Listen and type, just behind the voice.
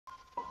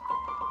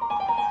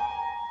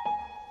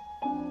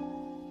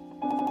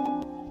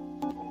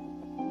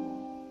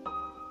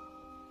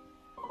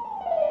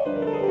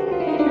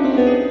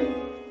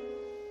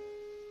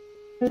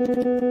Lizzie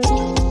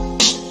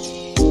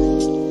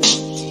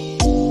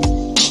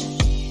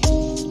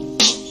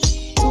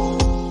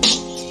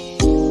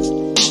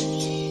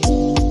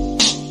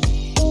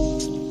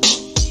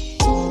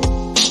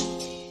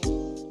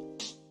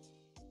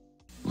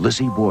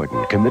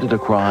Borden committed a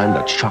crime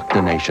that shocked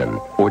the nation.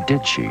 Or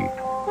did she?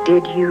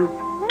 Did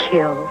you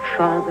kill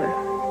Father?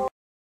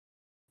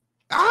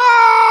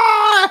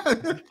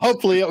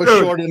 Hopefully it was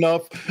short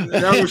enough.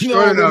 That was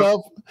short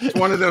enough. It's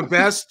one of the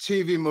best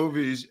TV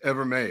movies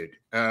ever made,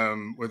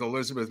 with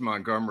Elizabeth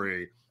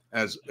Montgomery.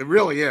 As it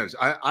really is.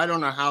 I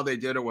don't know how they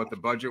did it, what the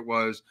budget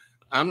was.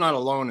 I'm not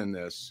alone in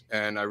this,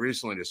 and I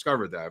recently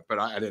discovered that, but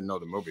I didn't know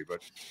the movie.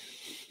 But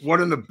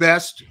one of the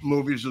best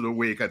movies of the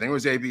week, I think it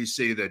was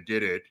ABC that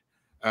did it.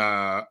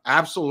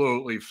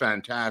 Absolutely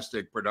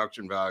fantastic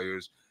production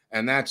values,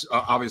 and that's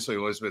obviously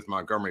Elizabeth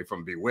Montgomery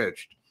from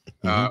Bewitched,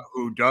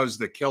 who does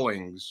the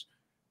killings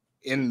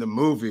in the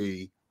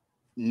movie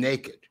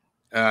naked,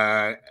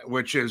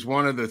 which is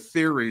one of the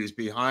theories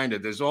behind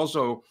it. There's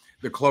also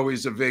the Chloe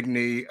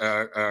Sevigny,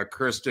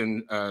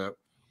 Kristen,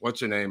 what's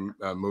her name,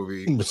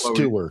 movie?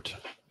 Stewart.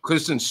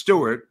 Kristen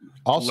Stewart,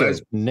 also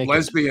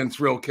lesbian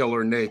thrill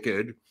killer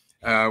naked,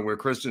 where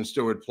Kristen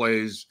Stewart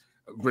plays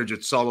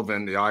Bridget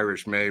Sullivan, the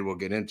Irish maid. We'll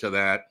get into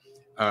that.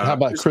 How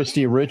about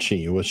Christy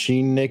Ritchie? Was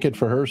she naked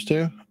for hers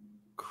too?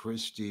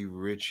 Christy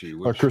Ritchie.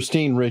 Or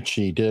Christine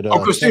Ritchie did.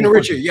 Christina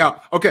Ritchie. Yeah.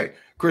 Okay.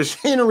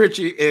 Christina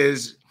Ritchie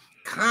is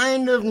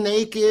kind of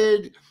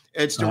naked.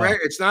 It's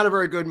direct. It's not a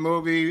very good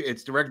movie.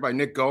 It's directed by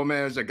Nick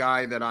Gomez, a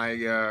guy that I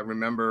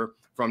remember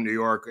from New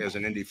York as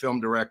an indie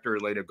film director.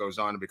 Later goes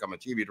on to become a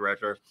TV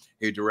director.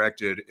 He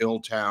directed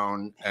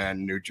Illtown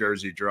and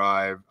Jersey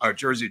Drive.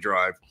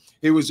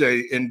 He was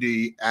a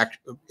indie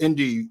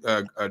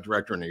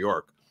director in New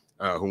York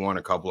who won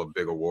a couple of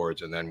big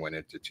awards and then went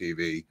into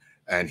TV.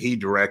 And he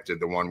directed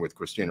the one with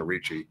Christina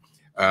Ricci,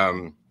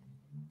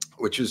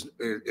 which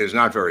is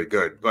not very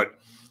good. But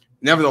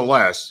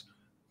nevertheless,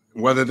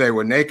 whether they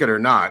were naked or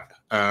not,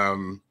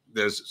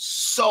 there's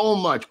so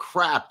much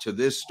crap to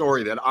this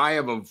story that I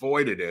have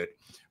avoided it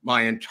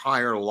my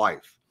entire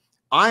life.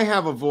 I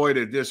have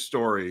avoided this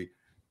story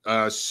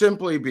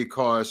simply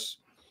because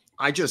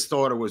I just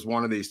thought it was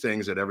one of these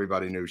things that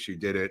everybody knew she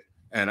did it.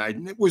 And I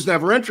was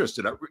never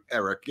interested,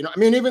 Eric. You know, I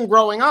mean, even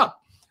growing up,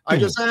 I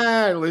just,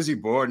 Lizzie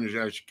Borden,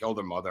 she killed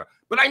her mother.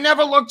 But I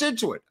never looked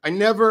into it. I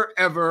never,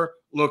 ever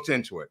looked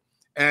into it.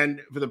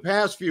 And for the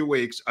past few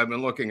weeks, I've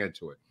been looking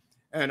into it.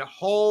 And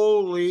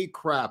holy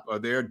crap, are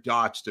there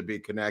dots to be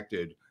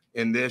connected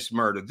in this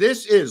murder.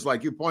 This is,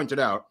 like you pointed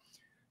out,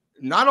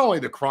 not only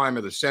the crime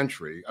of the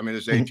century. I mean,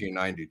 it's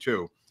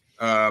 1892,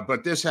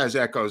 but this has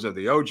echoes of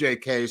the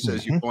OJ case,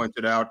 as you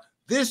pointed out.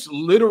 This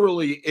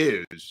literally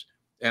is,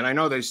 and I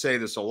know they say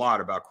this a lot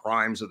about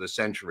crimes of the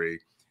century.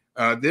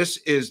 This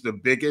is the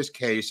biggest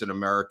case in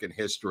American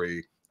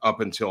history up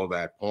until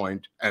that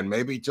point, and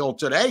maybe till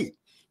today.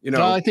 You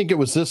know, I think it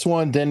was this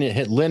one. Then it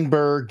hit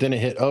Lindbergh. Then it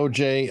hit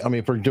OJ. I mean,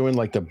 if we're doing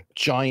like the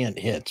giant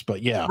hits,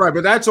 but yeah, right.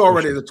 But that's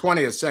already the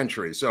 20th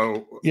century.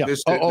 So yeah,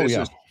 this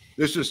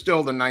is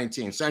still the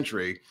 19th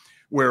century,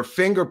 where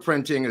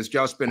fingerprinting has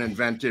just been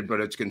invented, but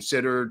it's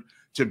considered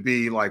to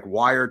be like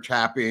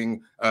wiretapping.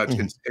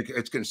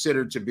 It's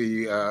considered to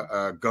be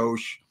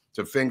gauche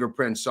to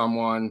fingerprint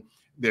someone.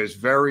 There's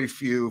very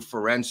few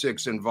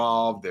forensics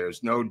involved.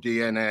 There's no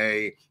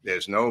DNA.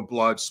 There's no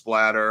blood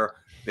splatter.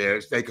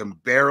 They can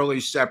barely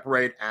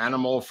separate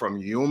animal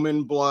from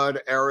human blood,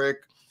 Eric.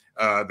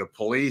 The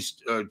police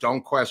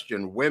don't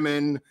question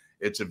women.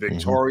 It's a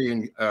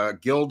Victorian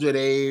Gilded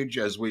Age,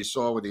 as we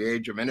saw with the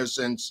Age of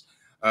Innocence.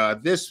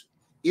 This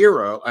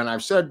era, and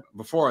I've said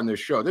before on this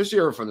show, this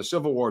era from the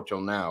Civil War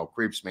till now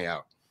creeps me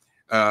out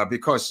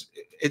because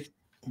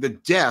the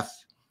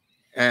death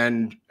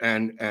and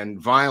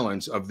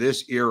violence of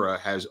this era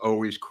has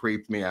always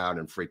creeped me out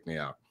and freaked me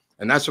out.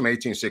 And that's from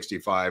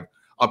 1865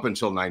 up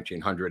until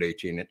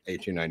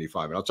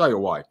 1895. And I'll tell you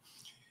why.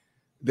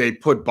 They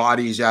put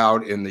bodies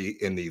out in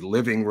the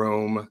living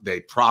room. They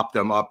propped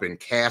them up in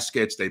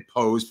caskets. They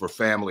posed for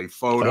family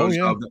photos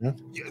of them.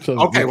 So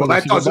okay, well,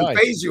 that doesn't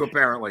faze you,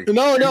 apparently.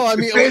 No, I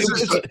mean,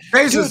 it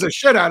phases the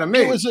shit out of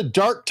me. It was a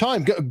dark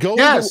time. Go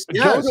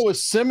to a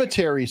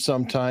cemetery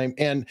sometime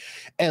and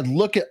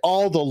look at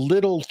all the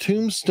little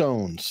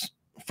tombstones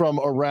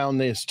from around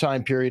this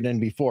time period and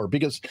before,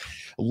 because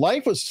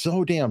life was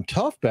so damn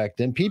tough back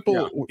then.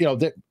 People,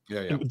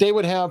 they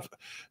would have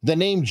the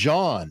name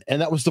John,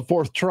 and that was the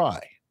fourth try.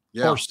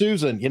 Or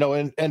Susan,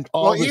 and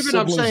all the even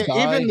I'm saying,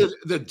 died. Even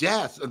the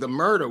death of the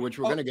murder, which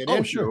we're going to get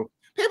into. Sure.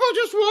 People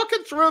just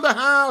walking through the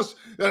house,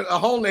 the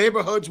whole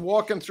neighborhood's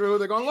walking through.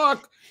 They're going,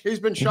 look, he's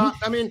been shot.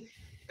 I mean,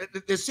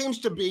 there seems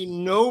to be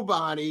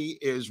nobody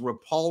is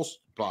repulsed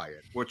by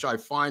it, which I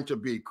find to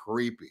be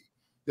creepy.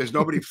 There's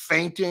nobody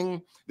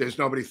fainting. There's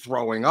nobody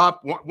throwing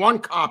up. One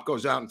cop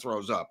goes out and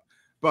throws up.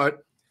 But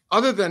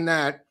other than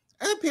that,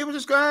 people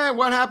just go,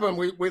 what happened?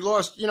 We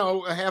lost,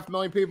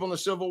 500,000 people in the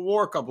Civil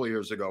War a couple of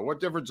years ago. What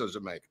difference does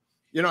it make?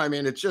 I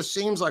mean, it just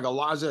seems like a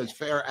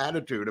laissez-faire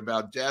attitude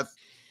about death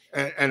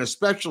and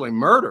especially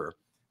murder.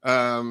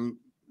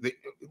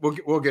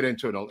 we'll get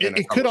into it.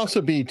 It could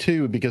also be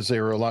too because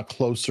they were a lot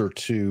closer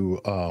to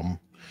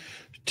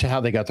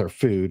how they got their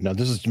food. Now,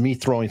 this is me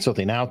throwing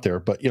something out there,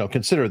 but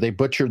consider they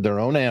butchered their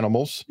own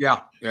animals. Yeah.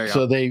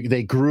 So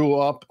they grew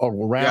up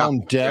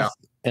around death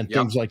and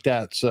things like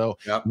that. So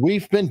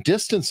we've been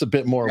distanced a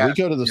bit more. We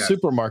go to the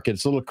supermarket;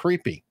 it's a little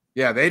creepy.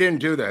 Yeah, they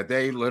didn't do that.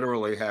 They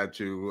literally had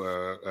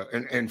to.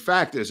 In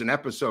fact, there's an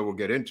episode we'll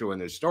get into in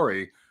this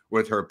story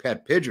with her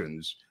pet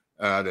pigeons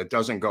that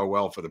doesn't go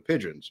well for the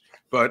pigeons.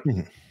 But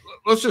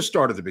let's just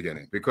start at the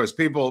beginning because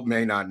people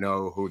may not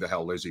know who the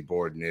hell Lizzie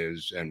Borden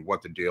is and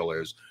what the deal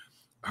is.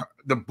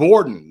 The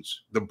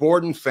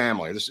Borden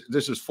family.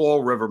 This is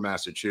Fall River,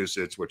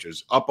 Massachusetts, which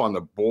is up on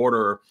the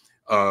border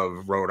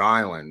of Rhode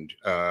Island,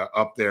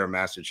 up there,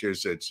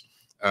 Massachusetts,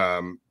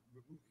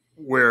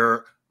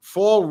 where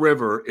Fall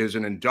River is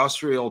an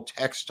industrial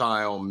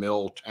textile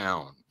mill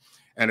town.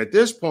 And at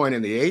this point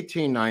in the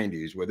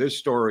 1890s, where this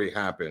story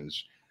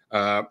happens,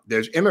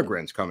 there's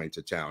immigrants coming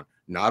to town.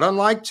 Not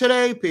unlike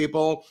today,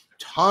 people,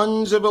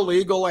 tons of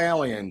illegal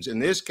aliens, in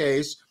this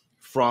case,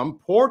 from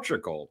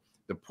Portugal.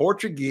 The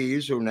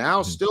Portuguese who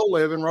now still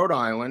live in Rhode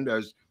Island,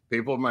 as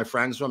people of my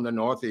friends from the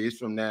Northeast,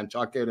 from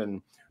Nantucket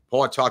and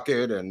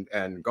Pawtucket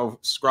and Go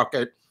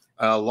Scrucket,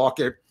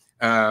 Lockett,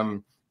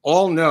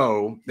 all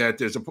know that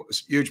there's a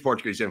huge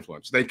Portuguese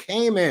influence. They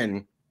came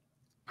in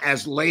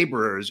as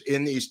laborers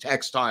in these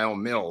textile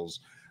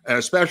mills,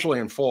 especially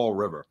in Fall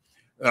River.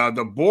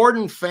 The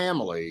Borden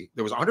family,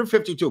 there was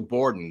 152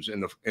 Bordens in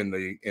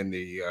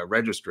the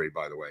registry,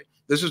 by the way.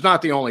 This is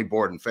not the only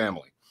Borden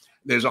family.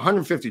 There's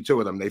 152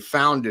 of them. They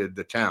founded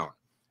the town.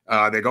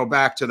 They go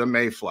back to the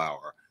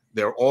Mayflower.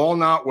 They're all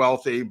not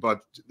wealthy, but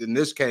in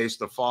this case,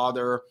 the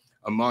father,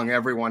 among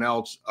everyone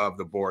else of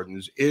the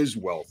Bordens, is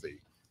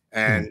wealthy.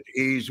 And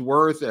he's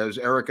worth, as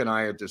Eric and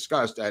I have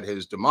discussed, at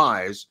his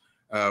demise,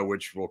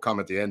 which will come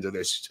at the end of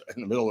this,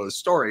 in the middle of the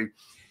story,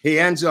 he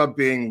ends up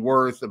being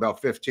worth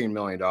about $15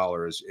 million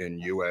in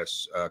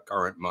U.S.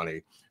 Current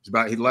money.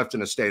 He left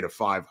an estate of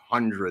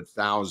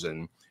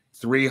 $500,000,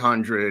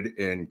 $300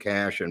 in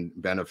cash and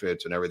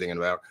benefits and everything,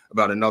 and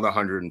about another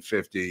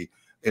 $150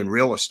 in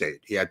real estate.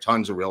 He had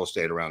tons of real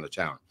estate around the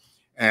town.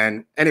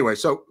 And anyway,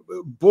 so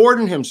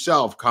Borden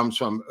himself comes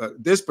from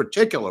this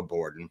particular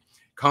Borden.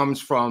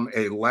 Comes from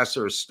a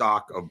lesser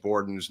stock of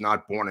Bordens,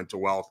 not born into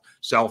wealth,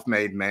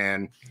 self-made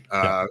man.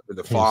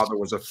 The father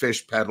was a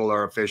fish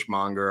peddler, a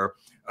fishmonger.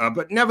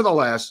 But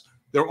nevertheless,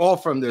 they're all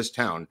from this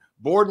town.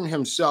 Borden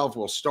himself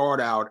will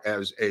start out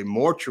as a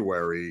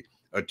mortuary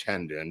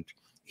attendant.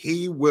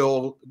 He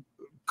will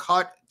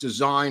cut,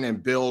 design,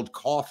 and build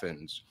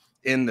coffins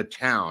in the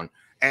town.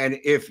 And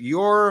if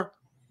you're,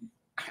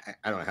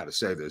 I don't know how to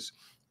say this,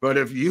 but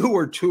if you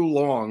were too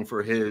long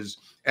for his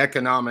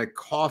economic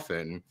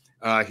coffin,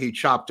 he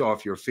chopped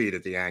off your feet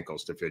at the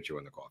ankles to fit you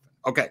in the coffin.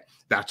 Okay,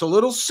 that's a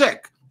little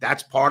sick.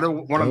 That's part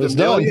of one of the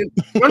million.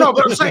 No,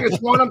 but I'm saying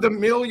it's one of the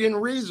million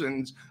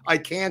reasons I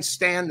can't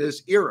stand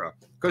this era,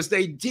 because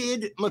they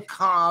did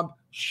macabre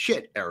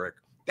shit, Eric.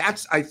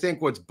 That's, I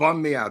think, what's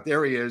bummed me out.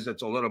 There he is.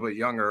 That's a little bit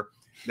younger.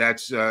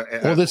 That's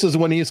well, this is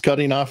when he's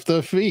cutting off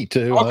the feet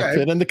to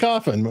fit in the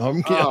coffin. Oh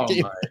my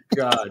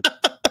God,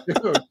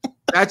 dude,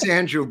 that's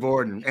Andrew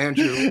Borden.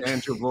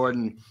 Andrew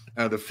Borden,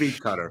 the feet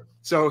cutter.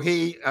 So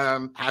he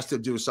has to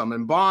do some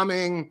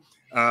embalming.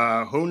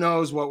 Who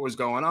knows what was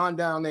going on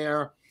down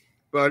there?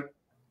 But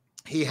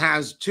he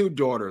has two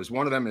daughters.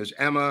 One of them is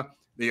Emma.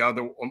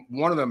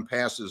 One of them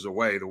passes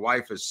away. The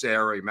wife is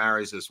Sarah. He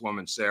marries this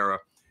woman, Sarah,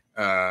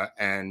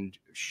 and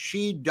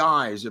she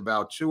dies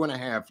about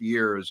 2.5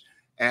 years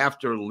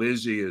after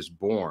Lizzie is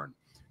born.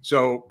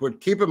 So,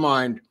 but keep in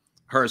mind,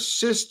 her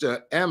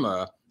sister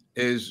Emma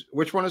is,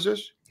 which one is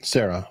this?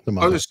 Sarah, the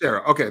mother. Oh, this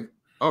Sarah. Okay.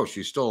 Oh,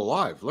 she's still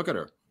alive. Look at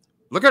her.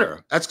 Look at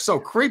her. That's so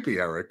creepy,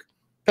 Eric.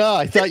 Oh,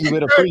 I thought you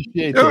would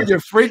appreciate that. Dude, you're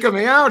freaking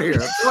me out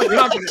here. Are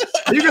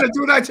you going to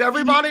do that to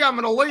everybody? I'm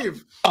going to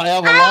leave. I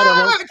have a lot of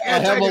them. I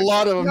have a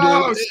lot of them.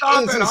 No, dude.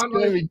 stop this it. Is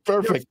going to be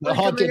perfect. The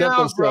haunted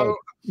episode. Bro.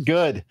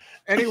 Good.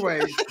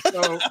 Anyway,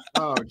 so,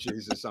 oh,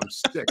 Jesus, I'm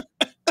sick.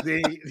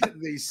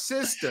 The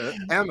sister,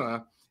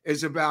 Emma,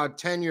 is about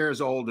 10 years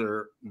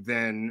older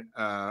than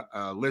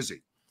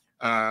Lizzie.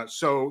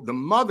 So the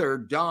mother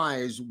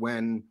dies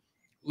when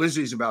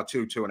Lizzie's about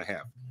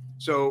 2.5.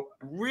 So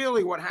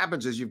really what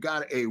happens is you've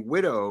got a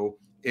widow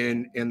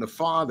in the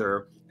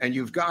father, and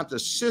you've got the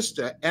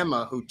sister,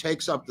 Emma, who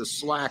takes up the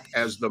slack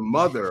as the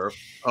mother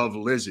of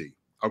Lizzie.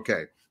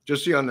 Okay,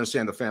 just so you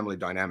understand the family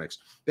dynamics.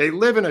 They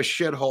live in a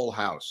shithole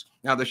house.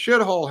 Now, the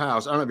shithole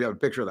house, I don't know if you have a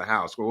picture of the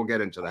house, but we'll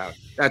get into the house.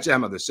 That's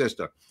Emma, the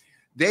sister.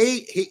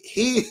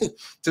 He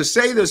to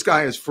say this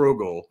guy is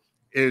frugal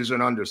is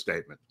an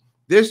understatement.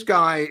 This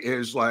guy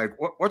is like,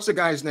 what's the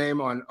guy's name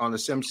on The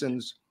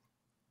Simpsons?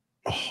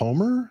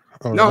 Homer?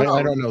 Oh, no,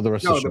 I don't know the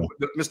rest of the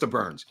show. Mr.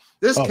 Burns.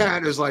 This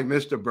cat is like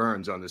Mr.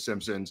 Burns on The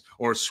Simpsons,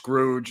 or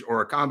Scrooge,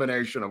 or a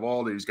combination of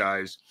all these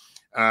guys.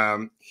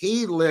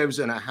 He lives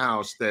in a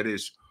house that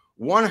is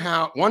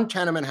one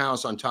tenement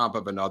house on top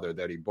of another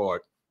that he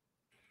bought,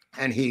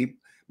 and he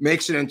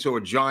makes it into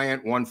a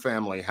giant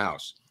one-family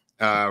house.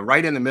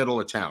 right in the middle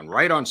of town,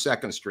 right on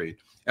 2nd Street.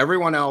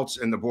 Everyone else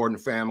in the Borden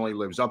family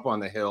lives up on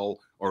the hill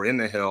or in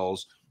the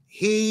hills.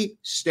 He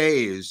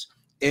stays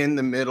in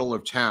the middle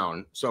of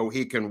town so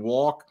he can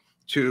walk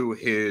to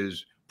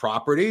his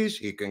properties.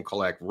 He can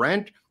collect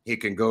rent. He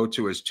can go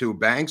to his 2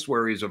 banks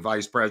where he's a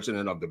vice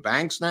president of the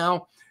banks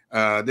now.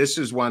 This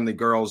is when the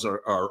girls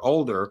are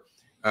older.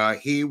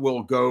 He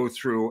will go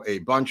through a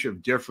bunch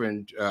of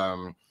different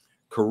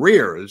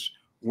careers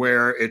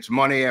where it's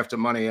money after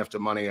money after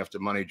money after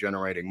money,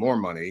 generating more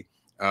money,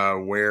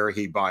 where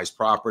he buys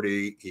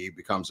property. He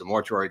becomes a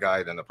mortuary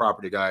guy, then the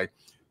property guy.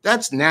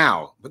 That's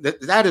now, but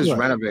that is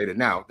renovated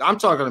now. I'm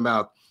talking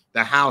about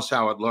the house,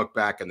 how it looked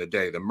back in the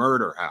day, the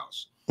murder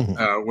house,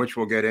 which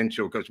we'll get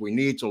into because we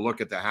need to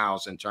look at the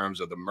house in terms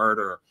of the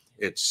murder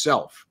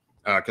itself,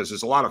 because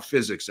there's a lot of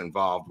physics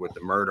involved with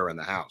the murder in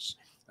the house,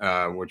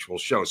 which will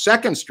show.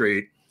 2nd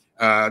Street,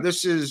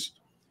 this is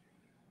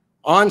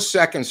on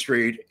 2nd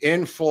Street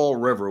in Fall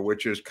River,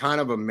 which is kind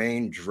of a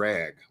main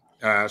drag.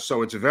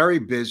 So it's very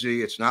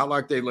busy. It's not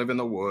like they live in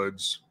the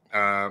woods.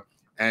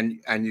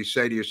 And you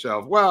say to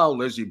yourself, well,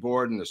 Lizzie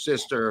Borden, the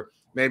sister,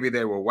 maybe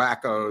they were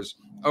wackos.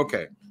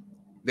 Okay.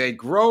 They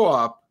grow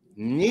up.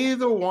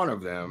 Neither one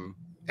of them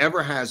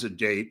ever has a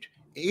date.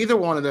 Either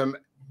one of them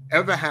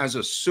ever has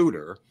a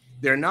suitor.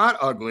 They're not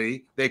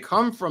ugly. They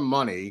come from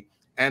money.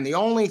 And the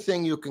only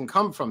thing you can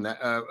come from that,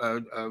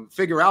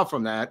 figure out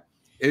from that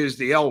is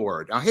the L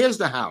word. Now, here's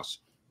the house.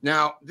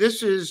 Now,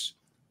 this is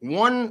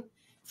one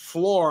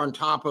floor on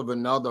top of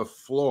another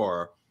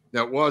floor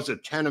that was a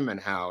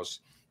tenement house.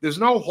 There's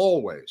no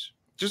hallways.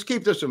 Just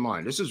keep this in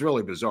mind. This is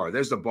really bizarre.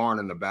 There's the barn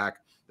in the back.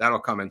 That'll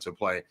come into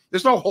play.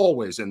 There's no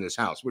hallways in this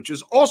house, which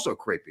is also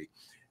creepy.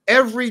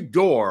 Every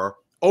door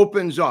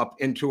opens up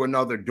into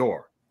another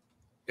door,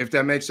 if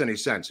that makes any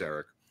sense,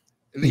 Eric.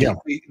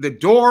 The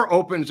door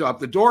opens up.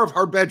 The door of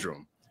her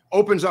bedroom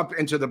opens up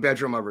into the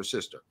bedroom of her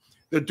sister.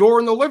 The door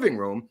in the living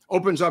room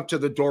opens up to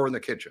the door in the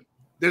kitchen.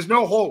 There's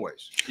no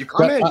hallways. You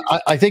come in.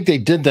 I think they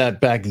did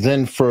that back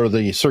then for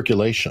the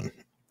circulation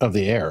of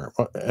the air,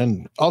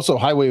 and also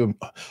hallway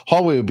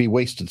would be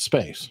wasted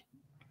space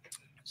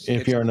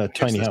if you're in a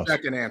tiny house.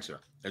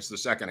 It's the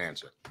second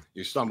answer.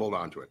 You stumbled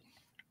onto it.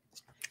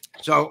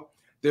 So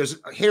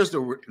here's the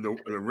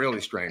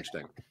really strange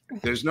thing.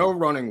 There's no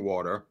running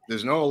water.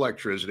 There's no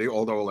electricity,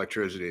 although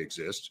electricity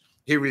exists.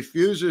 He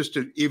refuses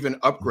to even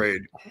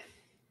upgrade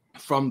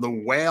from the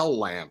whale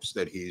lamps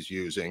that he's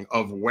using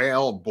of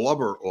whale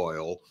blubber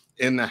oil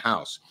in the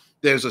house.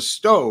 There's a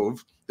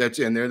stove that's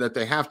in there that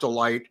they have to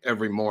light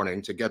every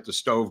morning to get the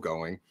stove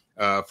going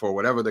for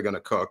whatever they're going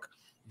to cook.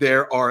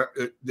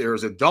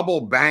 There's a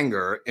double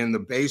banger in the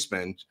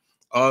basement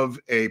of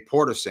a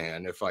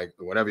portisan,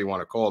 whatever you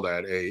want to call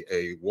that,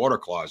 a water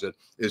closet.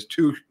 There's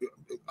 2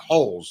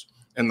 holes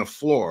in the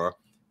floor.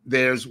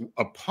 There's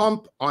a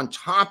pump on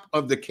top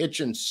of the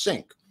kitchen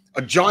sink,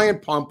 a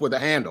giant pump with a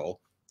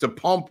handle to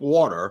pump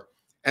water.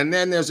 And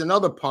then there's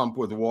another pump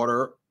with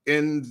water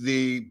in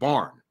the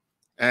barn.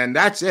 And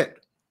that's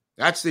it.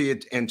 That's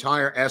the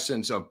entire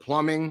essence of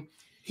plumbing,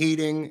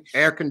 heating,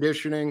 air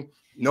conditioning,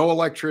 no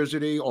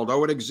electricity,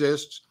 although it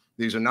exists.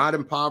 These are not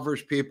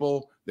impoverished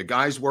people. The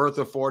guy's worth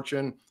a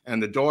fortune,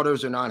 and the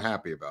daughters are not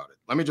happy about it.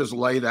 Let me just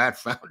lay that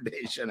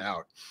foundation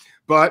out.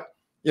 But,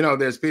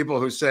 there's people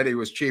who said he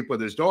was cheap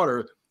with his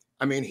daughter.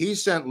 I mean, he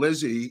sent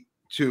Lizzie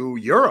to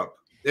Europe.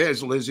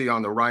 There's Lizzie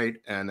on the right,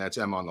 and that's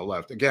Emma on the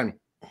left. Again,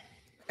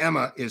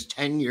 Emma is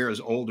 10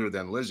 years older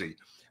than Lizzie.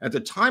 At the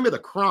time of the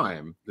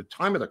crime,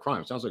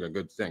 sounds like a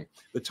good thing.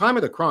 The time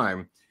of the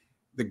crime,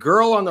 the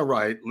girl on the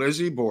right,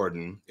 Lizzie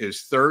Borden,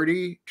 is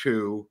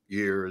 32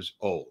 years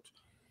old.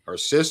 Her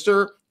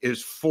sister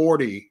is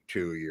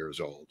 42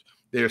 years old.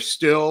 They're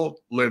still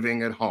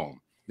living at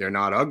home. They're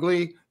not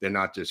ugly. They're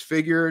not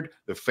disfigured.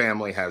 The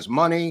family has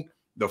money.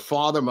 The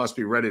father must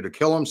be ready to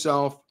kill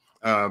himself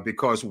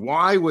because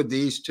why would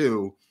these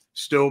 2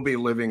 still be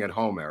living at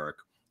home, Eric,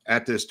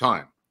 at this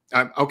time?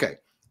 Okay.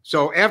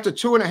 So after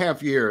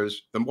 2.5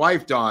 years, the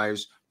wife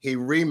dies. He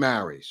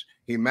remarries.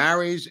 He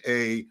marries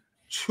a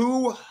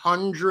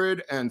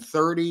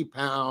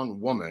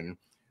 230-pound woman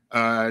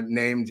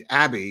named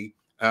Abby,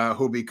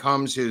 who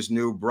becomes his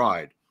new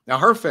bride. Now,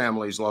 her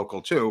family's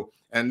local too,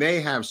 and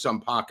they have some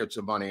pockets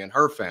of money in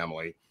her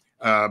family.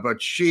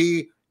 But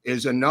she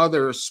is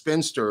another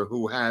spinster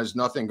who has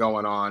nothing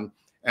going on,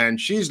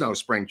 and she's no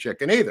spring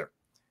chicken either.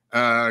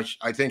 I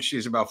think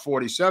she's about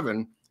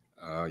 47.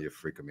 You're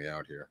freaking me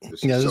out here.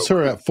 This is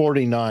her at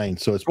 49,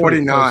 so it's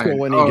 49.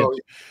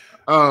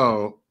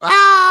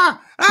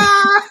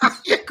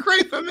 You're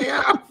creeping me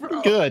out,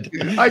 bro. Good.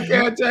 I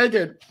can't take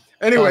it.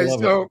 Anyway,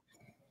 so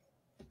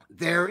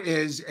there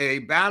is a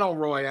battle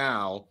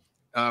royale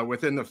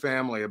within the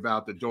family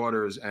about the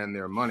daughters and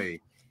their money,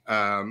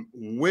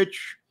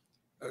 which,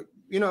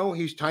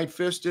 he's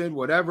tight-fisted,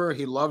 whatever.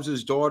 He loves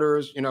his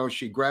daughters.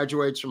 She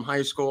graduates from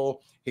high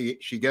school.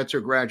 She gets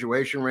her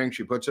graduation ring.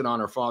 She puts it on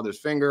her father's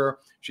finger.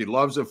 She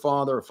loves her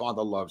father. Her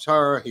father loves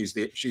her.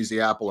 She's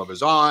the apple of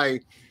his eye.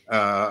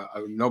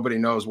 Nobody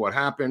knows what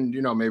happened.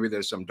 Maybe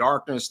there's some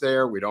darkness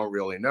there. We don't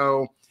really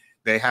know.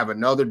 They have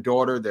another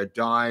daughter that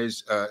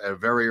dies at a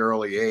very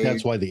early age.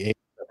 That's why the age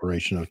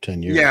separation of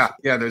 10 years. Yeah,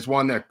 yeah. There's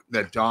one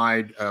that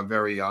died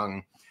very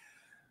young.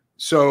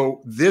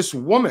 So this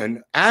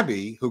woman,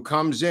 Abby, who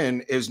comes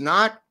in, is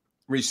not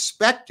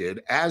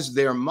respected as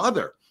their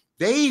mother.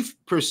 They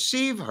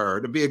perceive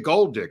her to be a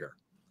gold digger,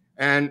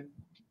 and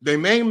they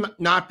may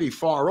not be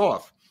far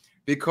off,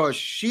 because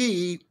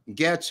she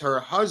gets her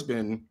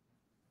husband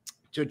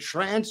to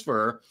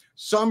transfer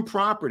some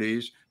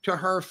properties to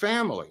her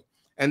family.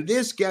 And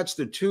this gets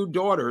the two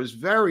daughters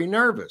very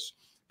nervous,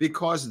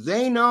 because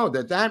they know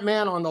that that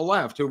man on the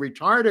left, who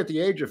retired at the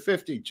age of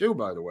 52,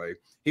 by the way,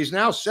 he's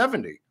now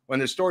 70 when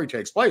the story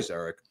takes place,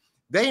 Eric.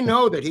 They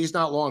know that he's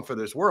not long for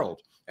this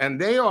world. And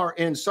they are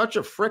in such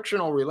a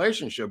frictional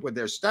relationship with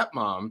their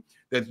stepmom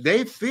that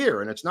they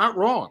fear, and it's not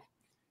wrong,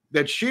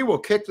 that she will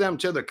kick them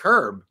to the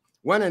curb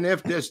when and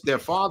if their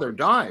father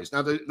dies.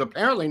 Now,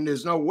 apparently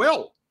there's no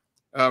will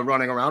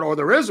running around, or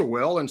there is a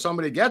will and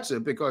somebody gets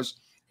it, because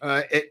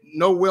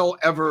no will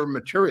ever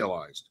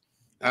materialized.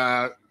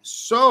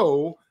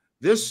 So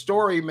this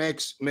story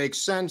makes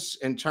sense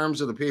in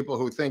terms of the people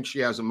who think she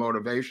has a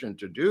motivation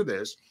to do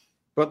this.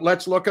 But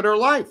let's look at her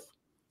life.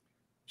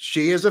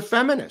 She is a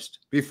feminist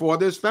before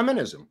there's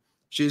feminism.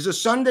 She's a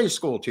Sunday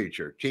school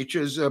teacher,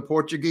 teaches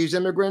Portuguese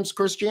immigrants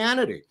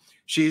Christianity.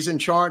 She's in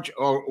charge,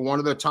 or one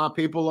of the top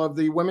people of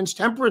the Women's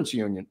Temperance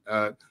Union,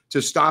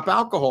 to stop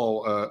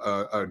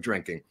alcohol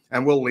drinking,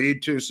 and will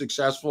lead to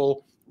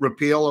successful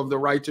repeal of the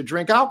right to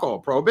drink alcohol,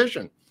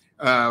 prohibition.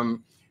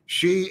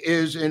 She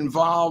is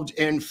involved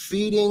in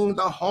feeding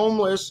the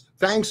homeless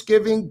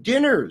Thanksgiving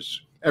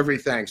dinners every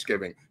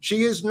Thanksgiving.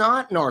 She is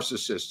not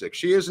narcissistic.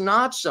 She is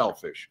not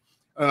selfish.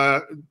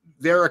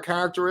 There are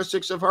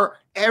characteristics of her.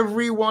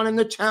 Everyone in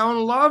the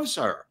town loves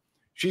her.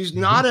 She's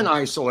not an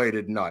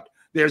isolated nut.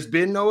 There's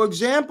been no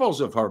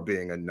examples of her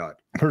being a nut.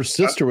 Her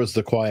sister was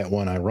the quiet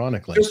one,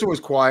 ironically. Sister was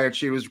quiet.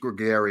 She was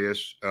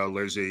gregarious,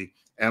 Lizzie.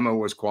 Emma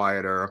was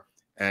quieter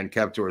and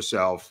kept to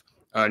herself.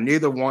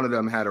 Neither one of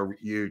them had a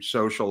huge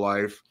social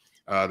life.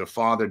 The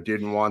father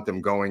didn't want them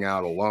going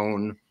out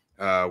alone,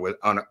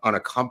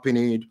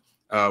 unaccompanied.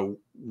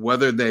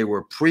 Whether they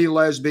were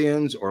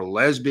pre-lesbians or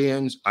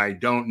lesbians, I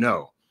don't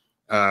know.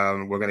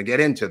 We're going to get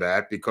into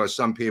that, because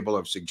some people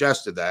have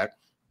suggested that.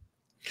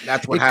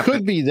 That's what happened. It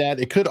could be that.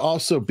 It could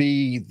also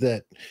be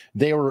that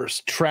they were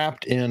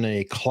trapped in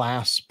a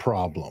class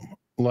problem.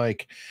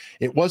 Like,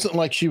 it wasn't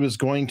like she was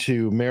going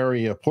to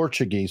marry a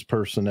Portuguese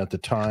person at the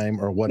time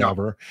or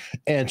whatever. No.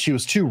 And she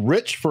was too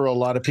rich for a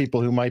lot of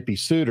people who might be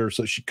suitors.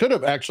 So she could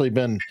have actually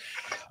been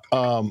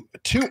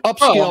too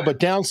upscale but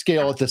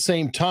downscale at the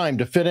same time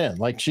to fit in.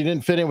 Like, she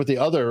didn't fit in with the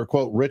other,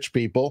 quote, rich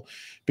people,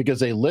 because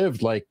they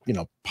lived like, you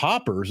know,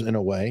 paupers in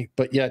a way.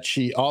 But yet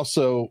she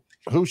also,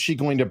 who's she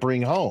going to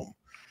bring home?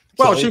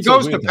 Well, she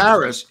goes to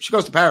Paris. She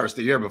goes to Paris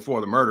the year before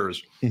the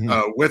murders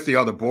with the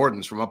other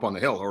Bordens from up on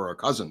the hill, or her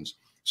cousins.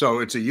 So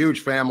it's a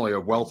huge family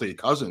of wealthy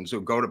cousins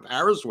who go to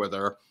Paris with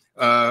her,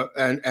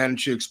 and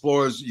she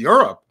explores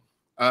Europe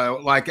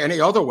like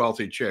any other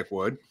wealthy chick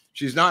would.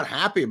 She's not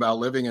happy about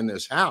living in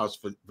this house,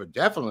 for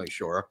definitely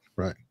sure.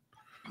 Right.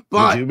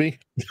 But would you be?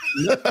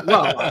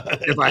 Well,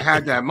 if I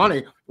had that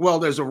money. Well,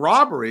 there's a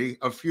robbery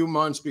a few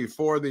months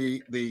before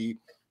the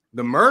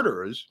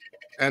murders.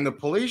 And the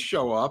police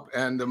show up,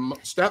 and the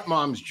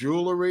stepmom's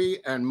jewelry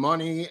and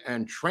money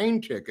and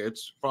train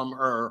tickets from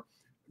her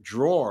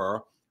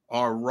drawer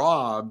are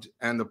robbed,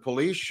 and the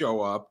police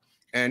show up,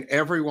 and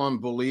everyone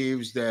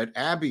believes that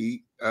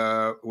Abby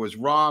was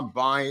robbed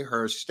by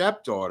her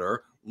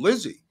stepdaughter,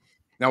 Lizzie.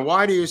 Now,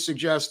 why do you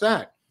suggest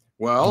that?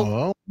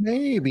 Well,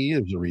 maybe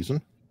there's a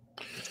reason.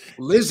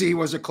 Lizzie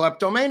was a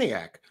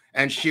kleptomaniac,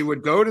 and she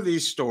would go to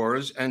these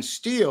stores and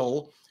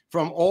steal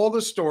from all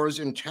the stores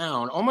in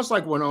town, almost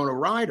like Winona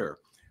Ryder.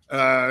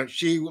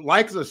 She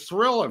liked the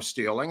thrill of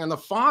stealing, and the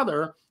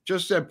father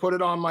just said, put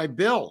it on my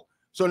bill.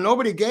 So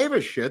nobody gave a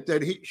shit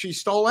that she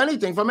stole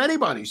anything from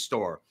anybody's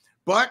store.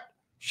 But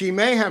she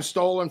may have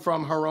stolen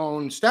from her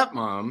own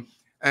stepmom,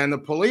 and the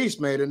police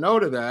made a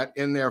note of that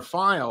in their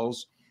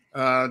files,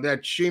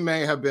 that she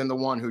may have been the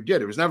one who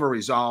did. It was never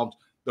resolved.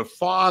 The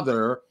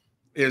father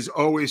is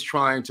always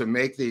trying to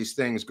make these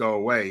things go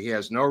away. He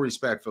has no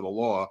respect for the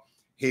law.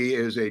 He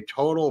is a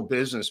total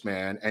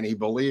businessman, and he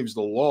believes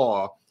the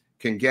law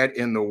can get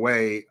in the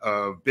way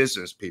of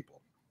business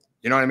people.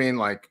 You know what I mean?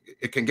 Like,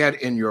 it can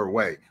get in your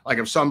way. Like,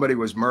 if somebody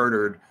was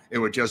murdered, it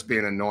would just be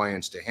an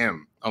annoyance to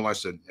him,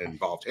 unless it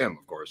involved him,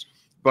 of course.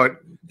 But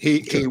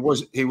he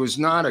was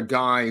not a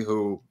guy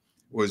who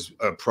was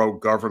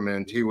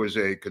pro-government. He was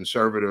a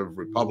conservative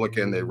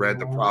Republican. They read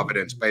the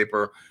Providence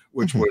paper,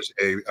 which was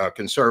a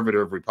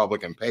conservative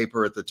Republican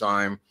paper at the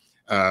time.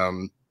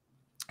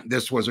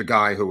 This was a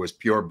guy who was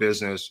pure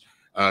business.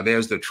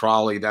 There's the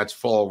trolley. That's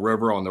Fall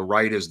River. On the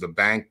right is the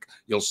bank.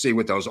 You'll see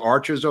with those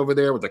arches over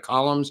there with the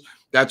columns.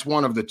 That's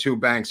one of the two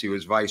banks he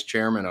was vice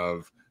chairman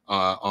of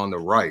on the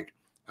right.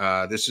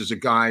 This is a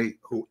guy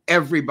who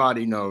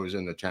everybody knows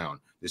in the town.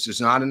 This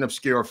is not an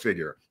obscure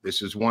figure.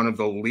 This is one of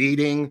the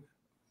leading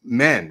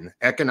men,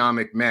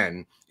 economic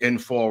men in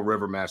Fall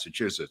River,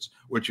 Massachusetts,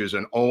 which is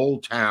an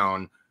old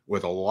town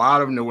with a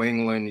lot of New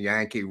England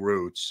Yankee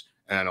roots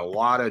and a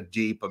lot of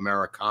deep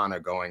Americana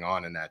going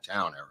on in that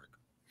town, Eric.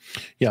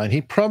 Yeah, and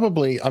he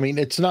probably, I mean,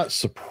 it's not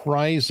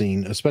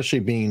surprising, especially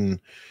being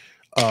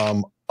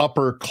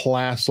upper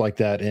class like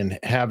that and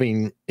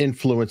having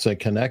influence and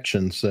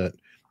connections, that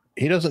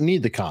he doesn't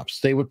need the cops.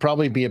 They would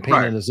probably be a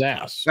pain in his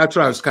ass. That's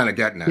what I was kind of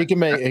getting at. He can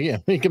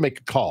make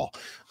a call.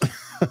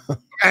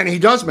 And he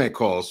does make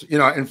calls. You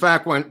know, in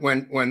fact,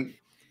 when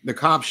the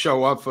cops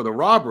show up for the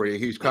robbery,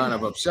 he's kind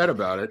of upset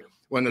about it.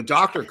 When the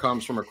doctor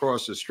comes from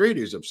across the street,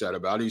 he's upset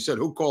about it. He said,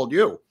 "Who called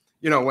you?"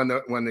 You know,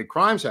 when the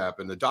crimes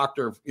happen, the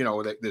doctor, you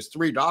know, there's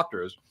 3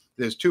 doctors.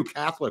 There's 2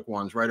 Catholic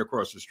ones right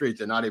across the street.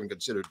 They're not even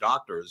considered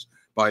doctors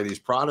by these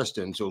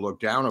Protestants who look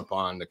down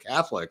upon the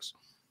Catholics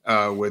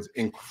with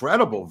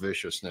incredible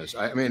viciousness.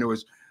 I mean, it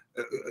was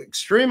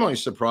extremely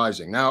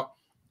surprising. Now,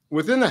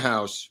 within the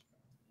house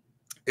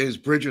is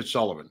Bridget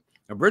Sullivan.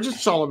 Now, Bridget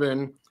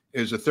Sullivan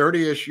is a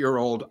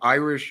 30-ish-year-old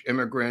Irish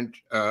immigrant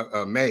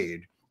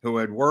maid who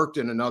had worked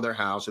in another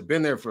house, had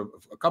been there for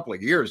a couple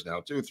of years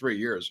now, 2 or 3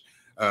 years,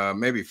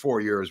 maybe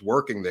 4 years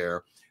working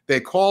there.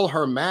 They call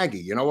her Maggie.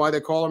 You know why they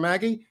call her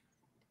Maggie?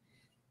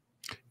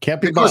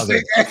 Can't be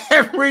bothered.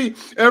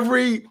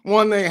 Every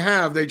one they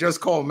have, they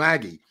just call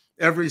Maggie.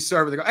 Every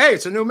server, they go, "Hey,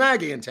 it's a new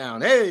Maggie in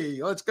town.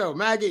 Hey, let's go,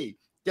 Maggie.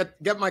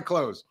 Get my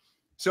clothes."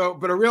 So,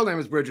 but her real name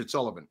is Bridget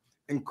Sullivan.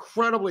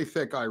 Incredibly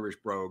thick Irish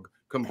brogue,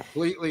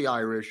 completely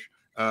Irish,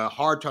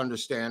 hard to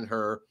understand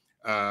her.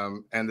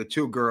 And the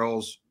 2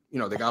 girls, you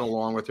know, they got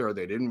along with her.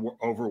 They didn't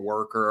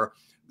overwork her.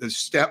 The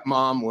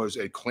stepmom was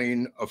a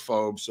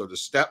cleanophobe, so the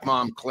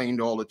stepmom cleaned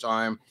all the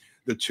time.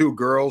 The 2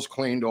 girls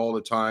cleaned all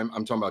the time.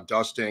 I'm talking about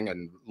dusting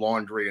and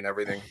laundry and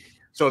everything.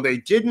 So they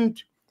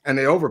didn't, and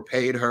they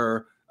overpaid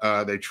her.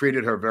 They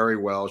treated her very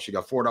well. She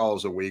got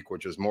 $4 a week,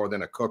 which is more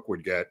than a cook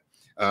would get.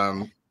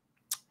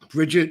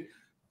 Bridget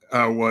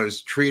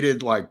was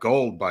treated like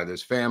gold by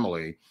this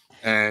family.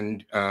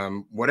 And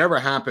whatever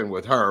happened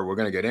with her, we're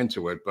going to get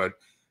into it, but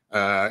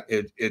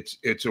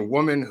it's a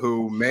woman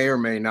who may or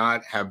may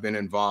not have been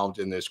involved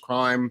in this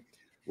crime.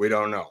 We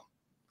don't know.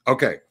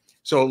 Okay,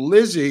 so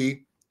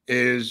Lizzie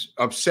is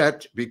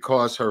upset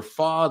because her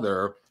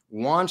father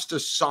wants to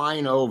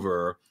sign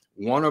over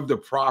one of the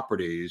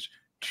properties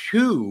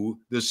to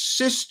the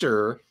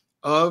sister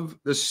of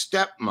the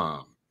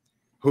stepmom,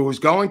 who's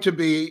going to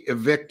be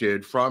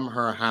evicted from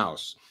her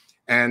house.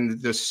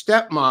 And the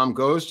stepmom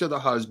goes to the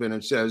husband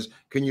and says,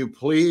 "Can you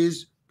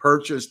please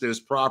purchase this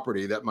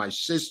property that my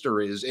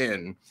sister is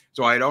in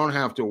so I don't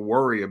have to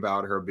worry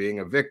about her being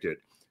evicted?"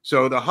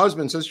 So the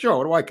husband says, "Sure,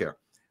 what do I care?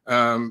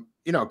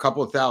 You know, a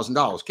couple of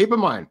 $1,000s. Keep in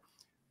mind,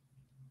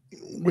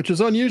 which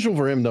is unusual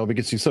for him, though,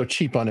 because he's so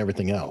cheap on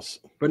everything else.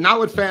 But not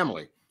with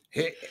family.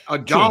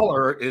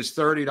 $1 is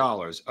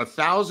 $30.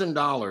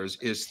 $1,000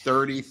 is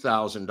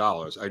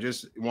 $30,000. I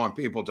just want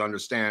people to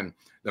understand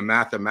the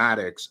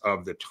mathematics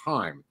of the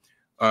time.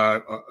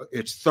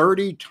 It's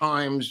 30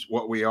 times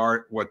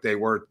what they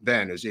were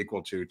then is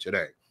equal to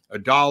today.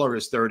 $1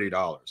 is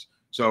 $30.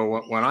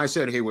 So when I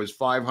said he was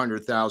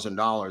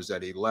 $500,000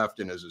 that he left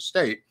in his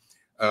estate,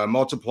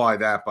 multiply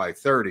that by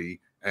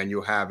 30, and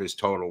you have his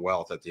total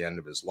wealth at the end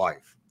of his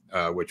life.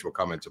 Which will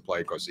come into play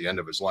because the end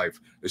of his life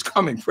is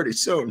coming pretty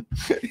soon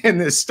in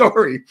this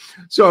story.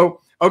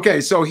 So, okay,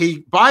 so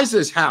he buys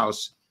this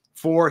house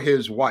for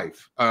his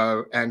wife,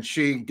 and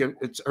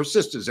her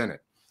sister's in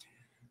it.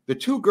 The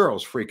 2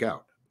 girls freak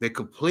out. They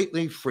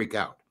completely freak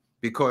out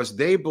because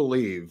they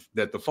believe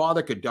that the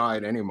father could die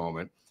at any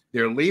moment.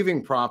 They're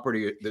leaving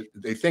property.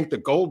 They think the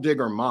gold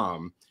digger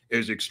mom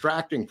is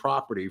extracting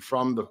property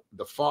from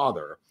the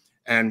father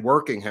and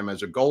working him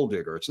as a gold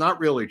digger. It's not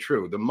really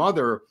true. The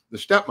mother, the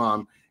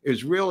stepmom,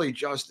 is really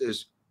just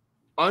this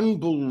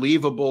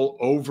unbelievable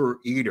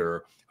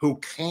overeater who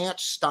can't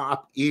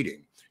stop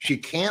eating. She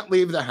can't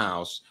leave the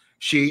house.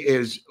 She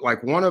is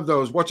like one of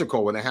those, what's it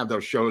called, when they have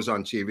those shows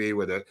on TV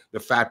where the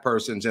fat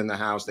person's in the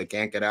house, they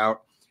can't get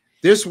out.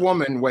 This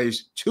woman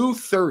weighs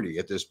 230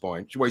 at this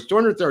point. She weighs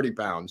 230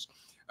 pounds.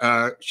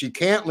 She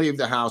can't leave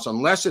the house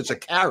unless it's a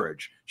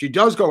carriage. She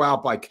does go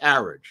out by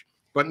carriage,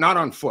 but not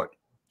on foot.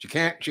 She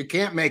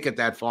can't make it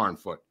that far on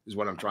foot, is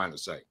what I'm trying to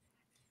say.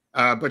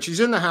 But she's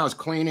in the house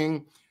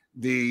cleaning.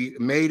 The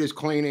maid is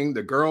cleaning.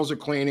 The girls are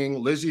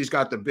cleaning. Lizzie's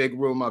got the big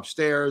room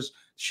upstairs.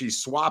 She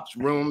swaps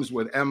rooms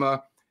with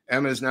Emma.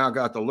 Emma's now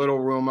got the little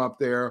room up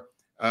there.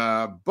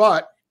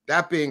 But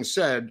that being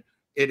said,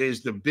 it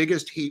is the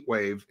biggest heat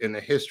wave in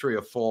the history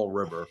of Fall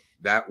River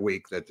that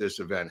week that this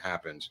event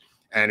happens.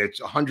 And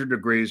it's 100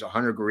 degrees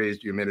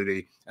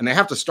humidity. And they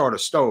have to start a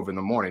stove in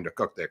the morning to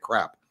cook their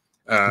crap.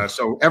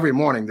 So every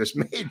morning, this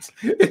maid,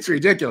 it's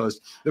ridiculous.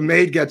 The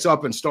maid gets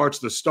up and starts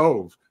the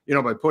stove, you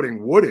know, by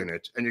putting wood in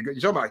it. And you're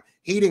talking about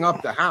heating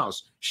up the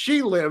house.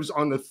 She lives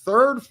on the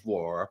 3rd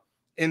floor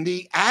in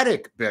the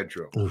attic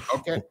bedroom.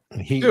 Okay.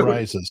 Heat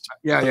rises.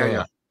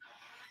 Yeah.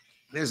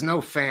 There's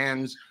no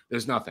fans.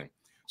 There's nothing.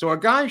 So a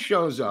guy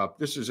shows up.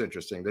 This is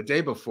interesting. The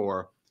day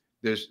before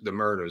the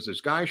murders,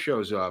 this guy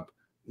shows up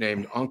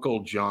named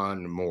Uncle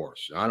John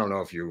Morse. I don't know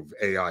if you've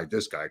AI'd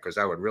this guy because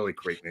that would really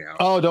creep me out.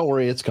 Oh, don't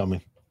worry, it's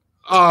coming.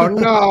 Oh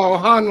no,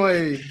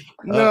 Hunley,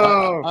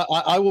 no.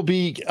 I will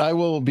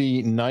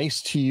be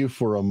nice to you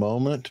for a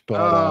moment,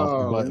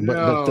 but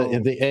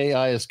the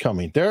AI is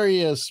coming. There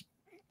he is,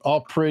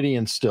 all pretty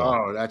and still.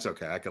 Oh, that's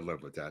okay. I can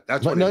live with that.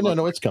 That's no, like.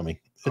 it's coming.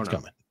 It's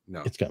coming.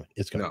 No, it's coming.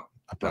 It's coming. No,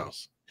 I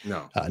promise.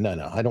 No.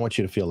 No. I don't want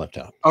you to feel left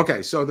out.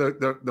 Okay, so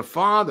the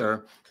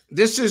father,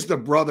 this is the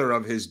brother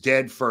of his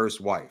dead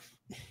first wife.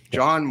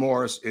 John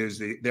Morse is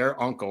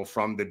their uncle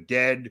from the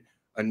dead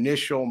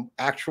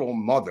actual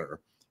mother.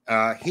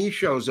 He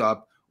shows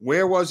up.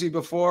 Where was he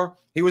before?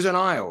 He was in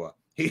Iowa.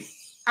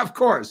 Of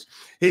course,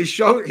 he's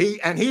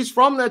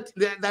from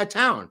that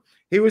town.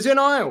 He was in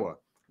Iowa,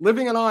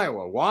 living in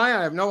Iowa. Why?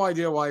 I have no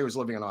idea why he was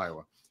living in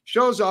Iowa.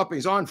 Shows up.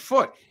 He's on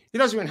foot. He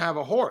doesn't even have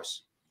a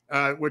horse,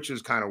 which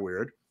is kind of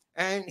weird.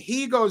 And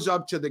he goes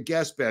up to the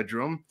guest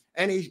bedroom,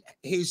 and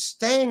he's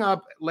staying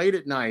up late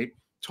at night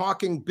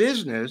talking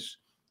business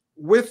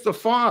with the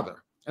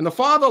father. And the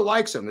father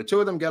likes him. The two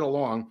of them get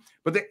along.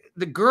 But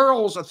the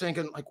girls are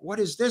thinking, like, what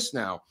is this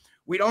now?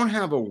 We don't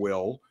have a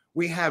will.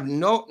 We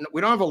don't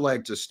have a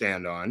leg to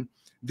stand on.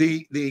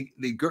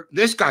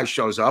 This guy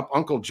shows up,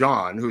 Uncle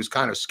John, who's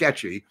kind of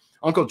sketchy.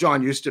 Uncle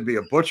John used to be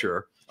a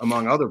butcher,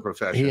 among other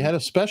professions. He had a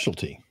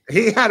specialty.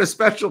 He had a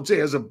specialty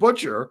as a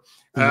butcher.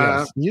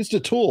 Yes, he used a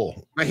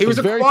tool. He was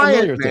a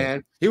quiet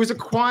man. He was a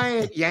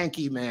quiet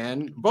Yankee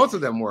man. Both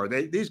of them were.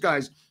 These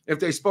guys, if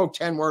they spoke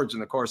 10 words in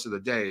the course of the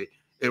day,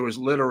 it was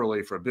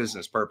literally for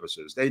business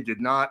purposes. They did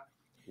not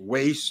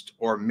waste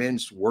or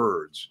mince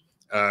words.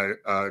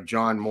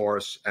 John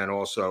Morse and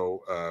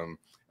also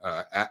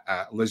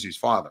Lizzie's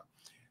father.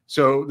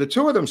 So the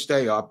two of them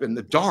stay up in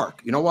the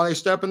dark. You know why they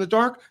stay up in the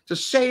dark? To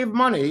save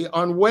money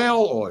on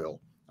whale oil.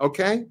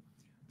 Okay?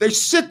 They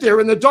sit there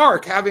in the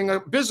dark having a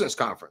business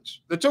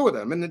conference, the two of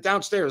them,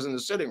 downstairs in the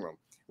sitting room,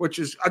 which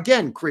is,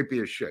 again, creepy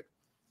as shit.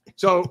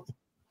 So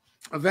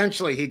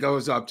eventually he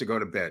goes up to go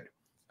to bed,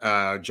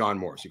 John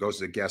Morse. He goes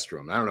to the guest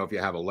room. I don't know if you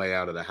have a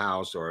layout of the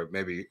house or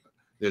maybe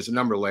there's a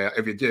number layout.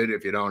 If you did,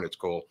 if you don't, it's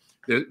cool.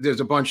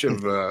 There's a bunch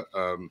of,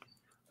 oh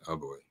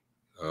boy.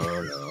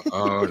 Oh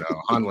no,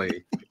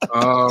 Hunley.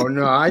 Oh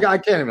no, I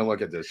can't even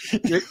look at this.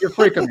 You're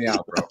freaking me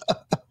out, bro.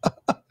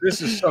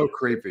 This is so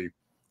creepy.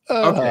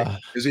 Okay,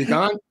 is he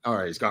gone? All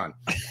right, he's gone.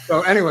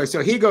 So anyway,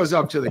 so he goes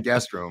up to the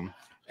guest room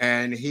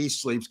and he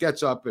sleeps,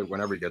 gets up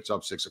whenever he gets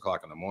up, 6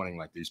 o'clock in the morning,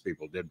 like these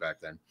people did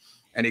back then.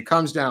 And he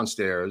comes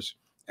downstairs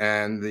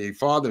and the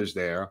father's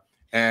there.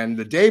 And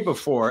the day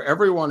before,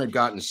 everyone had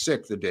gotten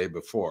sick the day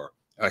before.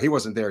 He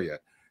wasn't there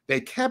yet. They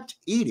kept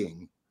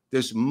eating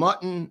this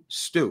mutton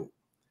stew.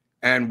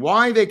 And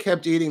why they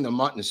kept eating the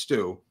mutton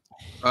stew,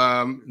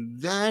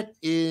 that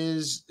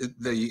is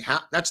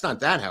that's not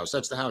that house.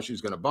 That's the house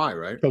she's going to buy,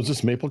 right? Oh, is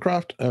this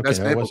Maplecroft? Okay, that's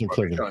I wasn't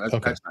clear. No, that's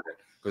not it,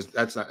 because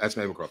that's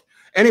Maplecroft.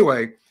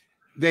 Anyway,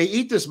 they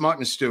eat this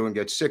mutton stew and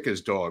get sick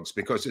as dogs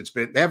because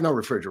they have no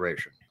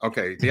refrigeration.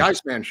 Okay, the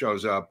Iceman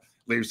shows up,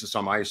 leaves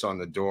some ice on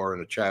the door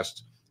and the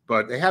chest,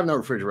 but they have no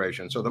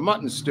refrigeration. So the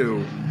mutton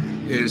stew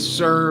is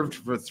served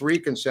for 3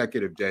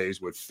 consecutive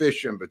days with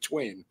fish in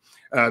between.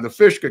 The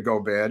fish could go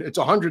bad. It's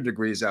 100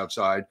 degrees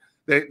outside.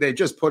 They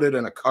just put it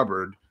in a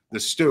cupboard, the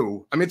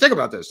stew. I mean, think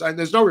about this.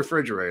 There's no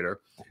refrigerator.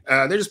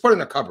 They just put it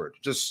in a cupboard,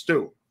 just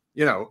stew,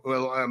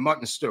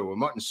 mutton stew, a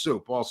mutton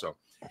soup also.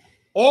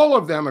 All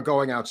of them are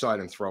going outside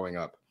and throwing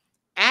up.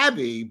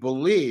 Abby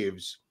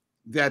believes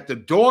that the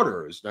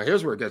daughters, now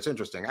here's where it gets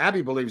interesting.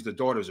 Abby believes the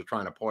daughters are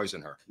trying to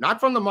poison her, not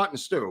from the mutton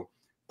stew,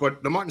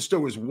 but the mutton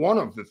stew is one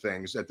of the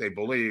things that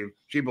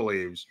she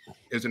believes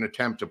is an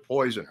attempt to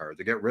poison her,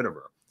 to get rid of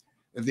her.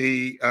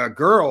 The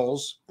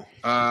girls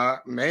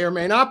may or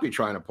may not be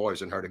trying to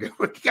poison her to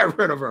get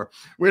rid of her.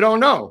 We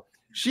don't know.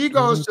 She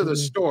goes to the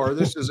store.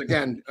 This is,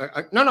 again,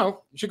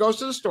 she goes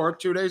to the store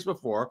 2 days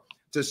before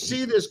to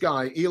see this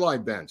guy, Eli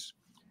Bentz.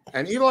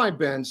 And Eli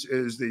Bentz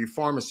is the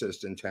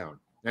pharmacist in town.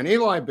 And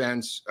Eli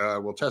Bentz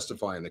will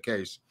testify in the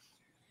case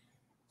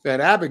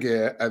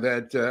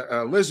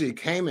that Lizzie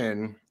came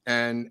in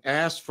and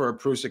asked for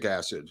prussic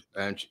acid.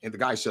 And the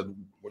guy said,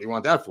 what do you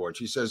want that for? And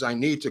she says, I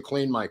need to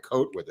clean my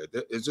coat with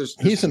it.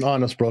 He's an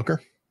honest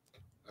broker.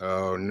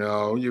 Oh,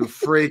 no, you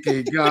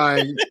freaky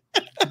guy.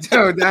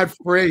 Dude, that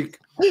freak.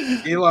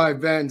 Eli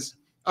Bentz.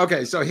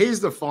 Okay, so he's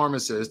the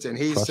pharmacist, and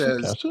he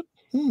prussic says, acid?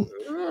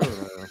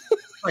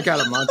 like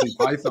out of Monty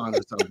Python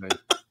or something.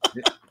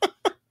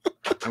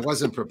 I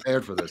wasn't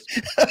prepared for this.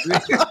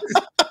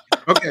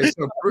 Okay,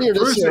 so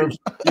prussic,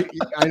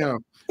 I know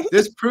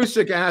this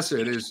prussic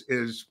acid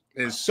is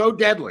so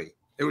deadly.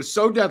 It was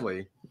so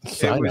deadly.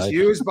 Cyanide. It was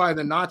used by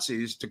the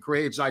Nazis to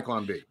create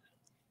Zyklon B.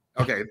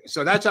 Okay,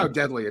 so that's how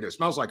deadly it is. It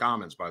smells like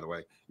almonds, by the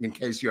way, in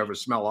case you ever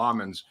smell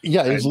almonds.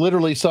 Yeah, it's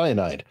literally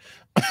cyanide.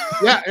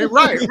 Yeah,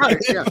 right.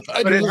 Yeah,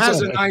 but it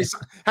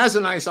has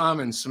a nice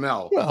almond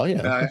smell. Well,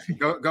 yeah,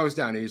 goes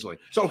down easily.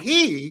 So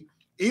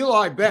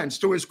Eli Bentz,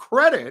 to his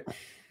credit,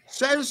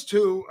 says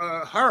to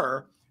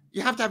her,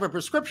 you have to have a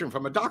prescription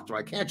from a doctor.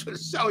 I can't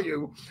just sell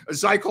you a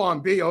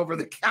Zyklon B over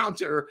the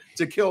counter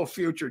to kill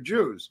future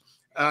Jews.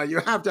 You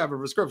have to have a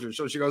prescription.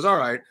 So she goes, all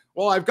right,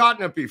 well, I've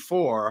gotten it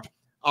before.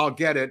 I'll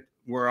get it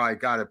where I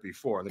got it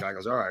before. And the guy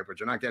goes, all right, but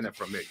you're not getting it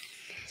from me.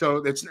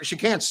 So she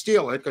can't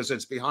steal it because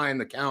it's behind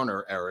the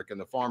counter, Eric, in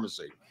the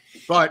pharmacy.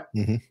 But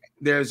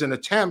there's an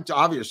attempt,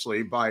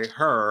 obviously, by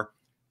her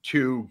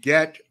to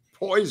get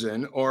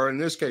poison, or in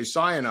this case,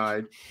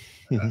 cyanide.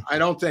 I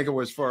don't think it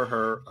was for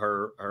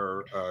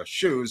her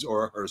shoes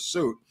or her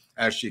suit,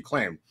 as she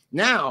claimed.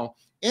 Now,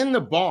 in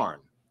the barn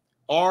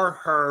are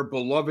her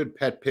beloved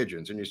pet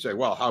pigeons. And you say,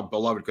 well, how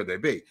beloved could they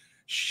be?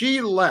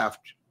 She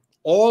left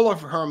all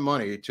of her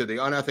money to the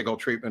unethical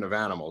treatment of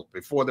animals.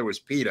 Before there was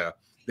PETA,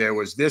 there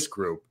was this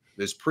group,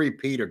 this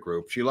pre-PETA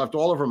group. She left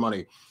all of her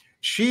money.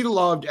 She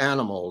loved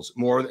animals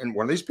more than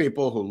one of these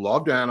people who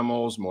loved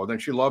animals more than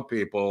she loved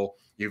people.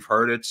 You've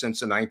heard it since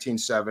the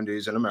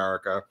 1970s in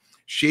America.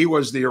 She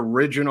was the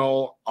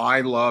original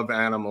I love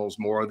animals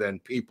more than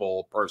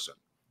people person.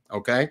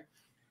 Okay.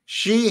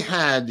 She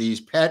had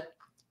these pet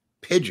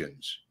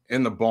pigeons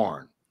in the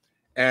barn,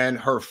 and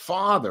her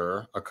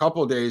father, a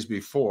couple of days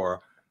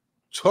before,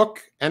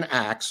 took an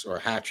axe, or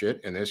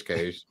hatchet in this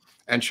case,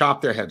 and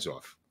chopped their heads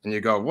off. And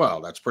you go, well,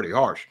 that's pretty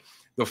harsh.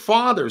 The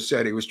father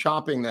said he was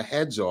chopping the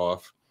heads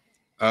off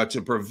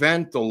to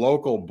prevent the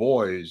local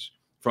boys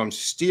from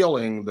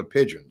stealing the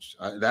pigeons.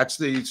 That's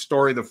the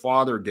story the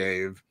father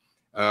gave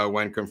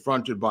when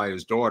confronted by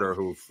his daughter,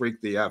 who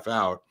freaked the F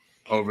out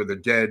over the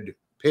dead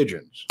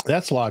pigeons.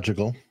 That's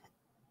logical.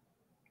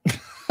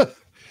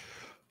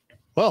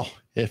 Well,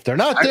 if they're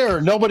not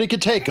there, nobody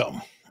could take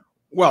them.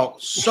 Well,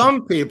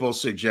 some people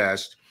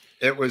suggest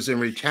it was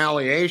in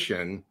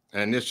retaliation,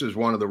 and this is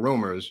one of the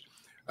rumors,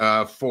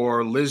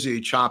 for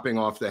Lizzie chopping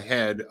off the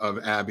head of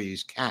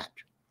Abby's cat.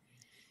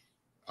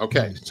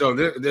 Okay, so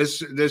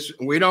this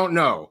we don't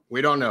know.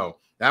 We don't know.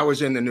 That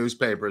was in the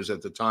newspapers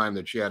at the time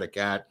that she had a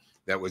cat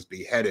that was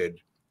beheaded.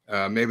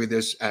 Maybe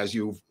this, as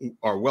you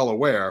are well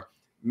aware,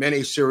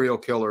 many serial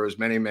killers,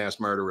 many mass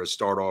murderers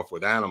start off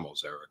with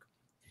animals, Eric.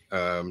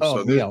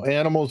 So you know,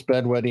 animals,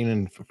 bedwetting,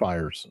 and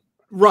fires.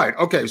 Right.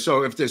 Okay.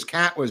 So if this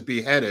cat was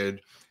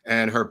beheaded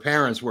and her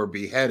parents were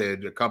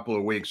beheaded a couple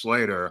of weeks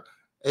later,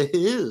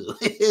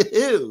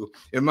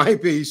 it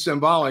might be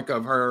symbolic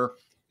of her,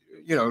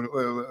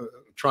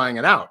 trying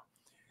it out.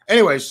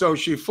 Anyway, so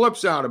she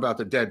flips out about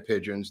the dead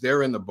pigeons.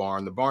 They're in the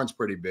barn. The barn's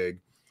pretty big.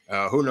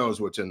 Who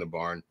knows what's in the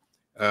barn?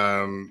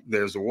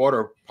 There's a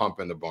water pump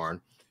in the barn.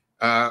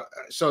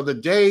 So the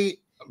day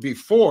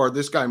before,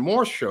 this guy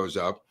Morse shows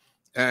up,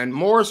 and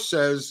Morse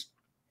says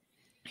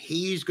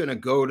he's going to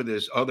go to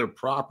this other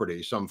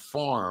property, some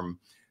farm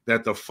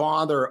that the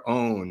father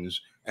owns,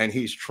 and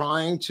he's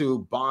trying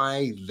to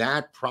buy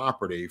that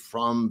property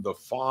from the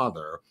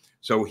father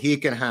so he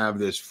can have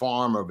this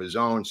farm of his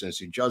own, since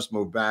he just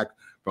moved back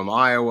from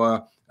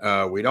Iowa.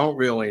 We don't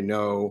really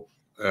know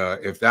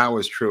if that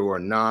was true or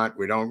not.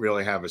 We don't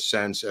really have a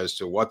sense as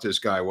to what this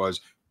guy was.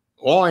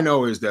 All I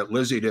know is that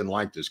Lizzie didn't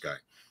like this guy.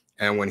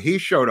 And when he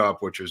showed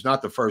up, which was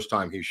not the first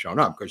time he's shown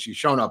up, because he's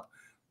shown up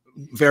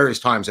various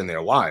times in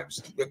their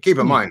lives. Keep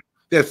in mind,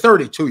 they're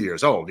 32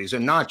 years old. These are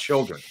not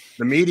children.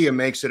 The media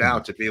makes it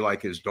out to be like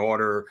his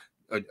daughter,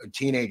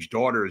 teenage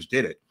daughters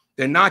did it.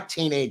 They're not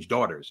teenage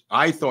daughters.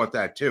 I thought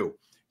that too.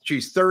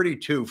 She's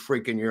 32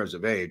 freaking years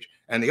of age,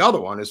 and the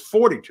other one is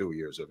 42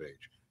 years of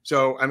age.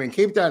 So, I mean,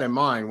 keep that in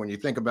mind when you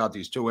think about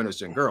these two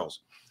innocent girls.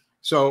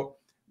 So,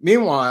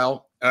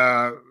 meanwhile,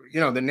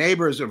 the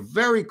neighbors are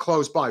very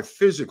close by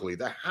physically.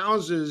 The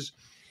houses,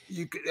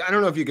 I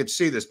don't know if you could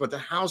see this, but the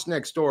house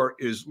next door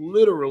is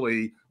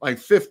literally like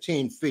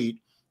 15 feet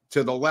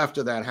to the left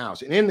of that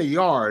house. And in the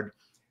yard,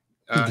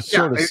 you can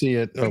sort of see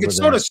it over there. You can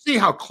sort of see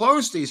how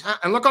close these,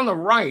 and look on the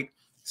right,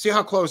 see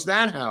how close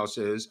that house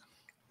is.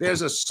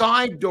 There's a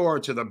side door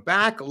to the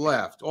back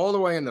left, all the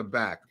way in the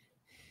back.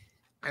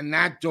 And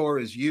that door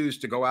is used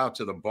to go out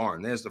to the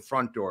barn. There's the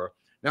front door.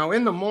 Now,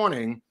 in the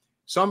morning,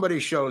 somebody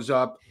shows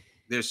up.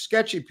 There's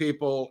sketchy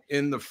people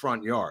in the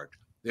front yard.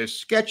 There's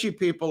sketchy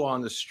people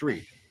on the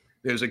street.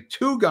 There's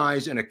two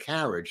guys in a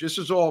carriage. This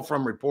is all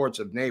from reports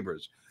of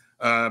neighbors,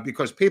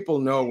 because people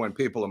know when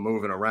people are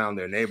moving around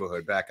their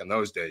neighborhood back in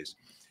those days.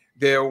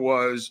 There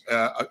was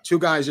two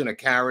guys in a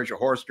carriage, a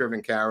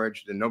horse-driven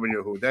carriage, and nobody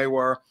knew who they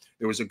were.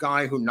 There was a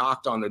guy who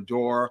knocked on the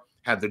door,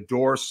 had the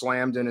door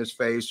slammed in his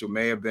face, who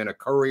may have been a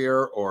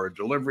courier or a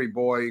delivery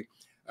boy.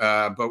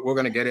 But we're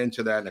going to get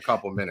into that in a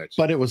couple of minutes.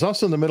 But it was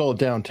also in the middle of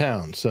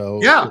downtown. So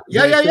yeah.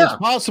 It's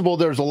possible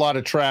there's a lot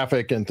of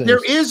traffic and things.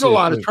 There is a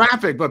lot of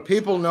traffic, but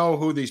people know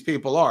who these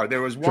people are.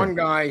 There was one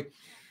guy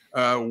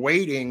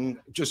waiting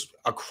just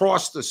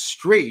across the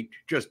street,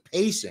 just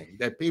pacing,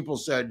 that people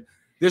said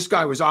this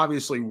guy was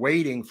obviously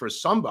waiting for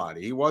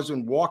somebody. He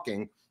wasn't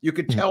walking. You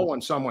could tell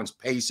when someone's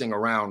pacing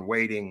around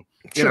waiting,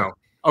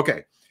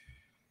 Okay.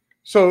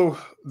 So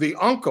the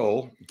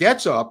uncle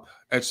gets up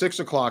at 6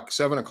 o'clock,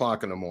 7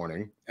 o'clock in the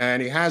morning,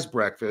 and he has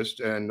breakfast.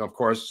 And of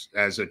course,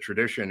 as a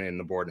tradition in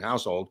the Borden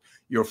household,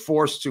 you're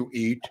forced to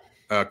eat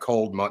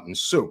cold mutton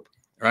soup,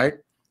 right?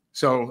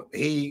 So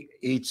he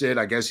eats it.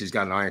 I guess he's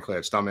got an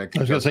ironclad stomach. I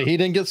was going to say, he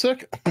didn't get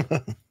sick?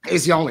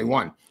 He's the only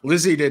one.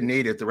 Lizzie didn't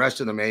eat it. The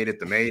rest of them ate it.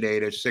 The maid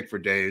ate it, sick for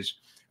days.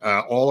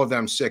 All of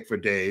them sick for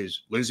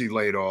days. Lizzie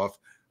laid off.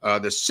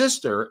 The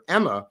sister,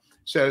 Emma,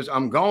 says,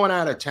 I'm going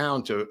out of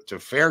town to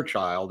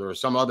Fairchild or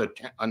some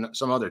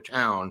other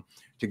town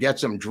to get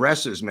some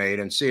dresses made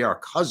and see our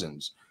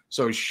cousins.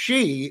 So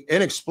she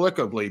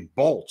inexplicably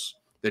bolts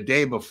the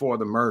day before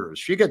the murders.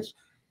 She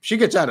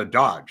gets out of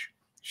Dodge.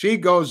 She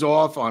goes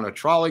off on a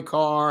trolley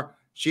car.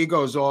 She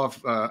goes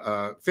off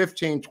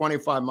 15,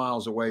 25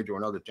 miles away to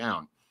another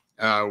town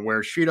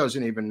where she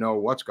doesn't even know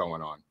what's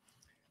going on.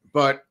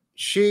 But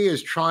she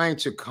is trying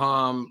to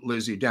calm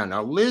Lizzie down.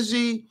 Now,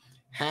 Lizzie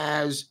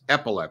has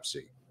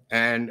epilepsy.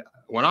 And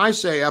when I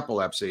say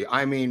epilepsy,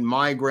 I mean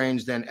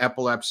migraines, then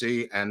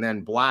epilepsy, and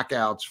then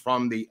blackouts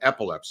from the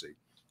epilepsy,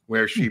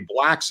 where she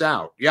blacks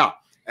out. Yeah.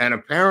 And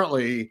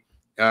apparently,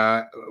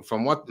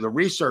 from what the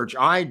research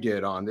I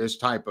did on this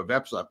type of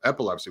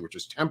epilepsy, which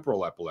is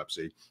temporal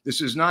epilepsy, this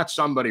is not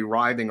somebody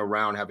writhing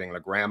around having a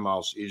grand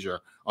mal seizure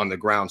on the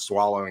ground,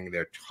 swallowing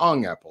their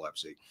tongue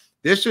epilepsy.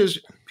 This is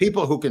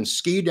people who can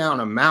ski down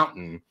a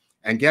mountain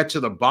and get to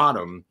the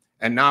bottom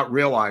and not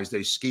realize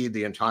they skied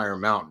the entire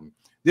mountain.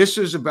 This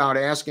is about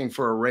asking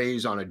for a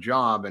raise on a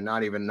job and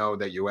not even know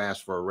that you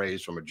asked for a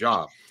raise from a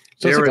job.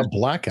 So it's like a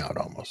blackout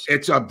almost.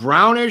 It's a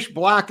brownish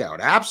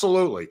blackout.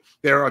 Absolutely.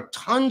 There are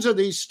tons of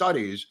these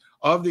studies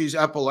of these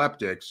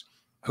epileptics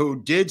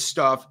who did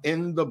stuff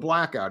in the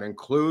blackout,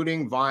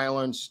 including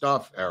violent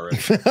stuff, Eric.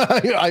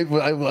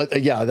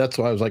 Yeah, that's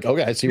why I was like,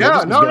 okay, I see.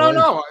 Yeah,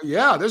 no.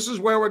 Yeah, this is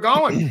where we're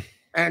going.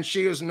 And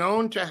she is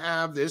known to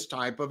have this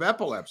type of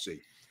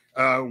epilepsy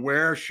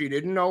where she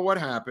didn't know what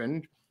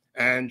happened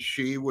and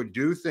she would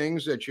do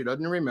things that she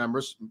doesn't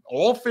remember,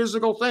 all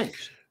physical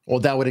things. Well,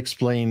 that would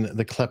explain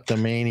the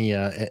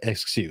kleptomania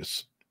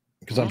excuse,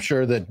 because I'm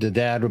sure that the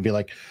dad would be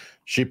like,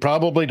 she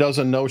probably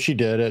doesn't know she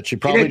did it. She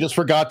probably just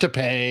forgot to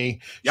pay.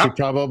 Yep. She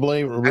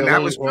probably really and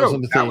that was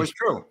true. That was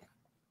true.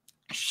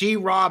 She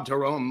robbed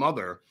her own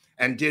mother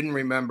and didn't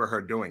remember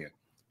her doing it.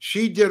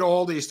 She did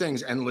all these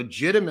things and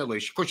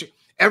legitimately,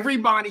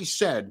 everybody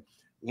said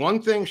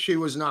one thing she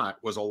was not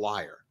was a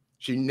liar.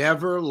 She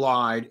never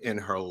lied in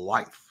her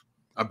life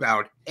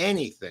about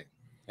anything.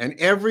 And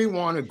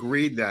everyone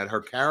agreed that her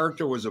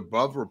character was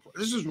above reproach.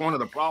 This is one of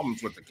the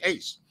problems with the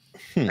case.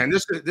 And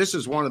this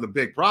is one of the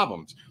big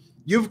problems.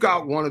 You've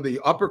got one of the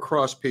upper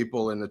crust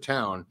people in the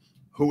town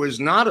who is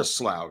not a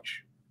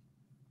slouch,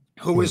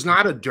 who is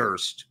not a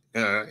Durst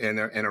in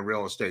a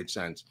real estate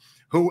sense,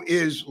 who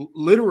is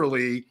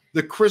literally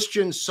the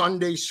Christian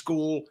Sunday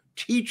school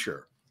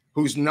teacher,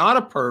 who's not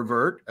a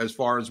pervert, as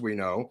far as we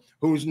know,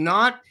 who's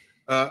not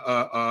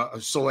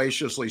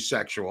salaciously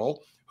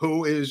sexual,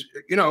 who is,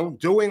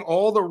 doing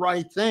all the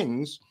right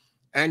things.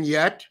 And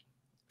yet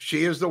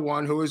she is the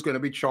one who is going to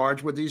be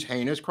charged with these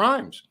heinous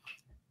crimes.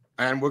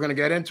 And we're going to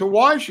get into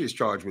why she's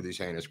charged with these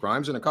heinous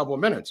crimes in a couple of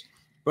minutes.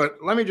 But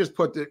let me just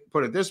put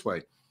it this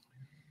way.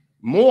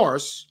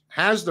 Morse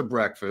has the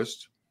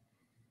breakfast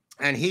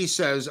and he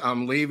says,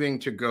 I'm leaving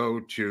to go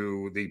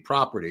to the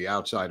property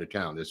outside of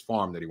town, this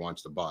farm that he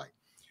wants to buy.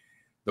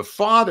 The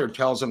father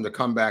tells him to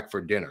come back for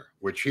dinner,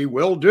 which he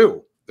will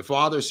do. The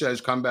father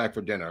says, come back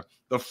for dinner.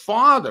 The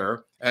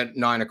father at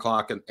 9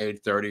 o'clock and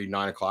 8:30,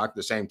 9 o'clock,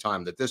 the same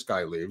time that this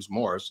guy leaves,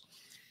 Morris,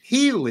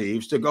 he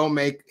leaves to go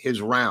make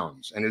his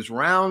rounds. And his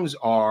rounds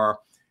are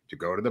to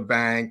go to the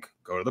bank,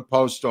 go to the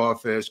post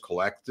office,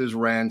 collect his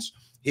rents.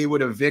 He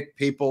would evict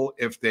people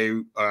if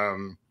they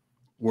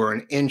were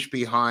an inch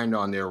behind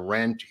on their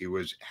rent. He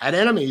had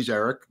enemies,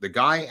 Eric. The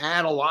guy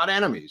had a lot of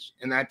enemies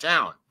in that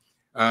town.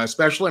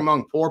 Especially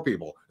among poor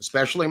people,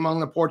 especially among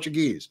the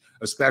Portuguese,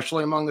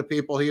 especially among the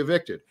people he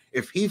evicted.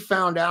 If he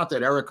found out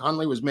that Eric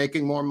Hunley was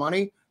making more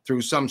money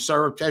through some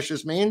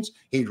surreptitious means,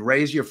 he'd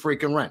raise your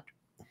freaking rent.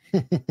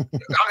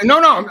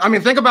 No. I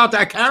mean, think about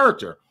that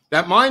character,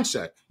 that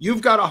mindset.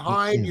 You've got to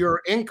hide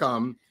your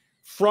income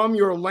from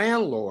your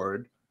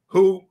landlord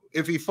who,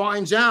 if he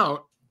finds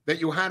out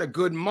that you had a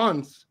good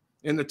month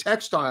in the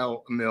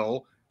textile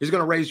mill, is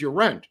going to raise your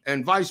rent,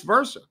 and vice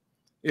versa.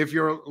 If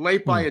you're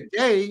late by a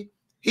day,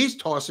 he's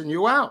tossing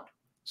you out.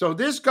 So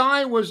this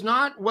guy was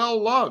not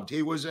well loved.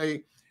 He was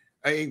a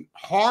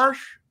harsh,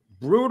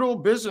 brutal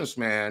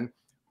businessman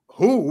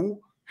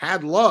who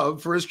had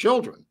love for his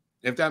children,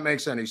 if that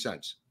makes any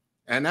sense.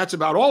 And that's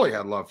about all he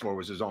had love for,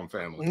 was his own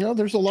family.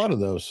 There's a lot of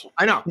those.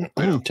 I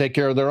know. Take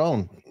care of their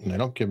own. They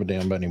don't give a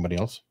damn about anybody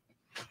else.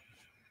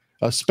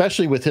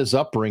 Especially with his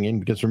upbringing,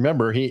 because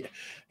remember, he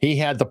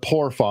had the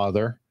poor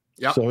father.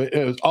 Yep.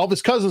 So all of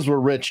his cousins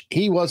were rich.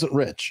 He wasn't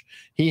rich.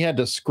 He had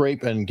to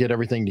scrape and get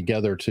everything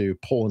together to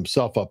pull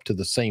himself up to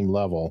the same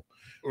level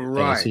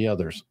as the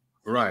others.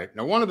 Right.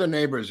 Now, one of the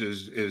neighbors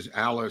is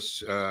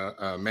Alice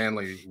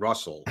Manley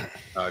Russell.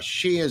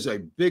 She is a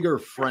bigger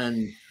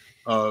friend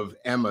of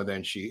Emma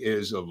than she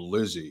is of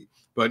Lizzie.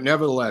 But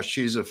nevertheless,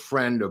 she's a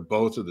friend of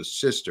both of the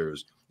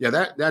sisters.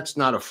 Yeah, that's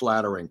not a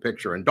flattering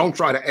picture. And don't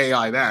try to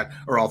AI that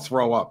or I'll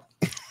throw up.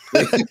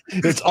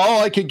 It's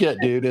all I could get,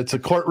 dude. It's a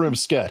courtroom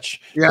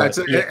sketch. Yeah,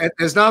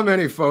 there's not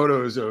many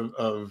photos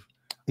of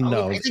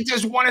no. I think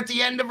there's one at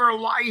the end of her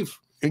life.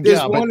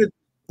 There's one.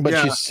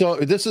 But she's so.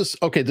 This is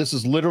okay. This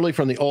is literally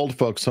from the old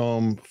folks'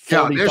 home.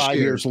 45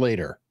 years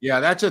later. Yeah,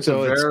 that's at the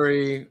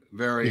very,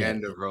 very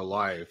end of her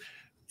life.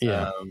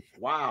 Yeah.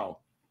 Wow.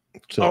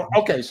 So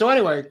okay. So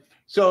anyway,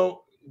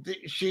 so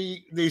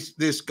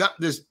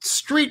this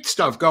street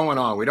stuff going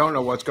on. We don't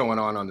know what's going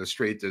on the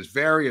street. There's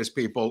various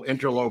people,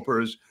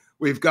 interlopers.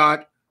 We've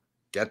got,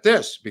 get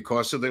this,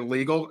 because of the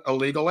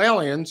illegal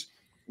aliens,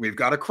 we've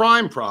got a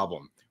crime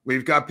problem.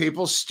 We've got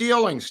people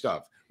stealing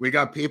stuff. We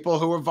got people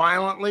who are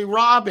violently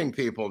robbing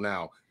people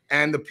now.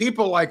 And the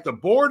people like the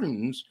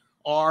Bordens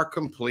are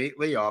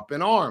completely up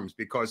in arms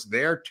because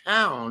their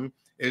town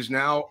is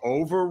now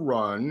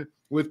overrun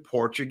with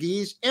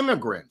Portuguese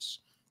immigrants.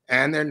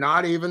 And they're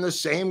not even the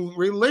same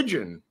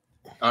religion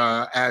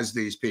as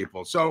these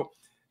people. So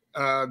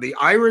the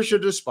Irish are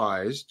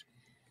despised,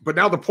 but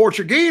now the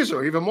Portuguese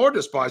are even more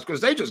despised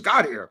because they just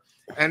got here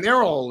and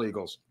they're all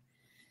illegals.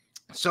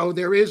 So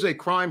there is a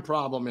crime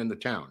problem in the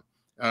town.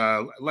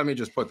 Let me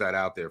just put that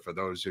out there for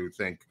those who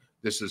think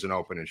this is an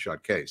open and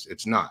shut case.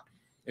 It's not.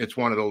 It's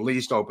one of the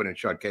least open and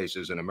shut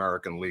cases in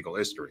American legal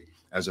history,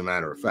 as a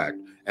matter of fact.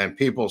 And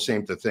people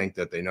seem to think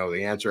that they know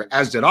the answer,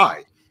 as did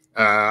I.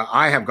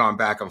 I have gone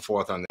back and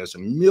forth on this a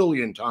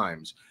million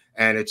times,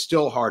 and it's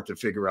still hard to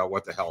figure out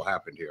what the hell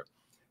happened here.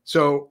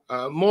 So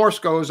Morse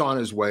goes on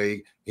his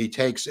way. He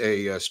takes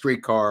a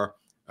streetcar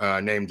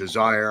named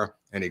Desire,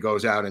 and he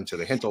goes out into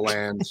the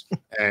hinterlands,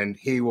 and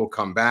he will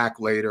come back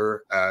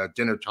later,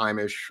 dinner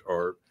time-ish,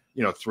 or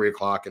 3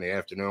 o'clock in the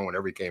afternoon,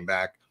 whenever he came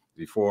back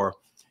before.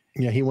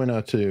 Yeah, he went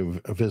out to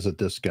visit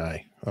this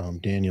guy,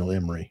 Daniel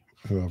Emery,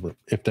 whoever,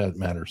 if that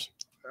matters.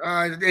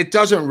 It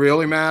doesn't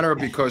really matter,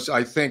 because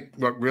I think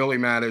what really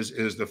matters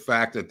is the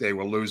fact that they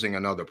were losing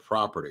another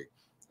property,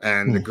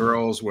 and the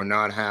girls were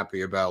not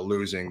happy about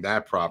losing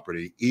that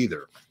property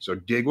either. So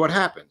dig what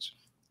happens.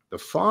 The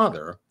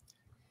father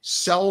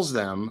sells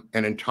them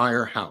an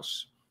entire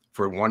house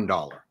for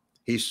 $1.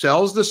 He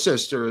sells the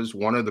sisters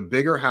one of the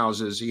bigger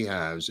houses he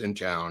has in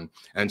town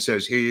and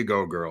says, here you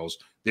go, girls.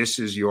 This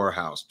is your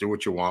house. Do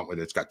what you want with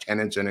it. It's got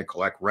tenants in it,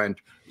 collect rent.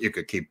 You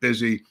could keep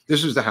busy.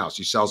 This is the house.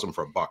 He sells them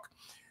for $1.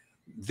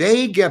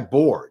 They get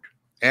bored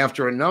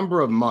after a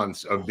number of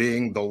months of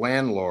being the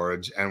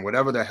landlords and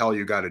whatever the hell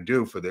you got to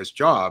do for this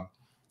job.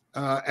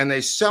 And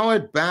they sell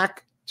it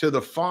back to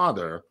the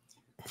father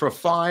for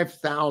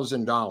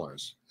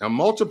 $5,000. Now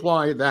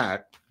multiply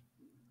that,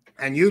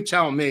 and you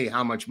tell me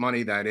how much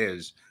money that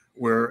is,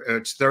 where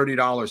it's $30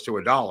 to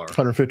 $1.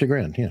 150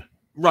 grand, yeah.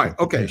 Right.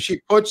 Okay. Yeah. She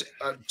puts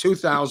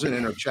 2,000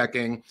 in her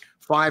checking,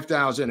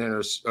 5,000 in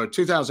her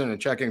 2,000 in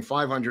checking,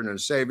 500 in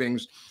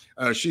savings.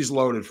 She's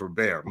loaded for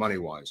bear,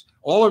 money-wise.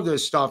 All of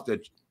this stuff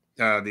that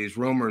these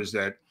rumors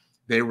that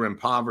they were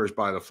impoverished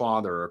by the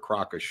father are a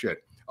crock of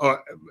shit.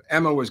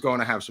 Emma was going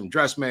to have some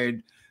dress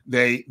made.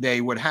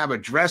 They would have a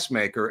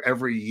dressmaker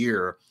every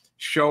year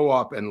show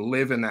up and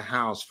live in the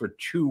house for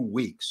 2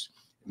 weeks,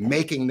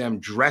 making them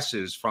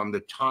dresses from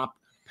the top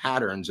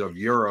patterns of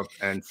Europe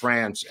and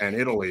France and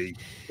Italy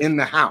in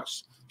the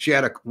house. She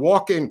had a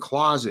walk-in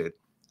closet,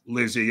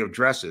 Lizzie, of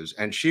dresses,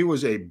 and she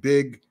was a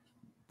big,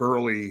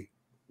 burly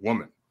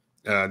woman.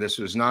 This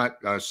was not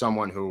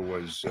someone who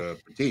was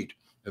petite.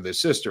 The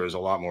sister is a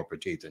lot more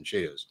petite than she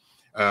is.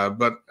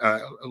 But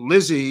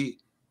Lizzie,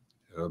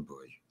 oh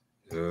boy.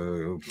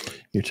 Oh boy.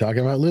 You're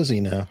talking about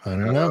Lizzie now. I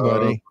don't know,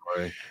 buddy.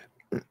 Boy.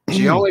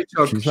 She only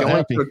took.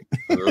 Oh, boy.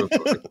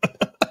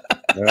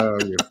 Oh,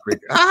 you freak!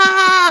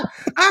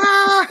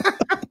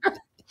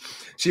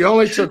 She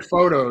only took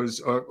photos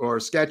or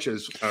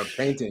sketches,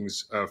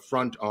 paintings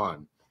front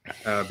on,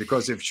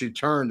 because if she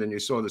turned and you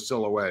saw the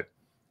silhouette,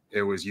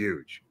 it was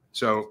huge.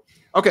 So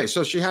okay,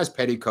 so she has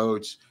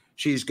petticoats.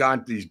 She's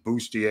got these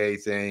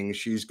bustier things.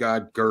 She's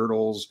got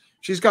girdles.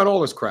 She's got all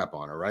this crap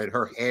on her, right?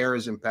 Her hair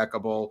is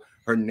impeccable.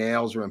 Her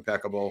nails are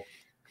impeccable.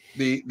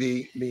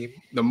 The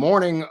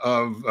morning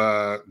of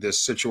this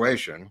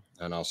situation,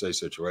 and I'll say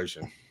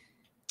situation,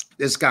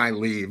 this guy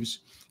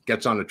leaves,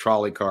 gets on a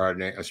trolley car,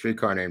 a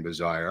streetcar named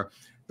Desire.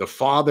 The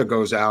father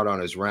goes out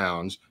on his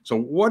rounds. So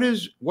what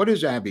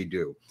does Abby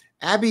do?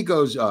 Abby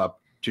goes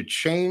up to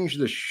change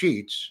the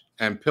sheets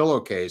and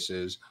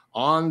pillowcases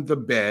on the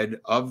bed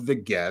of the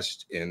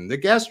guest in the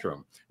guest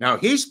room. Now,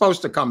 he's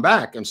supposed to come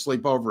back and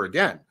sleep over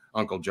again,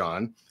 Uncle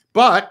John,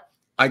 but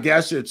I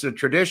guess it's a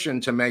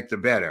tradition to make the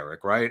bed,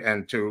 Eric, right?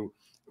 And to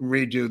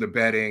redo the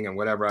bedding and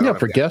whatever. Yeah,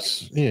 for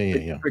guests.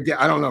 Yeah.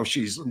 I don't know if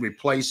she's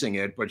replacing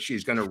it, but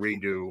she's going to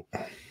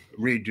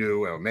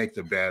redo or make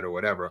the bed or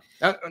whatever.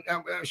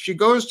 She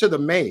goes to the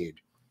maid,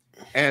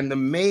 and the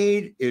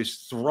maid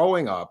is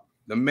throwing up.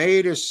 The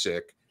maid is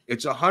sick.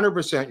 It's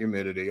 100%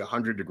 humidity,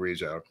 100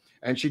 degrees out.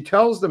 And she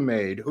tells the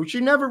maid, who she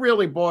never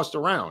really bossed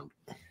around,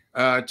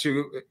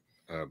 to,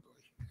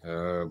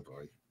 oh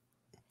boy.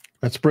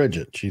 That's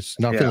Bridget. She's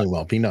not feeling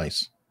well. Be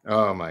nice.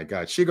 Oh my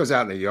God. She goes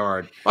out in the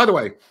yard. By the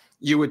way,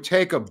 you would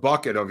take a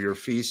bucket of your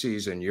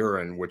feces and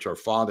urine, which our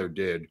father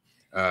did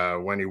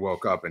when he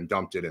woke up, and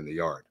dumped it in the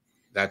yard.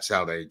 That's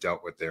how they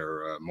dealt with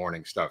their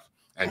morning stuff.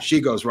 And she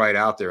goes right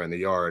out there in the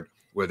yard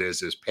where there's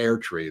this pear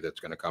tree that's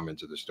going to come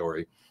into the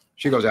story.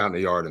 She goes out in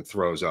the yard and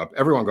throws up.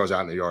 Everyone goes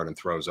out in the yard and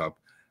throws up.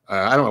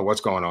 I don't know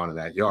what's going on in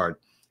that yard,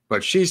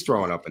 but she's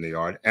throwing up in the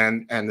yard.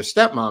 And the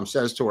stepmom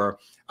says to her,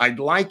 I'd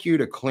like you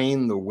to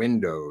clean the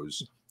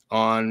windows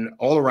on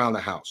all around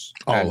the house.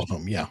 All of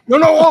them, yeah.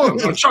 No, all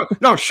of them.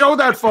 Show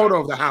that photo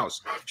of the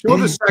house. Show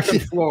the second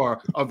floor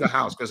of the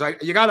house, because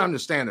you got to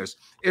understand this.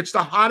 It's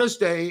the hottest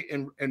day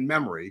in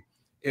memory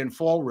in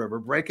Fall River,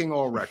 breaking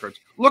all records.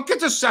 Look at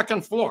the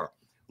second floor.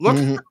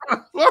 Look,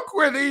 look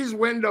where these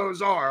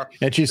windows are.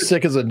 And she's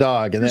sick as a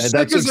dog, and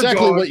that's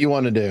exactly what you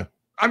want to do.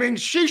 I mean,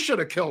 she should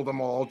have killed them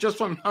all just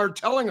from her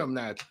telling them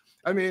that.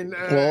 I mean,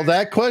 well,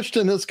 that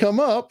question has come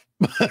up.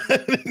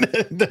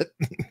 that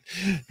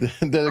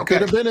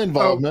could have been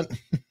involvement.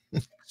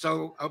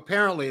 So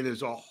apparently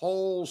there's a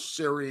whole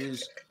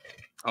series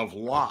of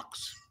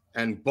locks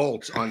and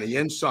bolts on the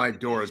inside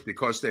doors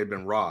because they've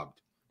been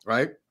robbed,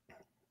 right?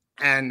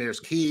 And there's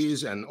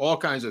keys and all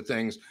kinds of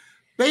things,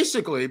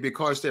 basically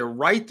because they're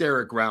right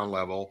there at ground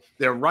level.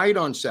 They're right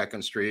on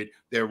 2nd Street.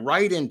 They're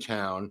right in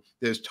town.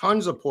 There's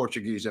tons of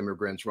Portuguese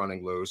immigrants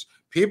running loose.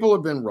 People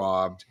have been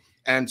robbed.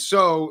 And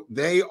so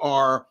they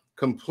are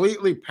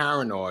completely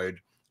paranoid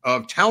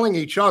of telling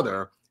each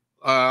other,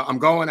 I'm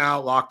going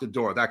out, lock the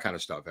door, that kind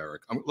of stuff,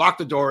 Eric. Lock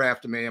the door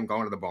after me. I'm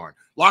going to the barn.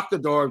 Lock the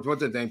door, put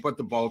the thing, put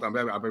the bolt.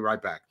 I'll be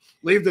right back.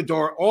 Leave the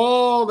door.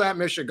 All that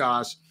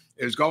mishigas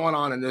is going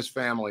on in this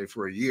family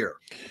for a year.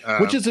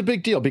 Which is a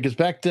big deal, because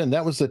back then,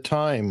 that was the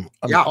time,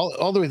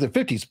 all the way to the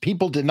 50s,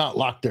 people did not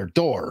lock their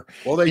door.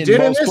 Well, they did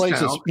in most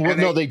places. Town, well,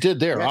 no, they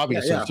did there,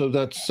 obviously. Yeah. So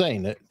that's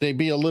saying that they'd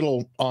be a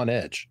little on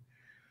edge.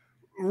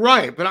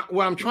 Right. But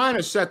what I'm trying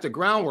to set the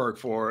groundwork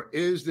for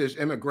is this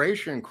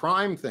immigration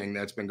crime thing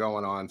that's been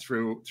going on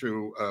through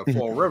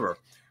Fall River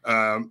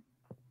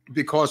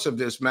because of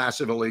this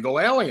massive illegal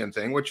alien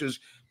thing, which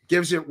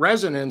gives it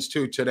resonance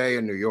to today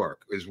in New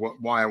York, is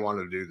why I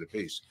wanted to do the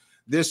piece.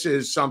 This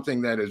is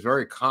something that is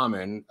very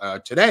common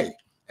today,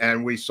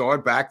 and we saw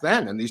it back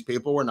then, and these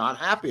people were not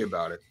happy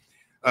about it.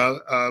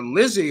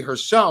 Lizzie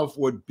herself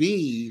would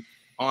be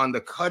on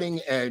the cutting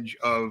edge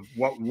of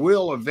what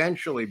will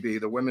eventually be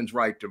the women's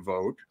right to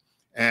vote,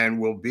 and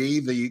will be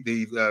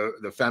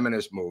the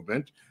feminist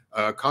movement.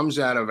 Comes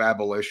out of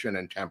abolition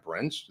and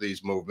temperance,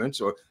 these movements.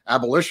 So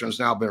abolition has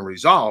now been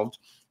resolved,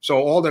 so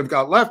all they've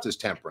got left is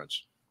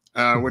temperance.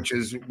 Which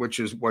is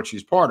what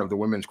she's part of, the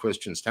Women's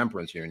Christians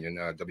Temperance Union,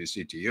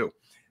 WCTU.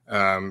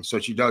 So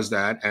she does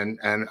that,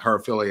 and her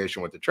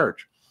affiliation with the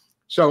church.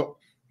 So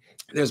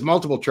there's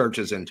multiple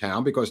churches in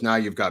town, because now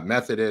you've got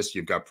Methodists,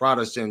 you've got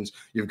Protestants,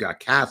 you've got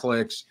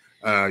Catholics,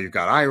 you've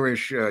got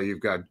Irish, you've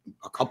got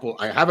a couple.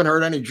 I haven't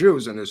heard any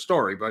Jews in this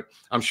story, but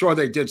I'm sure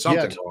they did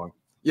something wrong.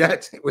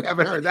 Yet we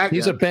haven't heard that.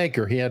 He's a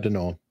banker. He had to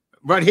know him.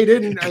 But he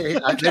didn't.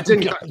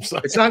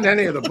 It's not in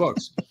any of the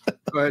books.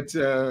 But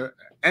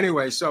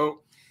anyway,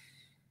 so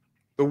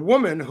the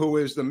woman who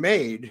is the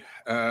maid,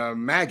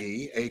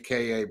 Maggie,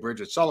 a.k.a.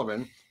 Bridget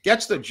Sullivan,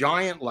 gets the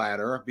giant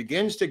ladder,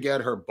 begins to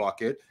get her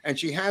bucket, and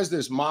she has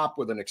this mop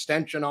with an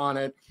extension on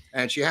it,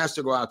 and she has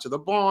to go out to the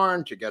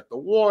barn to get the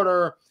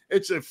water.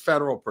 It's a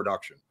federal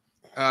production.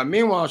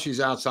 Meanwhile, she's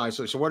outside.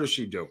 So what does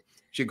she do?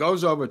 She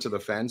goes over to the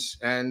fence,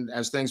 and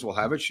as things will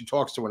have it, she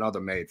talks to another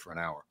maid for an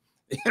hour,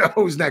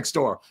 who's next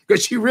door,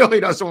 because she really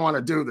doesn't want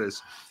to do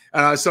this.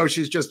 So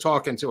she's just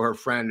talking to her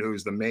friend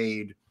who's the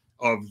maid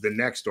of the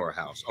next door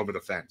house over the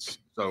fence.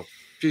 So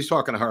she's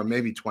talking to her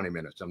maybe 20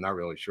 minutes. I'm not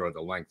really sure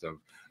the length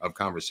of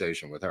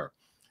conversation with her.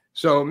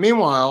 So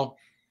meanwhile,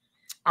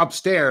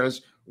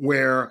 upstairs,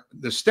 where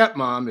the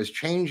stepmom is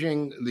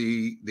changing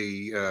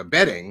the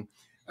bedding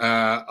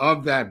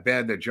of that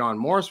bed that John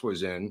Morse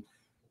was in,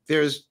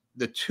 there's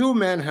the two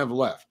men have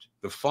left.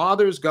 The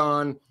father's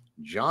gone,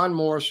 John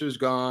Morse is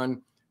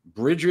gone,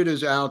 Bridget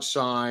is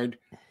outside,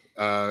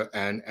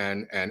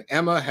 and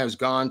Emma has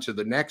gone to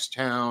the next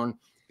town.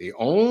 The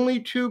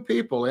only two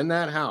people in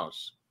that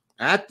house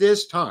at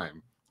this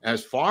time,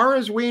 as far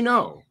as we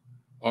know,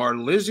 are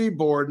Lizzie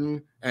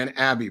Borden and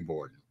Abby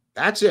Borden.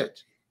 That's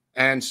it.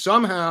 And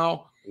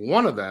somehow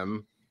one of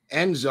them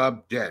ends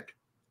up dead.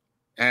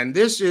 And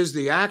this is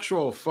the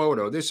actual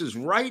photo. This is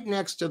right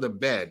next to the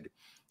bed.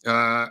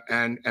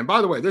 And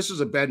by the way, this is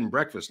a bed and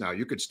breakfast now.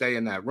 You could stay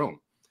in that room.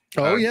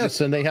 Oh,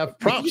 yes. And they have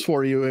props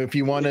for you if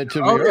you wanted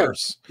to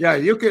rehearse. Yeah,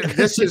 you could.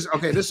 This is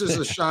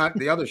the shot,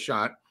 the other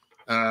shot.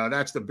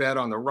 That's the bed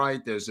on the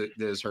right.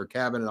 There's her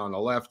cabinet on the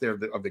left there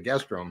of the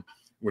guest room,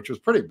 which was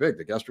pretty big.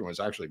 The guest room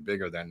was actually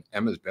bigger than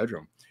Emma's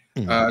bedroom.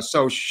 Mm-hmm.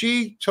 So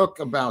she took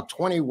about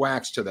 20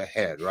 whacks to the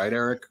head, right,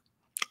 Eric?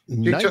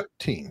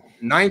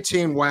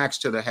 19 whacks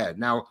to the head.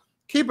 Now,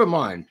 keep in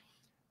mind,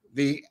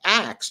 the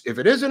axe, if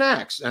it is an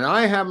axe, and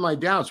I have my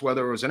doubts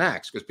whether it was an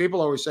axe, because people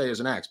always say it's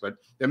an axe, but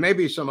there may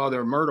be some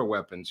other murder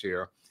weapons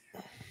here.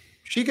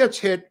 She gets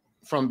hit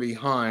from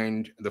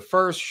behind. The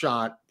first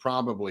shot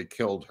probably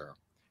killed her.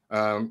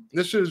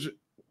 This is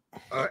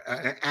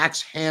an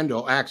axe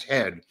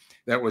head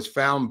that was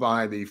found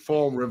by the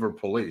Fall River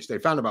police. They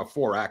found about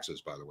 4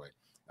 axes, by the way.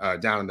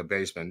 down in the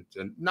basement,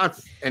 and not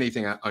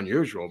anything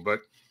unusual, but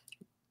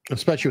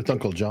especially with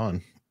Uncle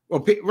John. Well,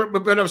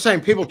 but I'm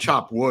saying people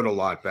chopped wood a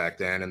lot back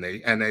then,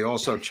 and they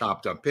also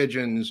chopped up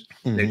pigeons.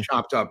 They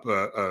chopped up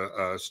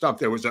stuff.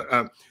 There was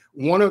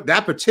one of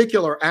that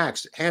particular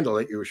axe handle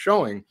that you were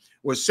showing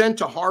was sent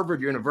to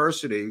Harvard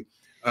University,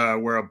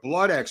 where a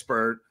blood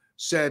expert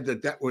said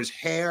that was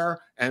hair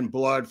and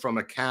blood from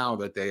a cow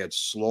that they had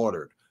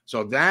slaughtered.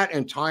 So that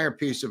entire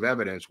piece of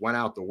evidence went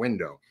out the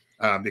window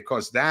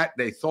because that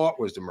they thought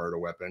was the murder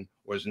weapon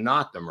was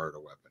not the murder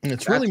weapon. And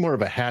it's really more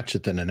of a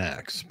hatchet than an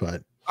axe,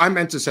 but. I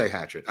meant to say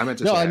hatchet. I meant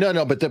to say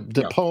no, but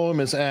the poem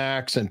is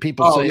axe, and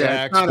people say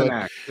axe. It's not an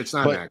axe. It's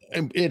not an axe.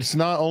 It's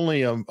not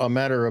only a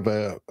matter of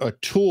a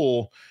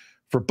tool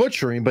for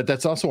butchering, but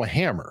that's also a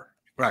hammer.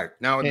 Right.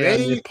 Now, and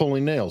they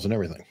pulling nails and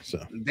everything.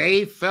 So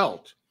they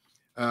felt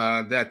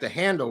that the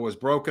handle was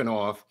broken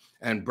off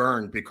and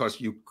burned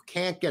because you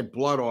can't get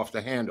blood off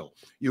the handle.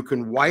 You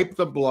can wipe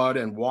the blood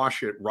and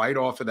wash it right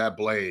off of that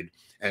blade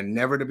and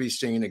never to be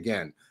seen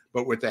again.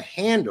 But with the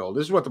handle,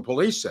 this is what the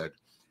police said.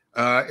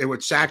 It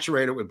would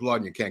saturate it with blood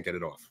and you can't get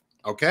it off.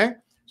 Okay.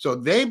 So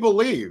they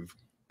believe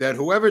that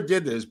whoever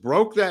did this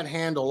broke that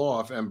handle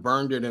off and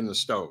burned it in the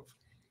stove.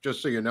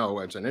 Just so you know,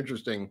 it's an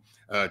interesting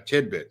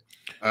tidbit.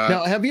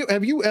 Now, have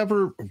you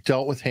ever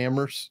dealt with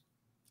hammers?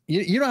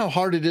 You know how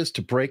hard it is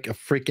to break a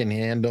freaking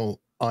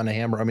handle on a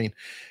hammer. I mean,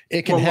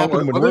 it can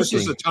happen when working.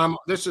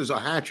 This is a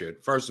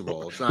hatchet, first of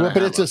all. It's not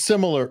but it's a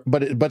similar,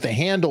 but the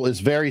handle is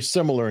very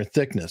similar in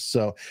thickness.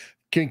 So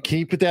can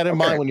you put that in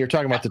mind when you're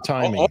talking about the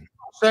timing?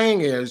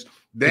 Saying is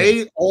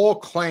they all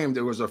claimed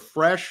it was a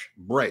fresh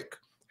break.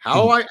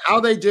 How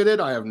they did it,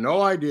 I have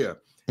no idea.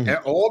 And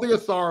all the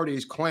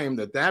authorities claimed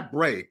that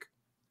break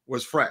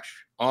was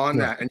fresh on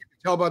that, and you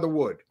can tell by the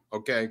wood.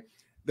 Okay,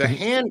 the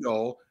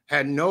handle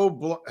had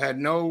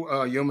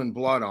no human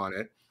blood on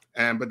it,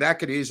 but that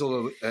could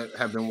easily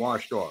have been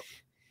washed off.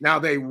 Now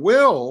they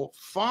will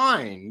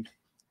find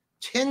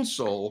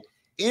tinsel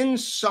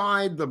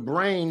inside the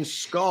brain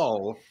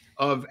skull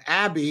of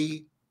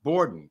Abby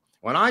Borden.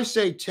 When I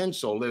say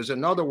tinsel, there's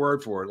another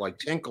word for it, like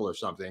tinkle or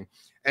something,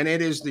 and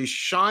it is the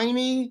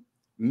shiny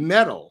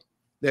metal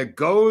that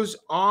goes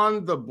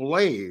on the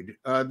blade.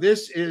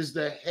 This is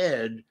the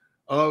head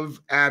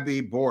of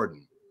Abby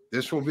Borden.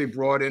 This will be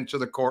brought into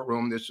the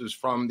courtroom. This is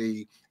from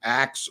the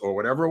axe or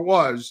whatever it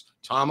was,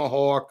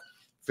 tomahawk,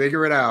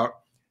 figure it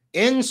out.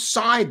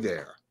 Inside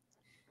there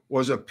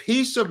was a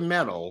piece of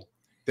metal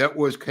that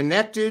was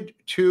connected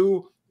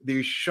to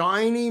the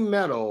shiny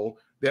metal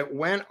that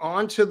went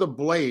onto the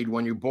blade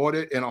when you bought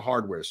it in a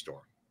hardware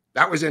store.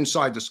 That was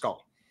inside the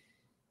skull.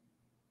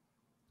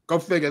 Go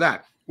figure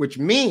that, which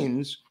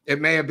means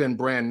it may have been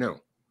brand new.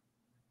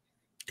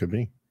 Could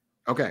be.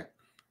 Okay.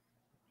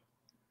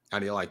 How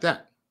do you like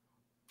that?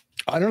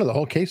 I don't know. The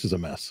whole case is a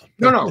mess.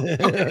 No.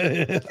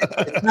 Okay.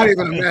 It's not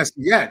even a mess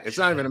yet. It's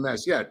not even a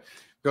mess yet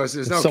because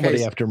there's no somebody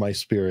case. After my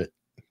spirit.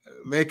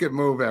 Make it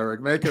move,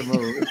 Eric. Make it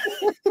move.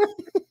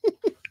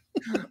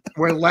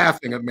 We're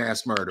laughing at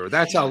mass murder.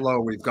 That's how low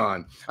we've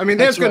gone. I mean,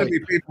 there's going to be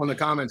people in the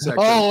comment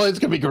section. Oh, it's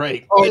going to be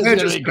great. Oh, it's going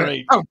to be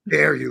great. How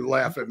dare you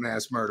laugh at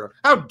mass murder?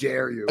 How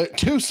dare you?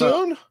 Too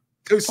soon?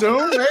 Too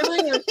soon,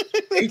 maybe?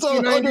 It's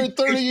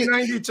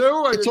 192.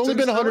 It's only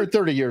been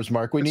 130 years,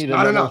 Mark. We need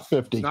another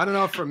 50. It's not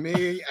enough for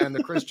me and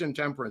the Christian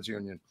Temperance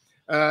Union.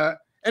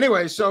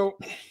 Anyway, so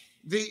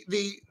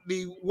the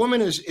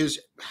woman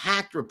is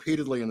hacked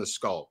repeatedly in the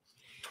skull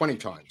 20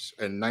 times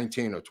and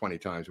 19 or 20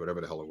 times,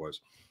 whatever the hell it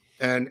was.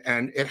 And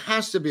it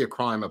has to be a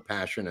crime of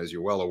passion, as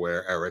you're well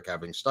aware, Eric,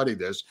 having studied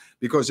this,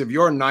 because if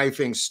you're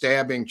knifing,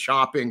 stabbing,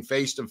 chopping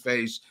face to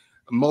face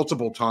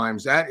multiple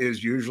times, that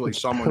is usually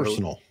someone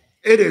personal.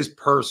 It is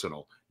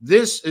personal.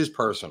 This is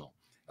personal.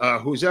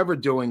 Who's ever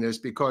doing this,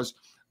 because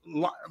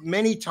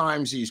many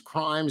times these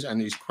crimes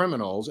and these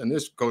criminals, and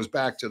this goes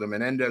back to the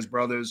Menendez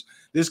brothers,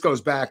 this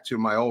goes back to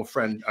my old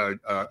friend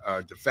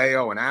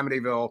DeFeo in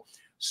Amityville.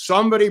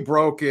 Somebody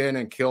broke in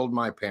and killed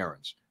my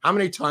parents. How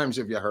many times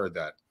have you heard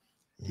that?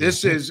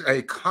 This is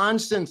a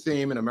constant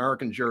theme in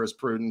American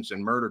jurisprudence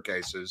and murder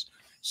cases.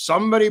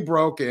 Somebody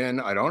broke in.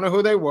 I don't know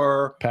who they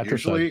were.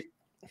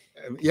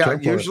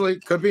 Usually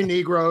could be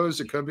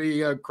Negroes. It could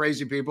be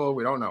crazy people.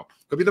 We don't know.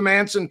 Could be the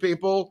Manson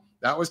people.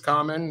 That was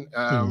common.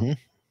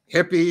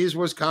 Hippies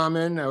was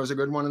common. That was a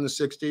good one in the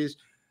 60s.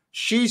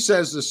 She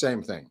says the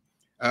same thing.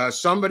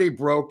 Somebody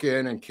broke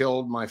in and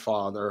killed my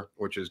father,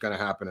 which is going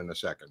to happen in a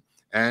second.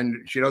 And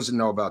she doesn't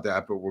know about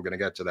that, but we're going to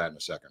get to that in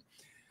a second.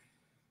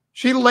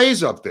 She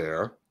lays up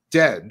there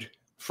dead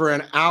for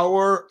an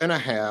hour and a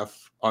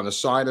half on the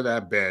side of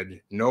that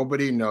bed.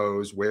 Nobody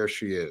knows where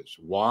she is.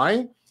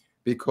 Why?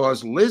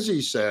 Because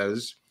Lizzie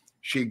says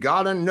she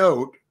got a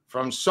note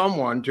from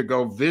someone to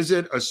go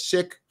visit a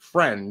sick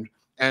friend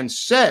and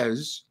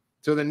says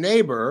to the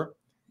neighbor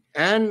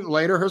and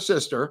later her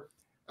sister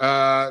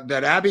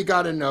that Abby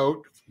got a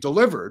note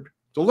delivered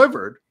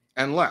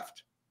and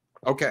left.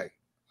 Okay.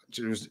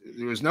 There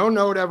was no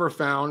note ever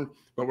found,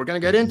 but we're going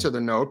to get into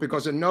the note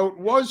because a note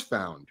was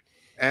found.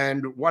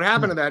 And what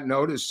happened to that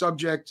note is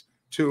subject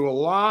to a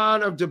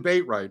lot of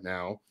debate right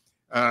now.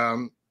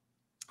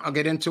 I'll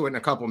get into it in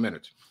a couple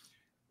minutes.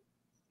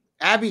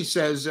 Abby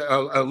says,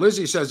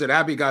 Lizzie says that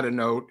Abby got a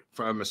note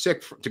from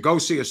to go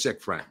see a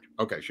sick friend.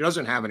 Okay, she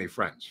doesn't have any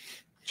friends.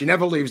 She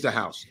never leaves the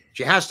house.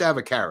 She has to have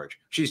a carriage.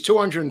 She's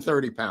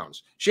 230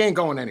 pounds. She ain't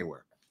going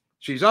anywhere.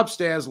 She's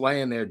upstairs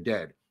laying there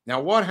dead. Now,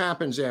 what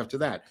happens after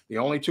that? The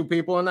only two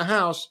people in the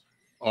house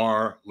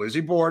are Lizzie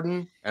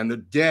Borden and the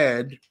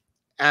dead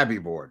Abby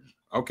Borden.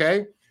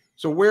 Okay,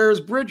 so where's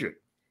Bridget?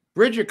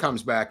 Bridget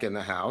comes back in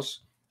the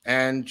house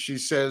and she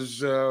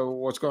says,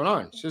 what's going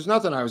on? She says,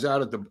 nothing. I was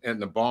out in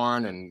the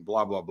barn and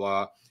blah, blah,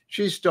 blah.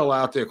 She's still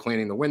out there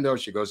cleaning the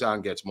windows. She goes out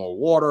and gets more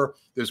water.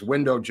 This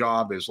window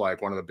job is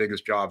like one of the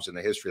biggest jobs in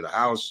the history of the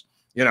house,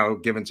 you know,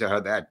 given to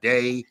her that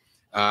day.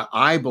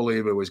 I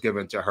believe it was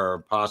given to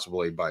her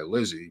possibly by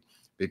Lizzie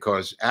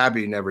because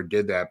Abby never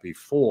did that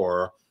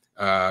before.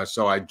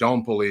 So I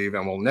don't believe,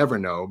 and we'll never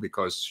know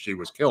because she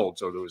was killed.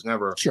 So there was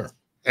never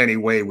any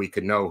way we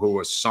could know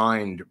who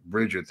assigned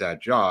Bridget that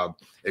job,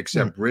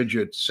 except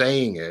Bridget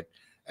saying it.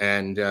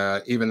 And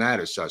even that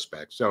is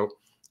suspect. So,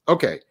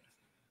 okay.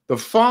 The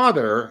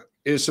father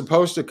is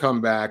supposed to come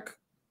back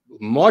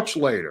much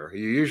later. He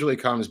usually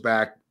comes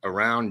back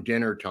around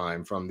dinner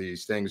time from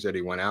these things that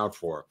he went out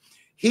for.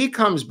 He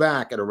comes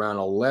back at around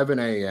 11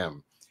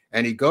 a.m.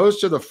 and he goes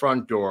to the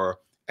front door,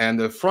 and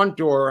the front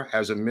door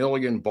has a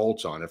million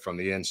bolts on it from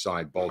the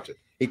inside bolted.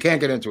 He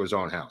can't get into his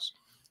own house.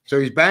 So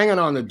he's banging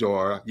on the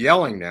door,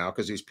 yelling now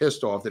because he's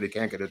pissed off that he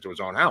can't get into his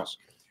own house.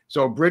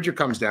 So Bridget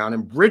comes down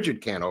and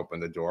Bridget can't open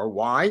the door.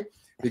 Why?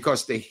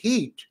 Because the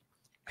heat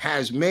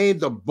has made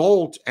the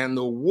bolt and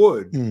the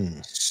wood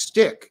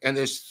stick. And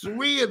there's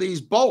 3 of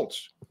these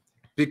bolts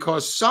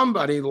because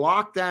somebody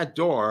locked that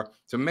door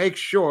to make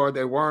sure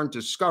they weren't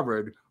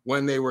discovered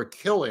when they were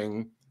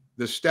killing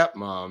the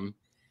stepmom,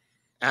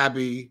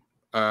 Abby,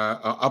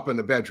 up in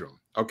the bedroom.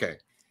 Okay.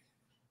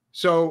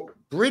 So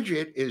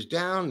Bridget is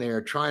down there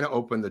trying to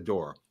open the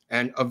door.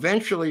 And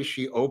eventually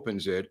she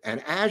opens it.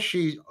 And as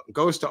she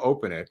goes to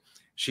open it,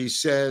 she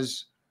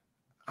says,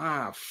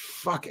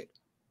 fuck it.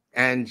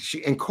 And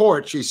she, in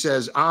court, she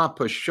says,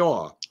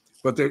 pshaw.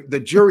 But the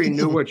jury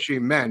knew what she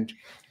meant.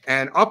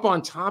 And up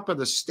on top of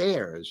the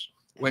stairs,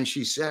 when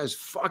she says,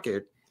 fuck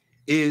it,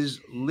 is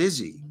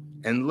Lizzie.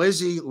 And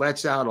Lizzie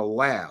lets out a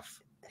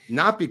laugh,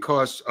 not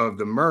because of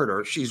the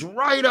murder. She's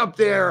right up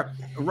there,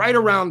 right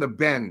around the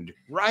bend,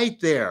 right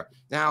there.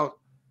 Now,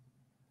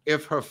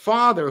 if her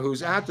father,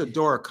 who's at the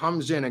door,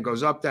 comes in and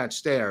goes up that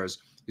stairs,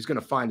 he's going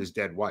to find his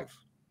dead wife.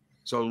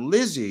 So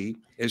Lizzie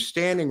is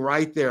standing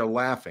right there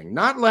laughing,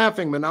 not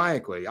laughing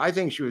maniacally. I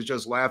think she was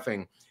just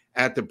laughing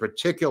at the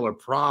particular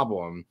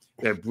problem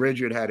that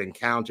Bridget had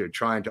encountered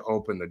trying to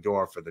open the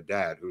door for the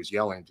dad who's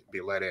yelling to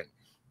be let in.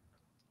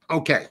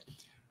 Okay.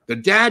 The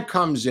dad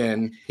comes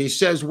in. He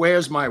says,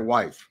 where's my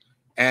wife?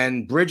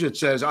 And Bridget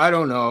says, I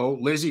don't know.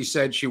 Lizzie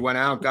said she went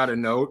out, got a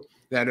note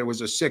that it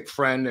was a sick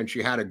friend and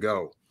she had to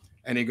go.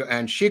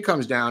 And she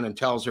comes down and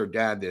tells her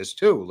dad this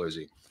too,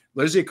 Lizzie.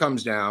 Lizzie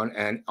comes down,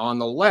 and on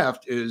the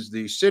left is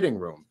the sitting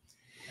room.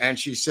 And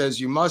she says,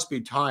 you must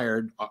be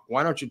tired.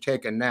 Why don't you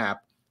take a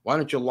nap? Why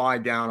don't you lie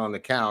down on the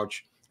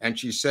couch? And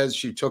she says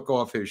she took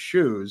off his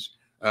shoes.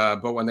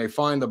 But when they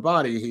find the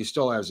body, he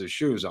still has his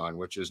shoes on,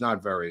 which is not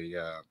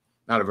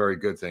a very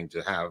good thing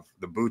to have.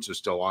 The boots are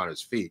still on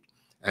his feet.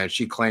 And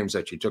she claims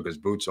that she took his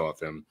boots off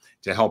him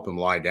to help him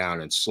lie down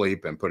and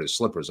sleep and put his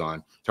slippers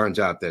on. Turns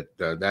out that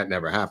that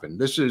never happened.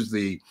 This is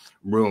the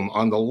room.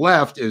 On the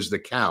left is the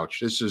couch.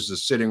 This is the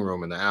sitting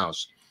room in the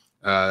house.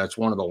 That's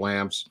one of the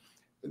lamps.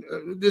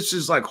 This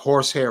is like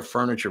horsehair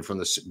furniture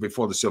from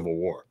before the Civil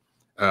War.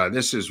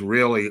 This is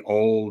really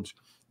old,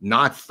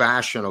 not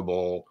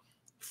fashionable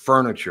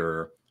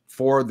furniture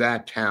for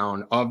that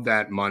town, of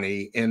that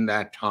money, in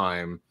that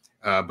time.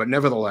 But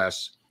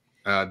nevertheless,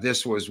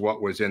 this was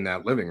what was in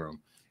that living room.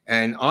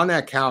 And on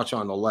that couch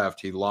on the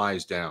left, he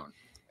lies down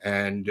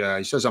and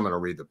he says, I'm going to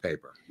read the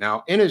paper.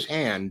 Now, in his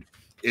hand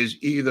is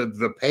either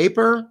the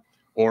paper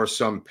or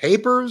some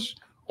papers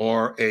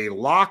or a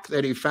lock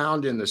that he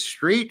found in the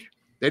street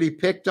that he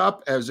picked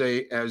up as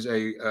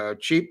a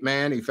cheap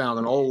man. He found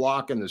an old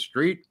lock in the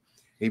street.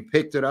 He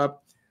picked it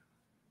up.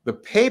 The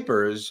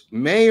papers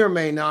may or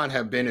may not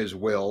have been his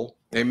will.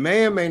 They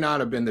may or may not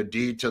have been the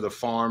deed to the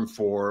farm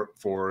for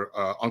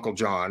Uncle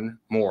John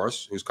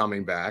Morse, who's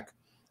coming back.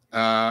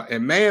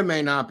 It may or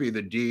may not be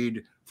the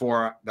deed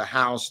for the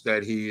house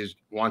that he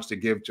wants to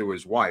give to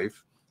his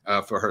wife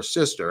for her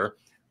sister.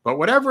 But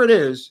whatever it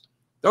is,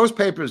 those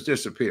papers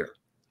disappear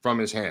from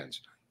his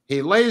hands.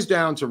 He lays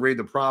down to read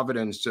the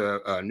Providence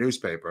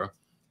newspaper,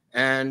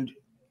 and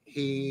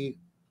he,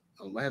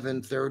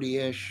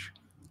 11:30-ish,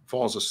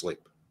 falls asleep.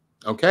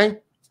 Okay?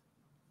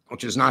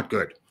 Which is not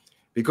good,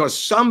 because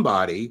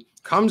somebody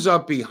comes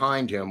up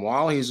behind him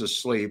while he's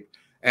asleep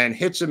and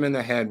hits him in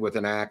the head with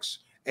an axe,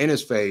 in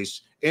his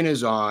face, in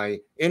his eye,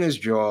 in his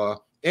jaw,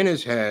 in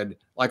his head,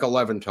 like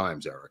 11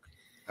 times, Eric.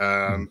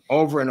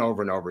 Over and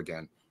over and over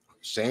again.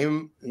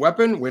 Same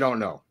weapon? We don't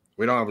know.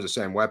 We don't know if it was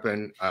the same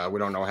weapon. We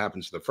don't know what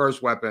happens to the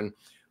first weapon.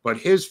 But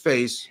his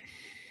face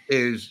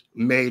is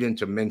made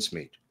into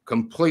mincemeat,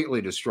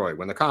 completely destroyed.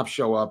 When the cops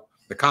show up,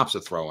 The cops are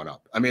throwing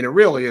up. I mean, it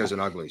really is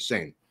an ugly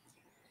scene.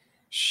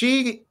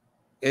 She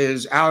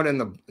is out in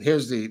the,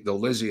 here's the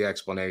Lizzie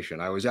explanation.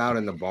 I was out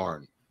in the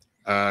barn.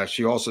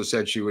 She also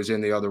said she was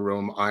in the other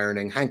room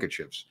ironing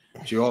handkerchiefs.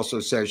 She also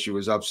says she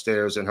was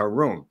upstairs in her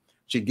room.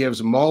 She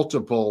gives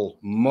multiple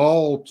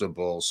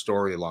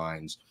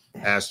storylines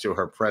as to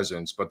her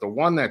presence. But the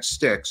one that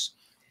sticks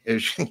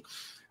is she,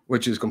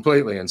 which is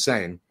completely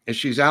insane, is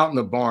she's out in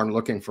the barn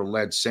looking for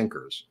lead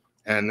sinkers.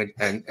 And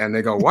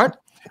they go,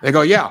 what? They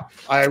go, yeah,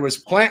 I was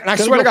planning. I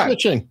swear to God.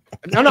 Fishing.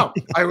 No,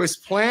 I was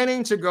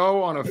planning to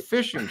go on a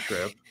fishing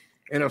trip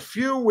in a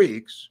few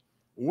weeks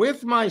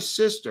with my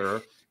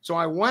sister. So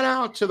I went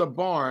out to the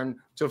barn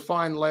to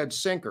find lead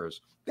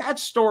sinkers. That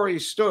story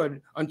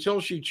stood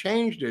until she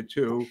changed it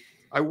to,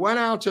 I went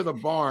out to the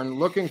barn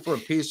looking for a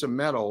piece of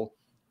metal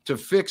to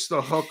fix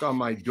the hook on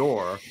my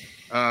door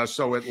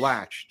so it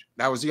latched.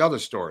 That was the other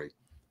story.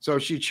 So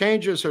she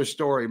changes her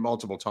story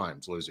multiple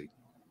times, Lizzie.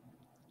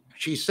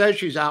 She says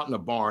she's out in the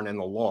barn in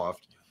the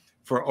loft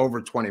for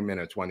over 20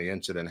 minutes when the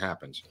incident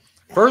happens.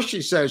 First,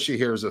 she says she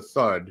hears a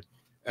thud.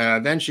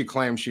 Then she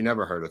claims she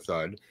never heard a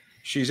thud.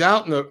 She's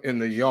out in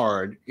the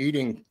yard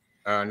eating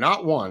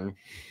not one,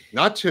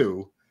 not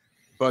two,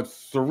 but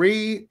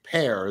 3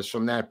 pears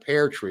from that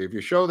pear tree. If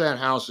you show that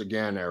house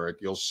again, Eric,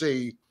 you'll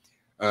see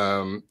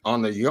in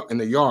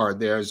the yard,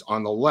 there's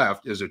on the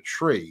left is a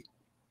tree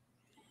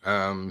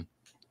in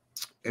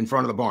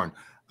front of the barn.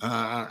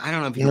 I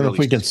don't know if you know if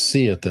we can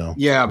see it though.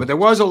 Yeah, but there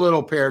was a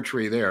little pear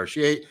tree there.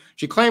 She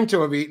claimed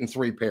to have eaten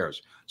 3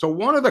 pears. So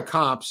one of the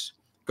cops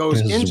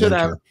goes into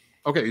that.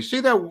 Okay, you see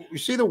that? You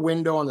see the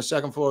window on the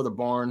second floor of the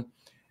barn?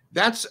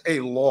 That's a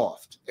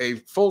loft, a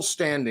full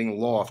standing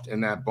loft in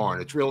that barn.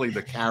 It's really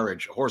the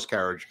carriage, horse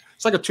carriage.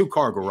 It's like a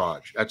 2-car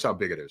garage. That's how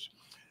big it is.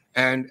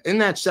 And in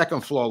that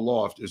second floor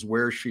loft is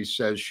where she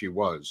says she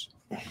was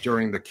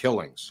during the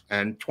killings.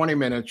 And 20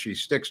 minutes, she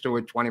sticks to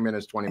it. 20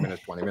 minutes, 20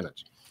 minutes, 20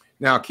 minutes.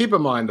 Now, keep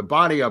in mind, the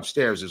body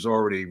upstairs is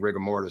already rigor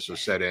mortis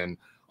is set in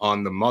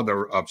on the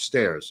mother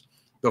upstairs.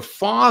 The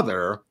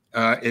father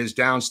is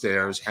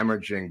downstairs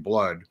hemorrhaging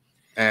blood,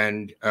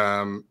 and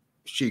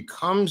she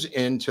comes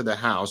into the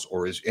house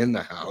or is in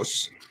the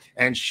house,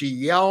 and she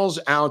yells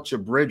out to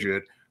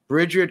Bridget,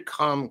 Bridget,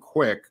 come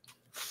quick.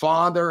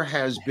 Father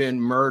has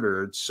been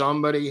murdered.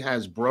 Somebody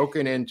has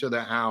broken into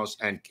the house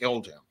and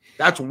killed him.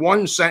 That's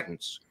one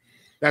sentence.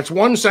 That's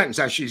one sentence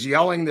as she's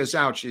yelling this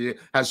out. She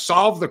has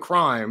solved the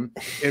crime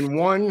in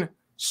one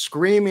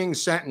screaming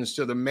sentence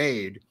to the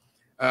maid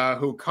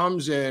who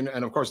comes in.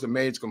 And of course, the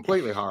maid's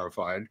completely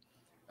horrified.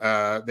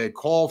 They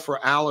call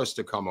for Alice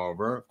to come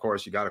over. Of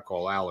course, you got to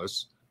call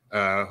Alice,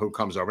 who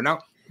comes over. Now,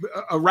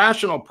 a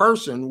rational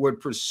person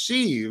would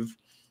perceive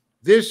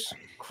this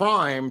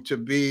crime to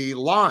be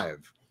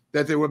live,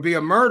 that there would be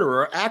a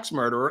murderer, axe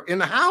murderer in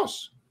the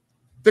house.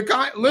 The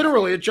guy,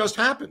 literally, it just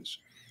happens.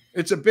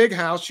 It's a big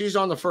house. She's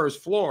on the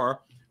first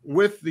floor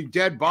with the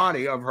dead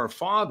body of her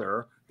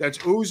father that's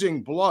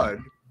oozing blood.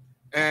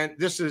 And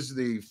this is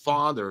the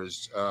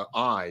father's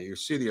eye. You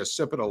see the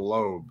occipital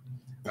lobe,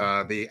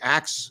 the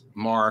axe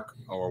mark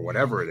or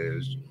whatever it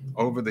is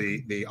over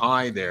the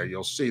eye there.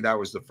 You'll see that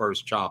was the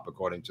first chop,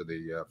 according to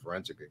the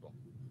forensic people.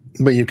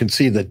 But you can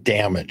see the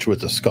damage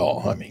with the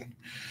skull. I mean,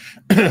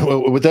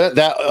 with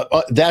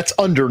that's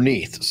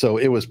underneath. So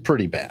it was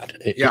pretty bad.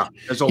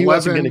 There's 11, he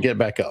wasn't going to get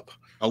back up.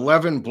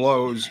 11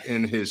 blows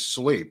in his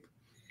sleep.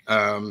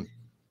 And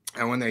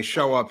when they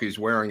show up, he's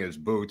wearing his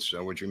boots,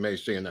 which you may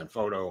see in that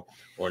photo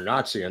or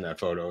not see in that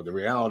photo. The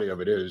reality of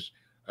it is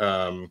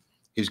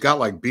he's got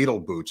like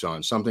Beatle boots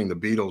on, something the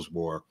Beatles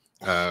wore.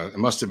 It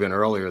must have been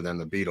earlier than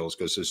the Beatles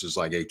because this is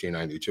like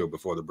 1892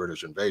 before the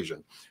British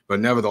invasion. But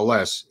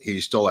nevertheless, he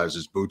still has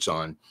his boots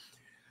on.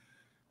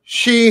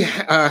 She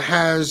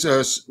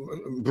has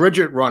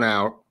Bridget run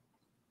out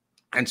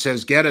and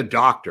says, get a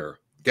doctor,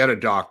 get a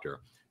doctor.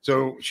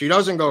 So she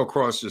doesn't go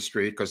across the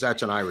street because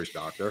that's an Irish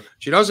doctor.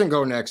 She doesn't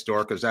go next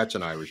door because that's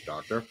an Irish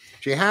doctor.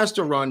 She has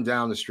to run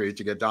down the street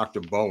to get Dr.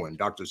 Bowen,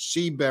 Dr.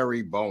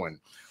 Seabury Bowen,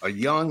 a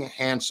young,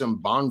 handsome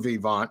bon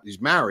vivant. He's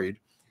married,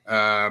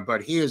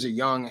 but he is a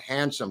young,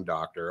 handsome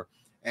doctor.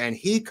 And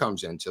he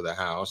comes into the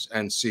house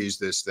and sees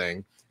this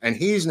thing. And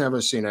he's never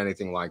seen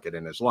anything like it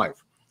in his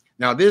life.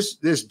 Now, this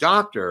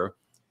doctor,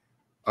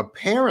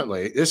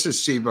 apparently, this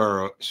is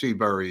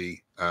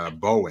Seabury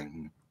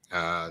Bowen,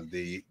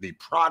 the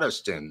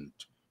Protestant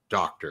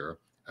doctor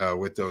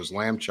with those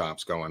lamb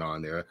chops going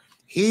on there.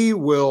 He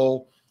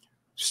will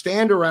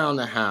stand around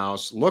the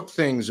house, look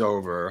things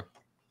over,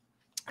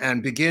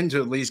 and begin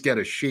to at least get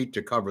a sheet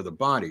to cover the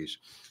bodies.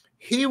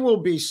 He will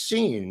be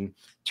seen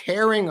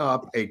tearing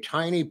up a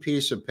tiny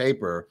piece of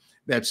paper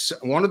that's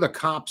one of the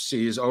cops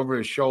sees over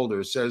his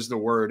shoulder, says the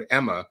word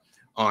Emma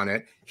on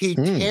it. He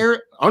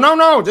oh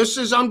no, this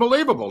is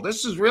unbelievable.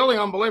 This is really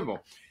unbelievable.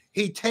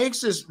 He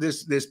takes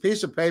this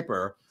piece of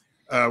paper,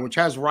 which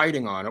has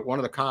writing on it. One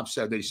of the cops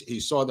said that he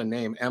saw the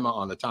name Emma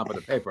on the top of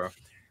the paper,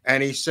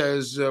 and he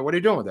says, what are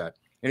you doing with that?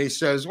 And he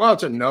says, well,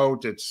 it's a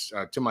note. It's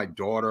to my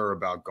daughter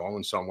about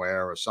going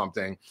somewhere or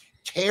something.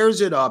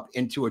 Tears it up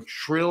into 1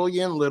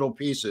 trillion little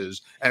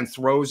pieces and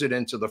throws it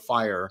into the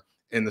fire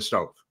in the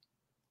stove.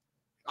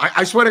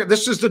 I swear to God,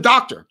 this is the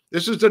doctor.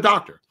 This is the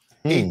doctor.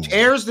 He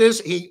tears this.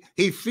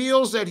 He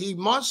feels that he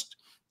must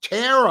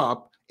tear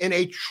up in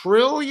 1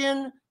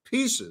 trillion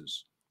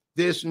pieces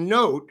this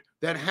note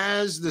that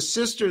has the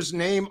sister's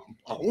name.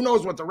 Who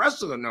knows what the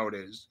rest of the note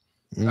is?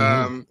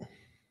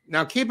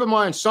 Now, keep in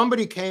mind,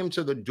 somebody came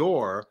to the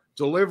door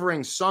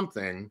delivering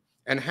something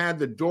and had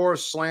the door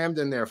slammed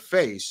in their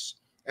face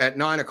at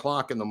 9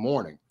 o'clock in the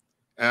morning.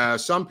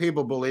 Some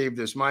people believe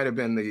this might have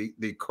been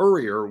the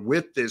courier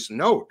with this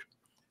note.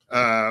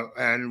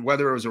 And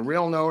whether it was a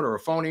real note or a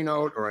phony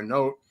note or a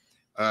note,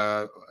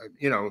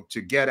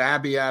 to get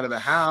Abby out of the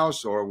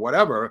house or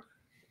whatever,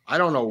 I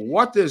don't know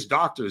what this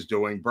doctor is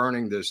doing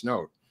burning this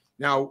note.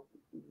 Now,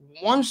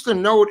 once the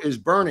note is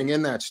burning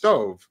in that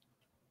stove,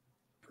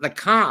 the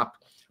cop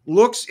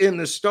looks in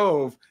the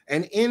stove,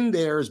 and in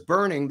there is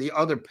burning the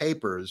other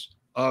papers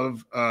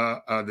of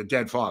the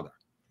dead father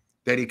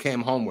that he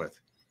came home with.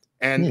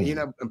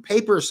 And,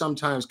 paper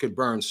sometimes could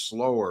burn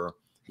slower,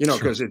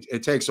 because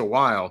it takes a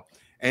while.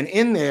 And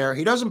in there,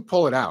 he doesn't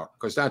pull it out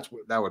because that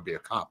would be a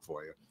cop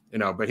for you,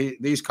 but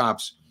these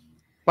cops,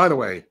 by the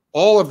way,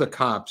 all of the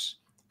cops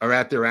are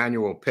at their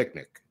annual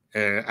picnic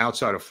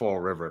outside of Fall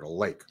River at a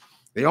lake.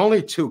 The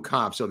only 2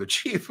 cops are the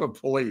chief of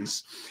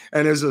police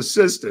and his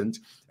assistant,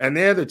 and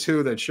they're the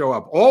 2 that show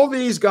up. All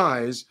these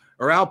guys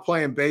are out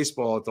playing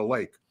baseball at the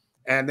lake,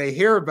 and they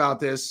hear about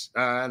this,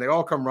 and they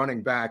all come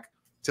running back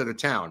to the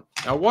town.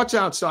 Now, what's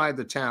outside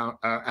the town,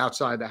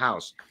 outside the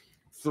house?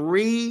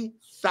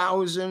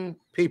 3,000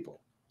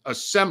 people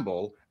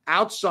assemble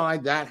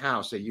outside that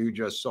house that you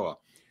just saw.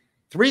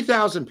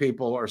 3,000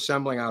 people are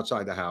assembling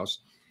outside the house.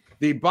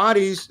 The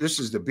bodies, this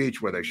is the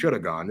beach where they should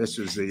have gone. This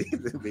is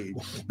the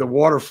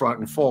waterfront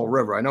in Fall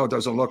River. I know it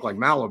doesn't look like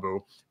Malibu,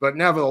 but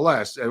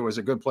nevertheless, it was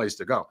a good place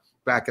to go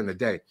back in the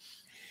day.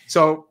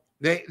 So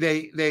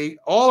they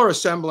all are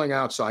assembling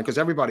outside because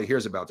everybody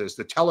hears about this.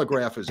 The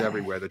telegraph is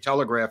everywhere. The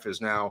telegraph is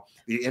now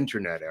the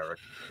internet, Eric.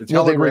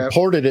 They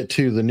reported it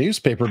to the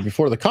newspaper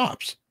before the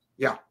cops.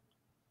 Yeah.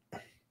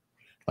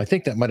 I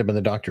think that might have been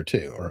the doctor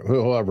too, or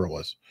whoever it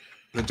was.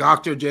 The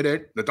doctor did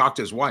it, the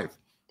doctor's wife.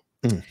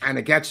 And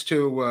it gets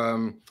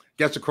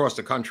across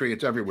the country.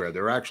 It's everywhere.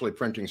 They're actually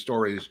printing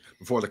stories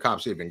before the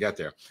cops even get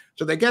there.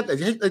 So they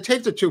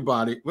take the 2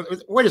 bodies.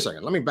 Wait a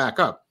second. Let me back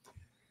up.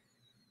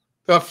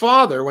 The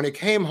father, when he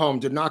came home,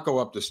 did not go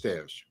up the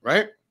stairs,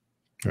 right?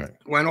 Right.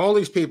 When all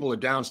these people are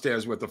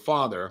downstairs with the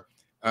father,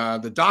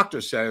 the doctor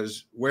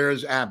says,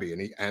 "Where's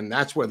Abby?" And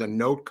that's where the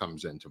note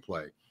comes into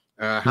play.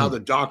 How the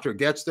doctor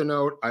gets the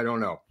note, I don't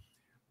know.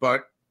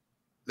 But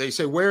they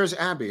say, "Where's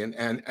Abby?"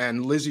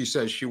 And Lizzie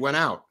says she went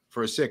out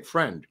for a sick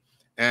friend.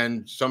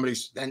 And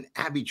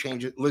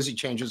Lizzie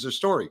changes her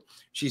story.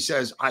 She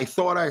says, "I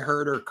thought I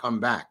heard her come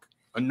back."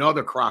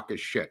 Another crock of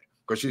shit,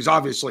 because she's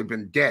obviously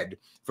been dead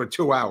for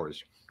 2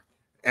 hours.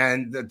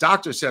 And the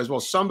doctor says, well,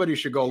 somebody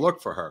should go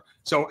look for her.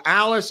 So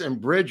Alice and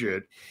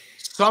Bridget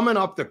summon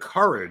up the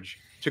courage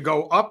to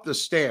go up the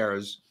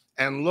stairs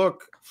and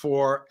look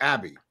for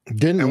Abby.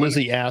 Didn't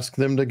Lizzie ask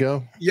them to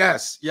go?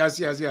 Yes.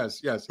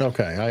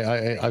 Okay.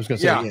 I was going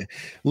to say, yeah.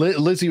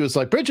 Lizzie was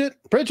like, Bridget.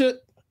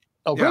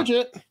 Oh, yeah.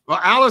 Bridget. Well,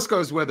 Alice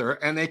goes with her,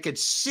 and they could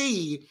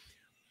see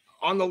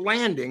on the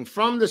landing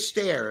from the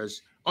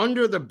stairs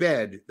under the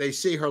bed, they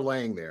see her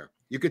laying there.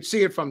 You could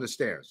see it from the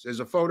stairs.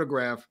 There's a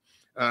photograph.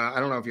 I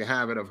don't know if you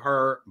have it, of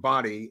her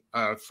body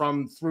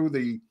from through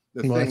the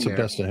thing. That's there.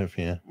 The best to have,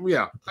 yeah.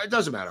 Yeah, it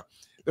doesn't matter.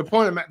 The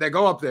point of they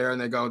go up there and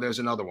they go, there's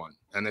another one.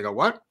 And they go,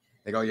 what?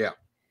 They go, yeah.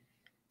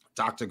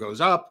 Doctor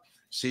goes up,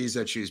 sees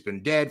that she's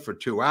been dead for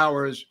 2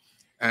 hours.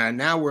 And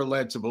now we're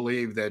led to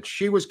believe that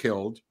she was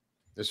killed.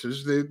 This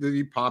is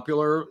the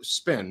popular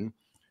spin.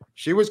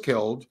 She was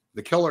killed.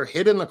 The killer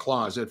hid in the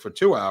closet for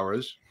 2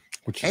 hours.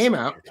 Which came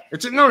out.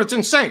 It's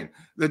insane.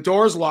 The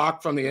door's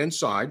locked from the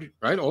inside,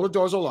 right? All the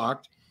doors are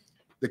locked.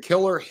 The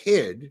killer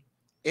hid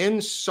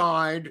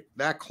inside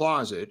that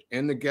closet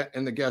in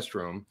the guest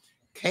room,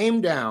 came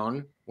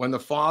down when the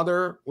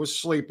father was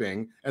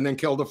sleeping, and then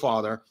killed the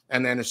father,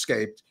 and then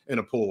escaped in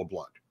a pool of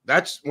blood.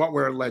 That's what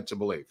we're led to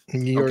believe.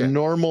 Your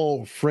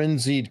normal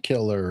frenzied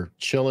killer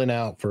chilling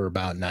out for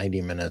about 90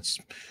 minutes.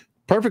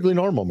 Perfectly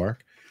normal,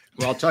 Mark.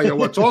 Well, I'll tell you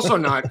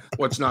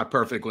what's not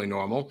perfectly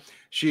normal.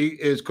 She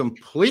is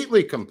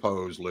completely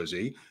composed,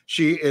 Lizzie.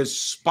 She is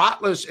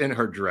spotless in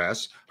her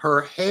dress.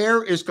 Her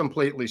hair is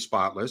completely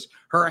spotless.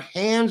 Her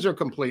hands are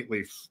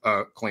completely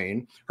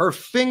clean. Her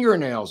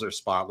fingernails are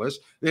spotless.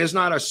 There's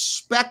not a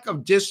speck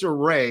of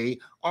disarray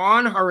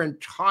on her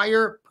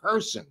entire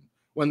person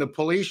when the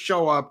police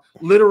show up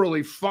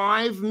literally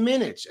 5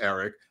 minutes,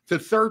 Eric, to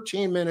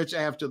 13 minutes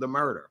after the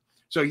murder.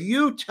 So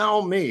you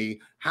tell me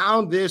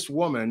how this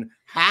woman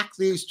hacked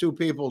these 2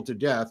 people to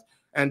death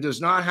and does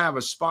not have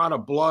a spot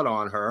of blood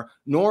on her,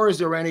 nor is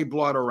there any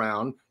blood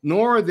around,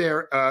 nor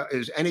there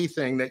is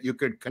anything that you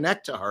could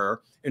connect to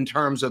her in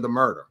terms of the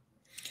murder.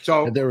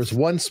 So there was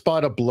one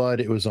spot of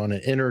blood. It was on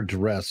an inner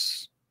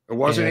dress. It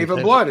wasn't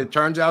even blood. It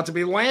turns out to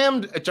be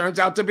lamb. It turns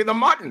out to be the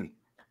mutton.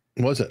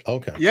 Was it?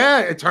 Okay.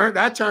 Yeah,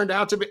 that turned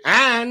out to be.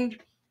 And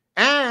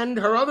And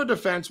her other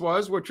defense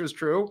was, which was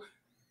true,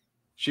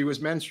 she was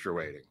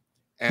menstruating.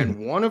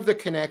 And one of the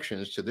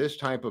connections to this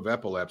type of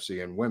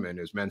epilepsy in women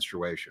is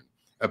menstruation.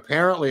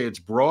 Apparently, it's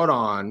brought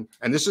on,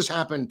 and this has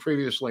happened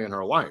previously in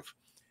her life.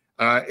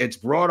 It's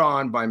brought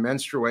on by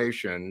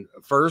menstruation,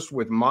 first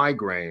with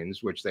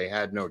migraines, which they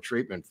had no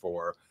treatment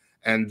for,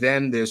 and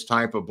then this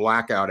type of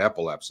blackout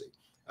epilepsy.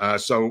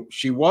 So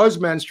she was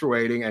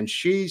menstruating, and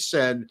she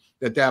said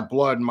that that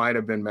blood might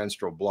have been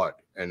menstrual blood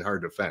in her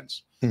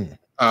defense.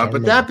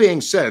 But that being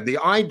said, the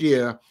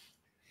idea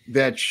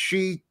that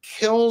she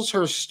kills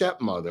her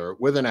stepmother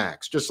with an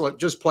axe,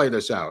 just play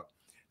this out.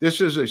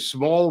 This is a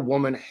small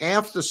woman,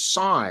 half the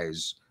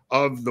size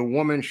of the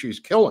woman she's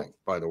killing,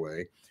 by the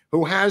way,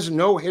 who has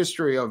no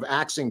history of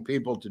axing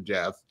people to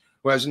death,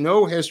 who has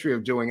no history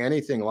of doing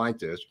anything like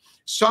this,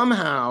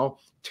 somehow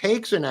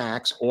takes an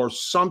axe or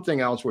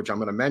something else, which I'm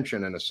going to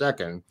mention in a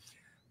second,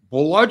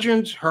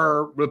 bludgeons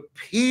her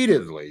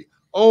repeatedly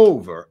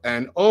over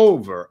and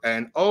over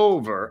and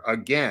over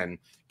again,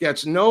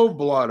 gets no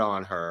blood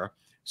on her,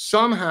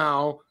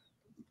 somehow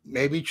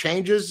maybe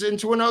changes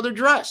into another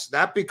dress.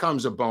 That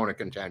becomes a bone of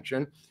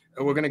contention.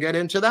 And we're going to get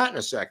into that in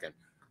a second.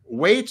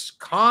 Waits,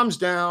 calms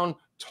down,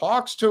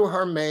 talks to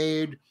her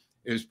maid,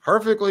 is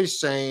perfectly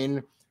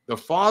sane. The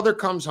father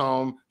comes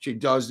home. She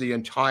does the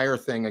entire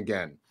thing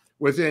again.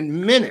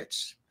 Within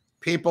minutes,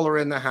 people are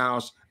in the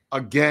house.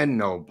 Again,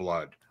 no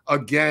blood.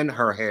 Again,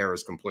 her hair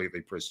is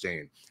completely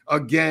pristine.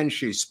 Again,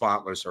 she's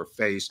spotless. Her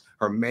face,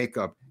 her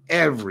makeup,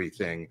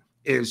 everything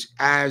is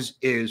as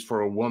is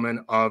for a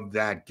woman of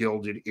that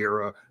Gilded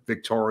era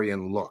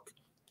Victorian look.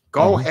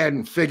 Go ahead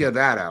and figure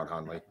that out,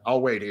 Hunley.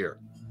 I'll wait here.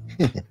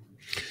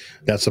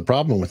 That's the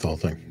problem with the whole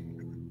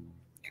thing.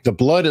 The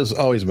blood has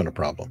always been a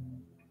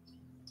problem.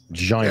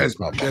 Giant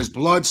problem. There's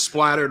blood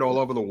splattered all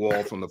over the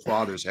wall from the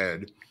father's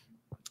head.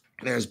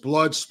 There's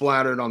blood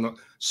splattered on the,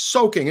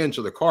 soaking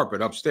into the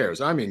carpet upstairs.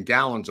 I mean,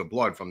 gallons of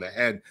blood from the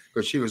head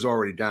because she was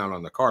already down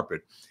on the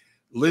carpet.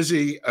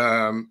 Lizzie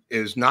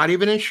is not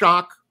even in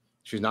shock.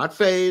 She's not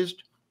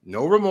phased.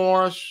 No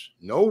remorse.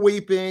 No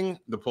weeping.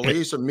 The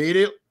police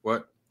immediately.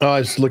 What? Oh, I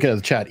was looking at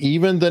the chat.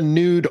 Even the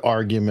nude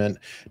argument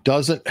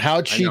doesn't.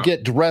 How'd she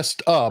get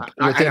dressed up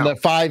within the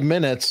 5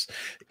 minutes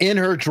in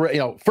her dress? You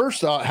know,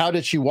 first off, how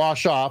did she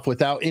wash off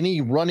without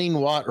any running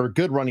water or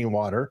good running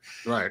water?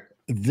 Right.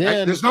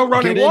 Then there's no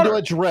running get water. into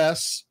a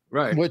dress.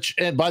 Right. Which,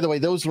 and by the way,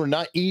 those were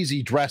not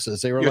easy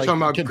dresses. They were like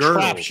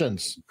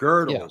contraptions.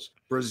 Girdles,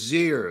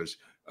 brassieres,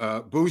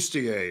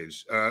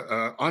 bustiers,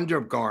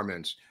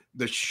 undergarments.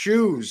 The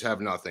shoes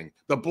have nothing.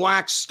 The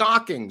black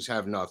stockings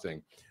have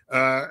nothing.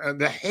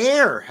 The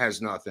hair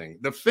has nothing.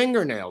 The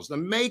fingernails, the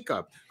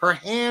makeup, her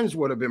hands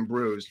would have been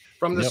bruised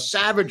from the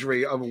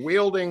savagery of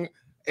wielding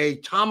a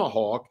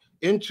tomahawk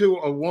into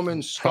a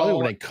woman's skull. Probably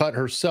when they cut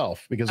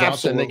herself, because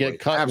often they get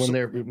cut when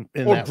they're in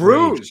or that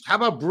bruised. Rage. How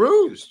about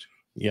bruised?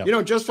 Yeah, you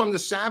know, just from the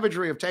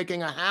savagery of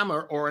taking a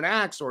hammer or an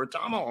axe or a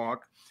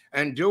tomahawk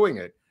and doing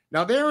it.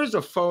 Now there is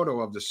a photo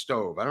of the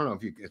stove. I don't know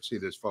if you can see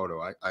this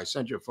photo. I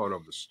sent you a photo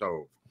of the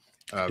stove.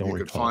 If you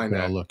could find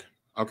that. Look.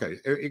 Okay,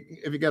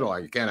 if you get a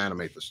lot, you can't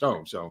animate the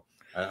stove, so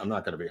I'm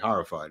not going to be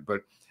horrified.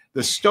 But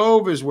the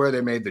stove is where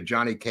they made the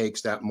Johnny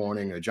Cakes that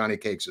morning. Johnny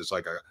Cakes is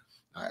like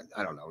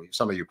I don't know,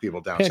 some of you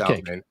people down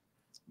south,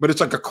 but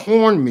it's like a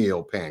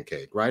cornmeal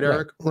pancake, right,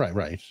 Eric?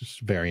 Right. It's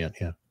just a variant,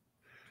 yeah.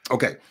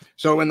 Okay,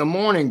 so in the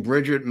morning,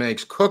 Bridget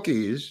makes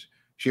cookies.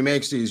 She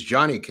makes these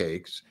Johnny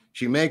Cakes.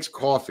 She makes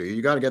coffee.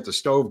 You got to get the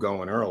stove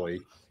going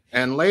early.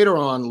 And later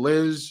on,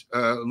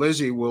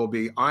 Lizzie will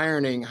be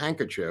ironing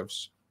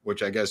handkerchiefs,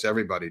 which I guess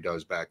everybody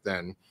does back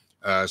then,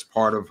 as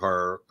part of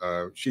her.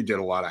 She did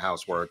a lot of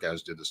housework,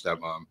 as did the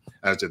stepmom,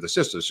 as did the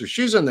sisters. So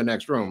she's in the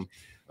next room.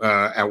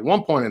 At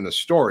one point in the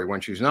story,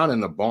 when she's not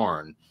in the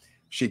barn,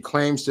 she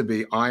claims to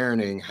be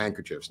ironing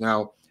handkerchiefs.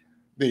 Now,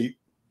 the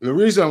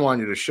reason I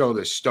wanted to show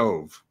this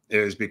stove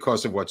is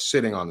because of what's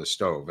sitting on the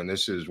stove. And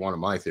this is one of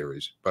my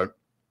theories. But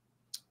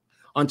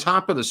on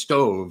top of the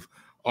stove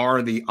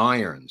are the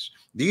irons.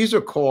 These are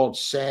called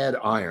sad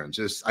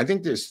irons. I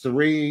think there's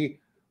 3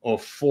 or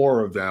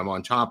 4 of them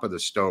on top of the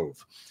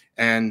stove.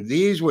 And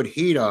these would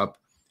heat up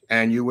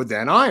and you would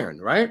then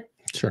iron, right?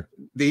 Sure.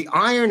 The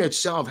iron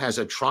itself has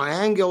a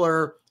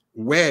triangular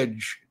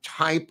wedge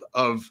type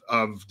of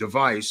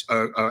device,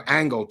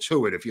 angle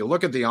to it. If you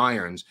look at the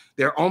irons,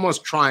 they're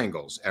almost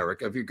triangles,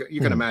 Eric. If you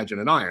can imagine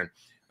an iron.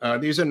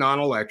 These are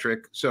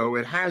non-electric. So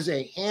it has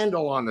a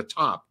handle on the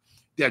top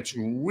that's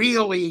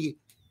really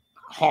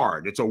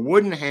hard. It's a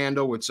wooden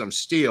handle with some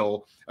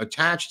steel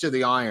attached to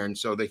the iron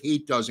so the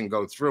heat doesn't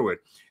go through it.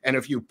 And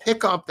if you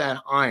pick up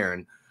that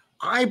iron,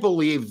 I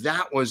believe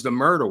that was the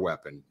murder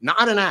weapon,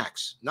 not an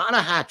axe, not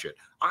a hatchet.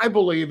 I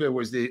believe it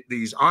was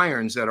these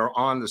irons that are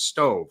on the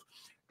stove.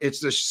 It's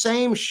the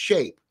same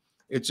shape.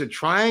 It's a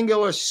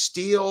triangular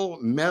steel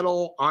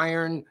metal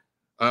iron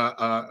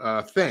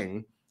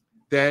thing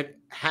that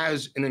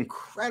has an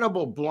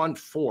incredible blunt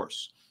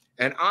force.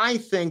 And I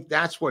think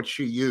that's what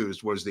she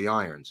used, was the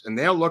irons. And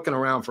they're looking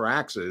around for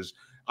axes.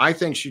 I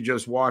think she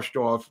just washed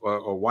off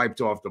or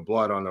wiped off the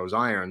blood on those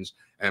irons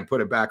and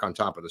put it back on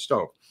top of the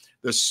stove.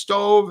 The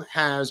stove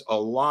has a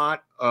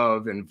lot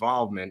of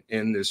involvement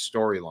in this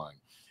storyline.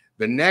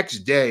 The next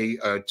day,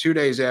 2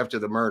 days after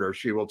the murder,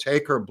 she will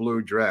take her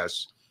blue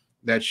dress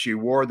that she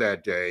wore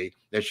that day,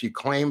 that she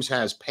claims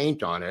has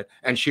paint on it,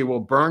 and she will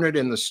burn it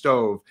in the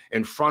stove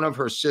in front of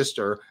her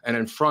sister and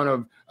in front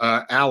of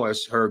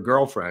Alice, her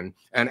girlfriend.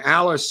 And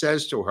Alice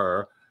says to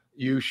her,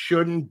 "You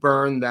shouldn't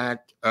burn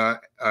that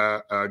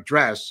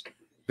dress.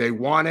 They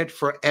want it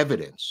for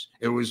evidence."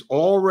 It was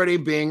already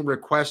being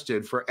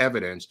requested for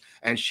evidence,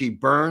 and she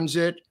burns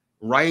it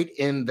right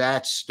in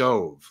that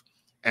stove.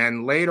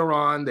 And later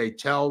on, they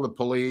tell the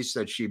police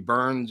that she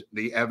burned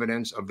the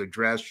evidence of the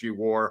dress she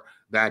wore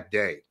that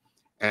day.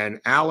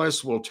 And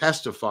Alice will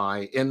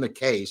testify in the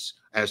case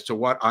as to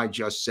what I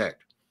just said.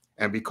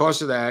 And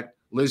because of that,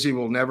 Lizzie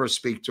will never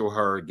speak to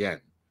her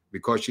again,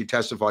 because she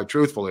testified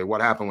truthfully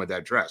what happened with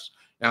that dress.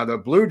 Now, the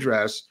blue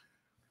dress,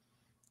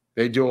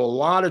 they do a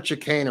lot of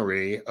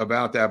chicanery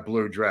about that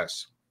blue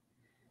dress,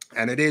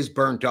 and it is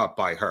burnt up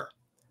by her.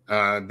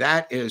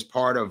 That is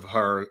part of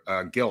her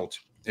guilt,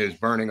 is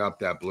burning up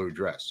that blue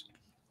dress.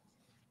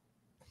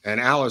 And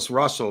Alice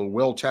Russell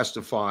will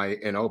testify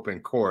in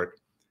open court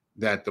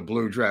that the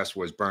blue dress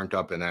was burnt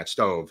up in that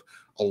stove,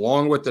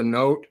 along with the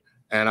note.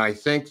 And I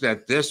think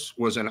that this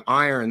was an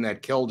iron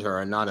that killed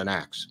her and not an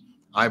axe.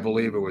 I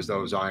believe it was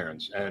those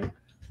irons. And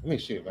let me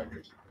see if I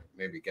could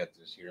maybe get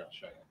this here. I'll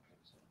show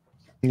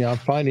you. Yeah, I'm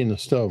finding the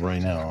stove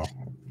right now.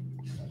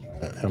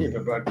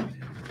 But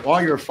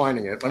while you're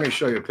finding it, let me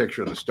show you a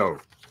picture of the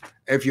stove.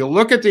 If you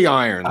look at the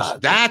irons,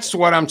 that's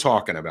what I'm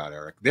talking about,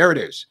 Eric. There it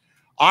is.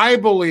 I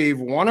believe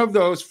one of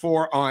those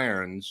 4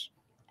 irons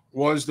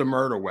was the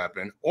murder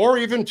weapon, or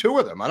even 2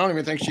 of them. I don't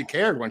even think she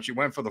cared when she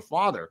went for the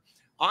father.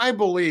 I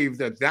believe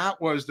that that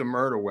was the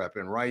murder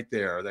weapon right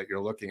there that you're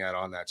looking at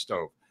on that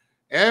stove.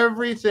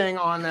 Everything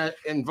on that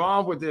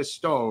involved with this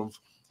stove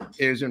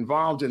is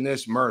involved in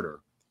this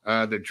murder.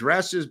 The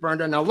dress is burned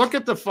down. Now look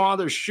at the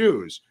father's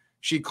shoes.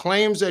 She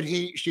claims that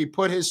she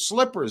put his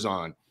slippers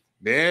on.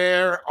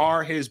 There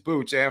are his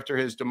boots after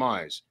his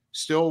demise,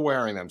 still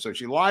wearing them. So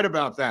she lied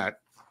about that.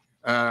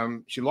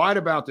 She lied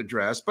about the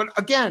dress. But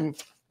again,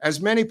 as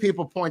many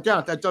people point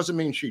out, that doesn't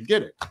mean she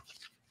did it.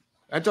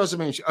 That doesn't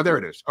mean she, oh, there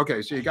it is.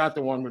 Okay, so you got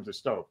the one with the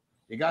stove.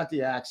 You got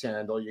the axe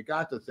handle. You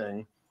got the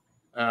thing.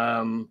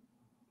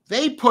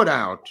 They put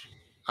out,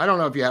 I don't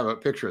know if you have a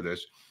picture of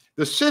this.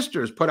 The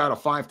sisters put out a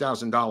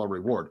 $5,000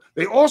 reward.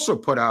 They also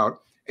put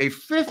out a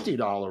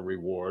 $50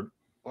 reward,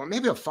 or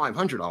maybe a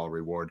 $500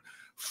 reward,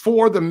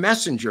 for the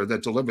messenger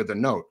that delivered the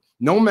note.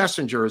 No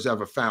messenger is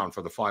ever found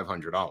for the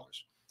 $500.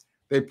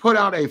 They put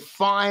out a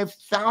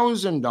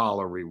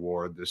 $5,000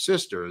 reward, the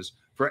sisters,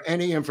 for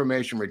any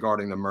information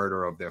regarding the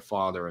murder of their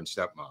father and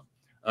stepmom.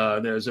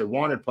 There's a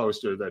wanted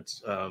poster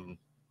that's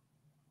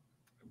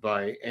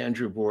by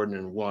Andrew Borden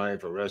and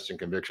wife, arrest and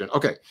conviction.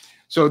 Okay,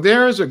 so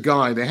there's a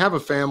guy, they have a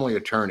family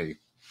attorney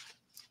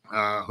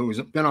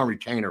who's been on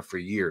retainer for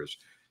years.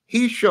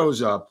 He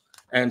shows up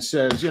and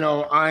says, you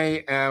know,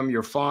 I am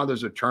your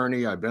father's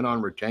attorney. I've been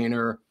on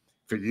retainer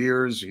for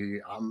years.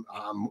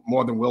 I'm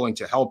more than willing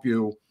to help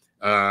you.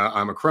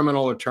 I'm a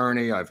criminal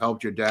attorney. I've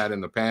helped your dad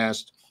in the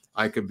past.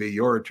 I could be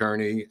your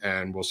attorney,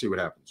 and we'll see what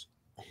happens.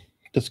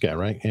 This guy,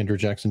 right? Andrew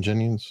Jackson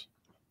Jennings?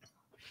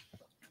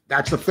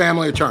 That's the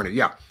family attorney.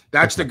 Yeah,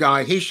 that's the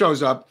guy. He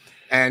shows up,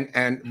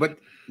 but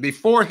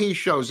before he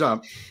shows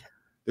up,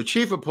 the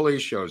chief of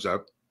police shows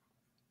up,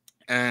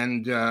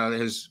 and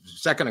his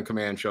second in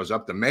command shows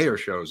up. The mayor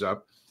shows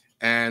up,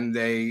 and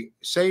they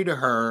say to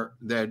her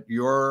that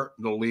you're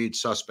the lead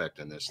suspect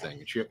in this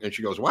thing. And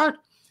she goes, "What?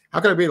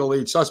 How could I be the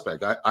lead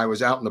suspect? I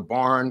was out in the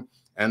barn,"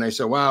 and they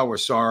said, "Well, we're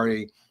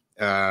sorry.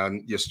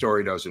 Your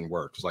story doesn't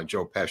work." It's like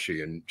Joe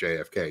Pesci and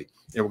JFK.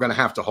 We're going to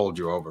have to hold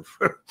you over.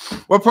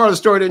 What part of the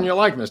story didn't you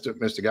like,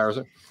 Mr.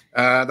 Garrison?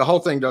 The whole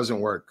thing doesn't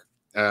work.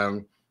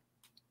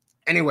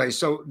 Anyway,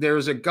 so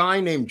there's a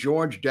guy named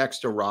George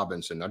Dexter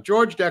Robinson. Now,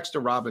 George Dexter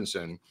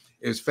Robinson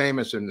is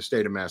famous in the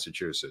state of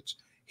Massachusetts.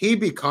 He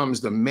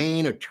becomes the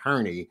main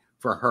attorney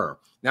for her.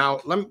 Now,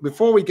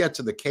 before we get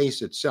to the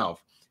case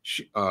itself,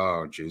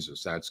 oh,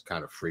 Jesus, that's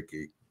kind of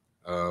freaky.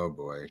 Oh,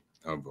 boy.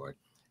 Oh, boy.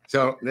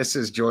 So this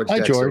is George. Hi,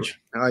 Dexter.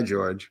 George. Hi,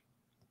 George.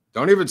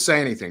 Don't even say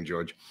anything,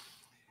 George.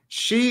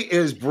 She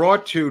is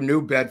brought to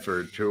New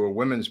Bedford, to a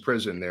women's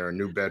prison there in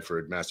New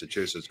Bedford,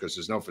 Massachusetts, because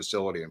there's no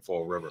facility in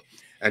Fall River.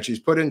 And she's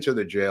put into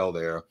the jail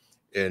there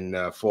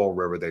in Fall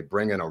River. They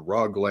bring in a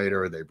rug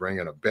later. They bring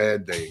in a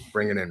bed. They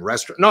bring in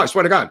restaurant. No, I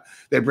swear to God,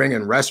 they bring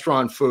in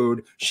restaurant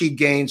food. She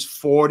gains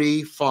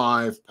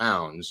 45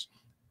 pounds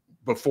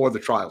before the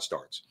trial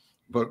starts,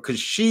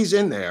 because she's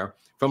in there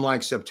from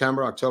like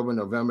September, October,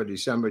 November,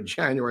 December,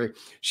 January.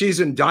 She's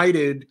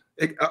indicted.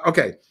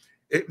 Okay,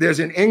 there's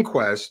an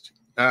inquest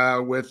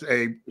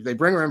they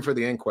bring her in for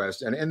the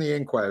inquest, and in the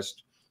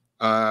inquest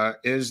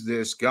is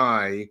this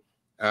guy.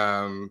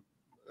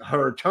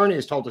 Her attorney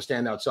is told to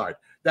stand outside.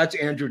 That's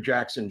Andrew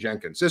Jackson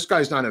Jenkins. This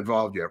guy's not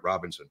involved yet,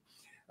 Robinson.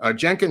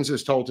 Jenkins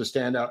is told to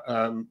stand out.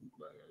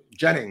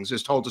 Jennings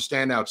is told to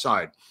stand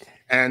outside,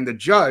 and the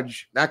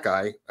judge, that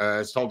guy,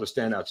 is told to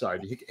stand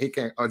outside. He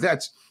can't. Oh,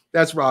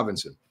 that's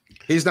Robinson.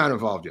 He's not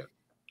involved yet.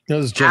 No,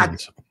 this is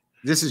Jennings.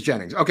 This is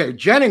Jennings. Okay,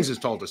 Jennings is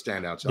told to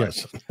stand outside.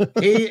 Yes.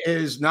 He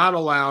is not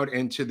allowed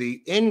into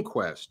the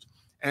inquest.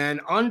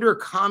 And under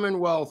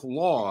Commonwealth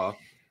law,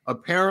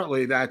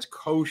 apparently that's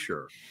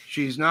kosher.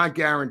 She's not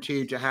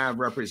guaranteed to have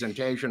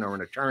representation or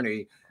an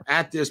attorney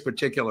at this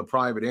particular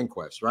private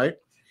inquest, right?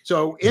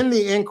 So in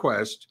the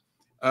inquest,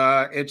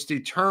 it's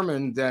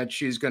determined that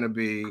she's going to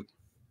be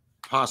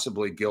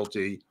possibly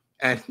guilty.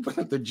 And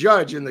the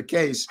judge in the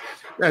case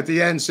at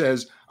the end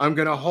says, I'm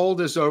going to hold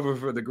this over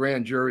for the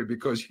grand jury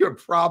because you're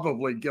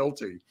probably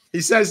guilty.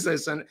 He says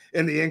this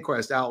in the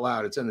inquest out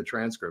loud. It's in the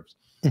transcripts.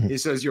 He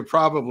says, you're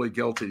probably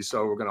guilty,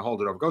 so we're going to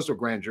hold it over. Goes to a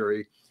grand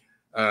jury.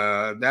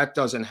 That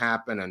doesn't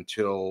happen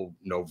until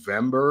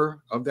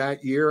November of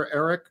that year,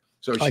 Eric.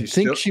 So I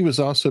think she was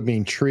also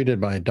being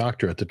treated by a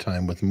doctor at the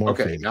time with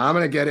morphine. Okay, now I'm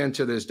going to get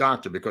into this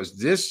doctor because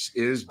this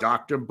is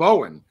Dr.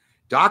 Bowen.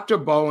 Dr.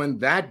 Bowen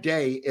that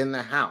day in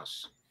the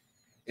house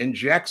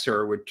injects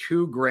her with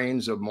 2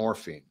 grains of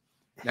morphine.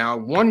 Now,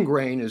 1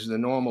 grain is the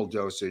normal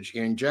dosage. He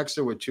injects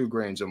her with 2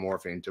 grains of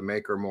morphine to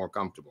make her more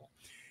comfortable.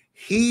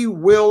 He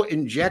will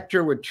inject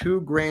her with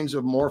 2 grains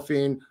of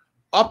morphine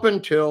up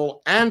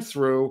until and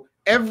through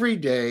every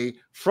day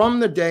from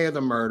the day of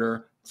the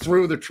murder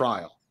through the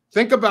trial.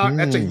 Think about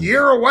that's a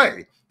year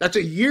away. That's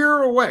a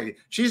year away.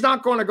 She's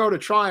not going to go to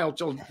trial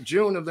till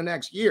June of the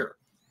next year.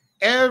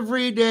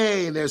 Every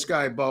day, this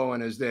guy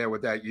Bowen is there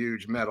with that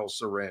huge metal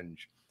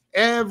syringe.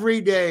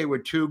 Every day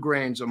with 2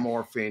 grains of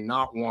morphine,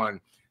 not 1,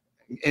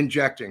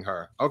 injecting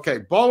her. Okay,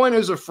 Bowen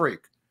is a freak.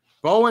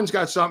 Bowen's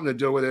got something to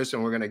do with this,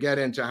 and we're going to get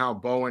into how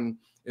Bowen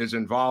is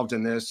involved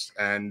in this,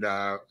 and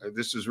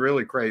this is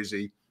really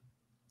crazy.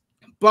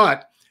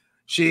 But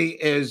she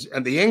is,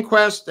 at the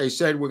inquest, they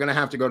said we're going to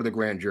have to go to the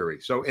grand jury.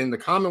 So in the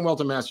Commonwealth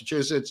of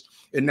Massachusetts,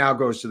 it now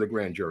goes to the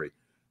grand jury.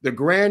 The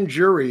grand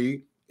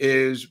jury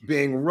is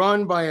being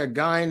run by a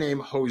guy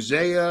named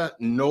Hosea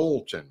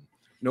Knowlton.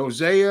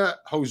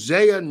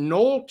 Hosea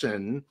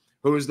Knowlton,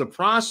 who is the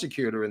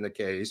prosecutor in the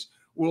case,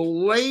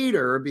 will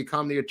later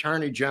become the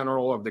Attorney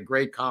General of the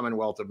great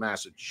Commonwealth of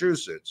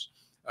Massachusetts.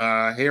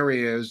 Here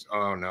he is.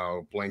 Oh,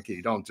 no,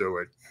 Blinky, don't do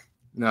it.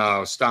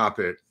 No, stop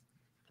it.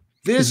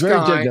 This very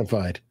guy,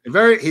 dignified.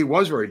 He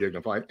was very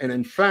dignified. And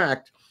in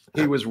fact,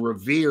 he was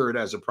revered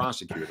as a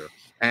prosecutor.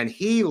 And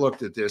he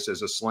looked at this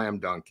as a slam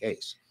dunk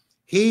case.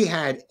 He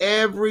had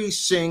every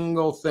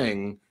single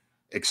thing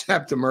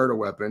except a murder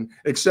weapon,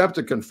 except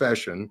a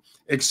confession,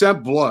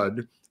 except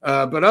blood.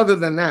 But other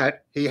than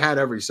that, he had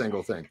every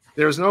single thing.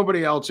 There's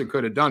nobody else who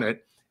could have done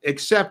it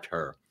except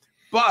her.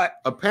 But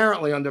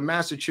apparently under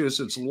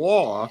Massachusetts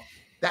law,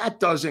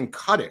 that doesn't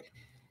cut it.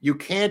 You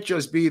can't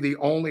just be the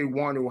only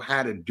one who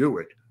had to do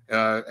it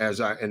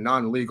in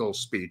non-legal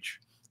speech,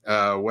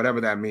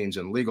 whatever that means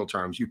in legal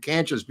terms. You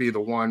can't just be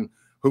the one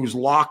who's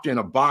locked in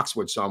a box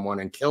with someone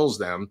and kills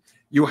them.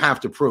 You have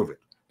to prove it,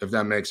 if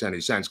that makes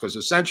any sense, because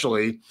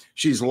essentially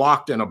she's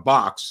locked in a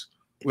box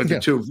with the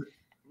 2.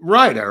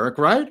 Right, Eric,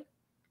 right?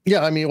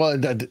 Yeah, I mean, well,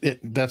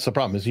 that's the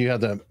problem is you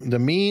have the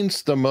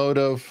means, the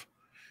motive,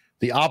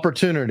 the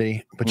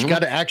opportunity, but you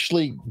got to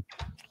actually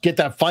get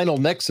that final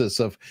nexus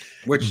of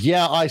which,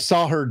 I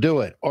saw her do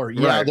it, or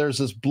there's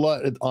this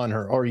blood on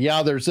her, or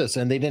there's this,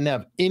 and they didn't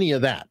have any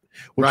of that,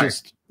 which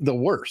is the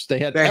worst. They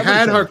had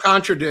her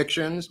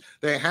contradictions.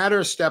 They had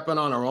her stepping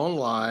on her own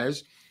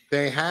lies.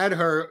 They had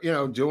her,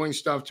 doing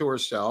stuff to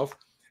herself,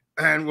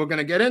 and we're going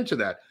to get into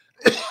that.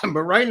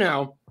 But right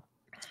now,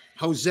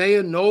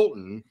 Hosea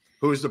Knowlton,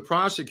 who is the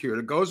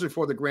prosecutor, goes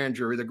before the grand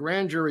jury. The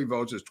grand jury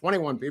votes. There's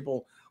 21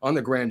 people on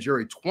the grand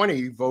jury.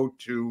 20 vote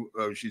to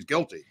she's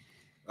guilty.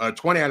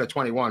 20 out of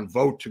 21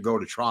 vote to go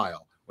to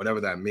trial, whatever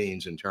that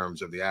means in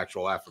terms of the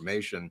actual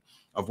affirmation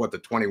of what the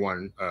 20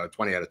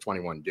 out of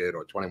 21 did,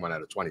 or 21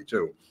 out of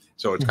 22.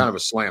 So it's kind of a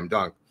slam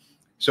dunk.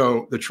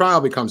 So the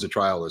trial becomes a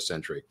trial of the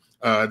century.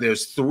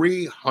 There's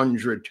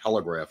 300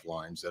 telegraph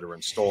lines that are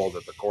installed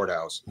at the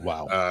courthouse.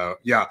 Wow.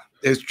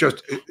 It's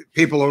just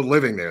people are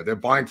living there. They're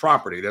buying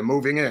property. They're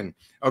moving in.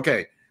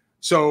 Okay.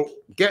 So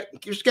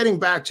just getting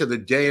back to the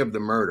day of the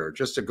murder,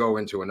 just to go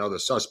into another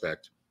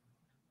suspect.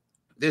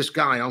 This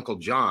guy, Uncle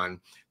John,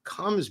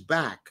 comes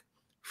back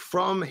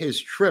from his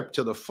trip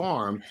to the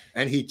farm,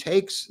 and he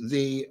takes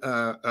the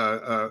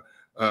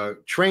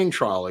train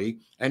trolley,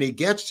 and he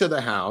gets to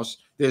the house.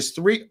 There's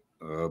 3.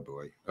 Oh,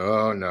 boy.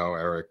 Oh, no,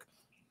 Eric.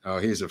 Oh,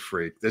 he's a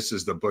freak. This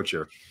is the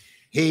butcher.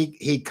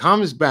 He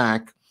comes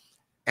back,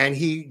 and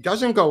he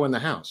doesn't go in the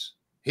house.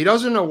 He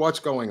doesn't know what's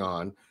going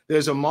on.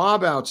 There's a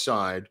mob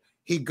outside.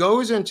 He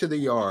goes into the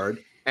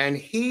yard, and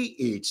he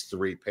eats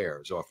 3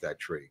 pears off that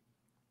tree.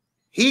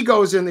 He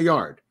goes in the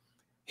yard.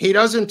 He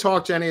doesn't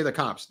talk to any of the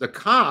cops. The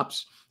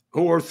cops,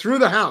 who are through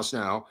the house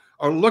now,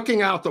 are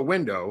looking out the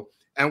window,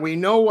 and we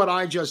know what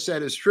I just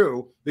said is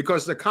true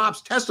because the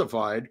cops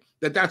testified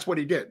that that's what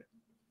he did.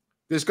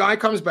 This guy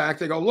comes back.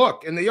 They go,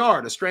 look, in the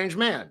yard, a strange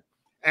man.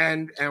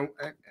 And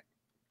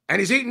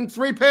he's eating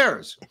 3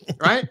 pears,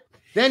 right?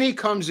 Then he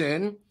comes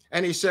in,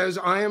 and he says,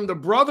 I am the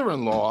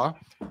brother-in-law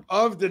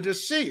of the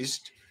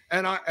deceased.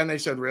 And they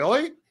said,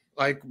 really?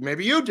 Like,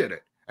 maybe you did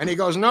it. And he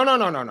goes, no.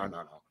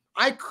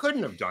 I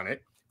couldn't have done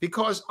it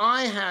because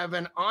I have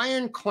an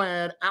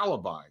ironclad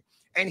alibi.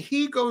 And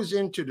he goes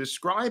in to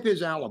describe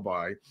his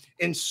alibi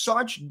in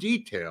such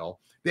detail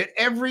that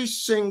every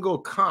single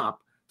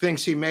cop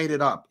thinks he made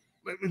it up,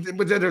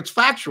 but that it's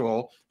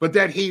factual, but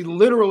that he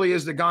literally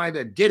is the guy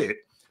that did it,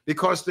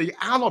 because the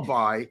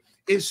alibi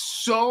is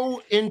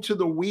so into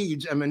the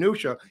weeds and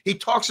minutia. He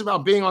talks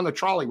about being on the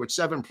trolley with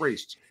 7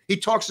 priests. He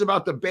talks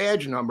about the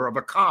badge number of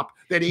a cop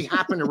that he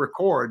happened to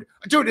record.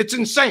 Dude, it's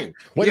insane.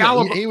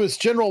 He was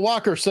General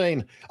Walker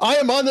saying, I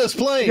am on this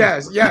plane.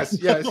 Yes. Yes,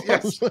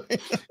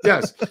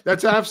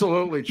 that's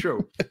absolutely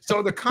true.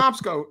 So the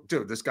cops go,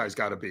 dude, this guy's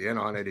got to be in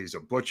on it. He's a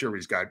butcher.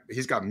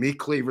 He's got meat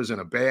cleavers in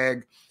a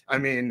bag. I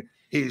mean,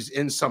 he's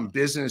in some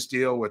business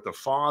deal with the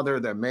father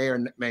that may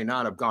or may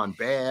not have gone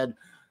bad.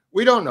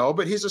 We don't know,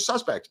 but he's a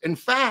suspect. In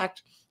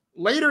fact,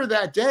 later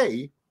that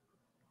day,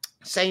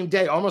 same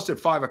day, almost at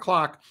 5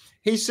 o'clock,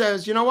 he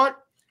says, you know what?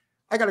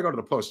 I got to go to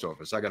the post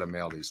office. I got to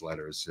mail these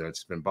letters.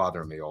 It's been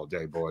bothering me all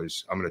day,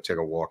 boys. I'm going to take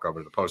a walk over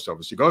to the post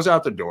office. He goes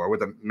out the door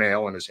with a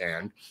mail in his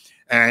hand,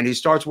 and he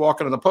starts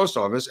walking to the post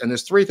office, and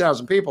there's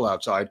 3,000 people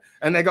outside,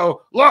 and they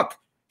go, look,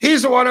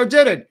 he's the one who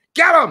did it.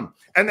 Get him.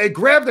 And they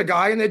grab the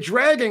guy, and they're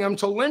dragging him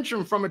to lynch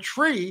him from a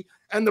tree,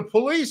 and the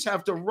police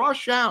have to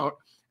rush out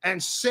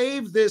and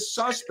save this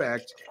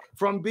suspect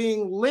from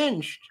being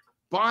lynched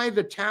by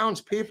the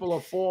townspeople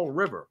of Fall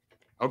River.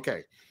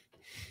 Okay.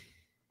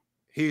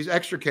 He's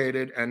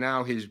extricated, and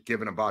now he's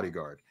given a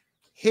bodyguard.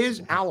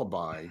 His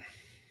alibi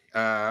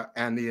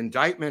and the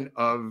indictment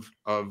of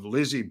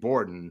Lizzie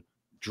Borden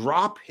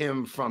drop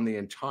him from the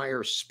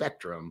entire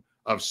spectrum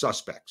of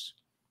suspects.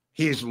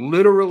 He's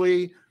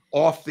literally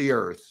off the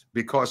earth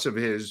because of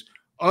his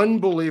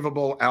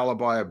unbelievable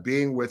alibi of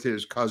being with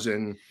his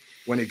cousin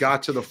when he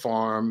got to the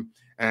farm,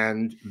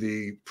 and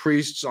the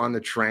priests on the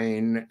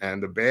train,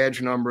 and the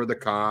badge number of the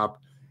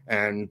cop,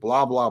 and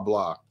blah, blah,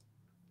 blah.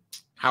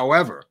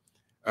 However,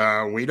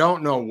 we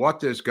don't know what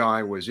this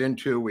guy was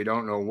into. We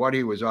don't know what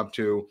he was up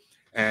to.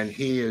 And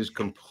he is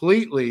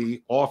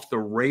completely off the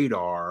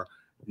radar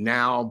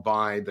now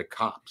by the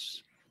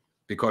cops,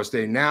 because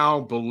they now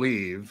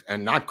believe,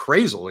 and not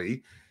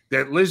crazily,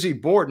 that Lizzie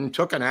Borden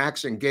took an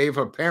axe and gave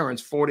her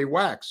parents 40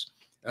 whacks,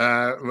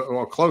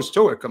 or close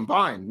to it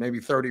combined, maybe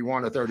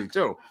 31 or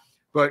 32.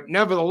 But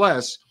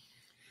nevertheless,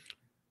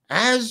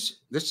 as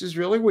this is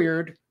really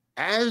weird,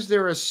 as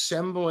they're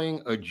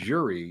assembling a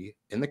jury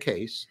in the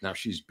case, now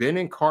she's been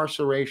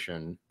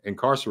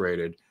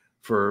incarcerated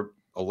for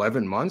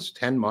 11 months,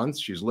 10 months.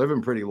 She's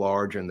living pretty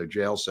large in the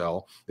jail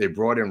cell. They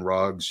brought in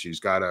rugs. She's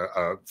got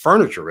a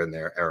furniture in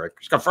there, Eric.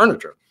 She's got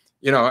furniture,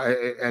 you know,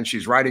 and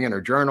she's writing in her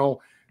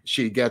journal.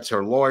 She gets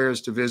her lawyers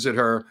to visit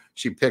her.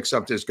 She picks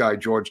up this guy,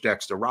 George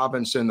Dexter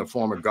Robinson, the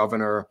former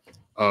governor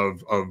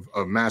of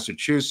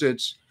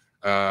Massachusetts,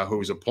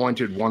 who's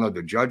appointed one of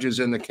the judges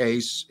in the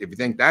case. If you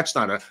think that's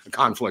not a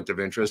conflict of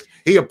interest,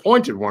 he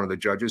appointed one of the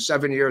judges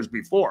 7 years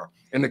before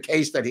in the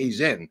case that he's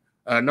in.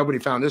 Nobody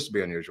found this to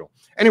be unusual.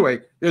 Anyway,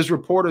 there's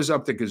reporters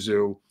up the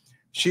kazoo.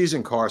 She's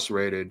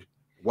incarcerated.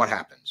 What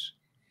happens?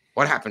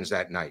 What happens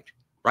that night,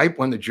 right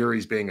when the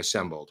jury's being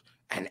assembled?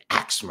 An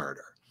axe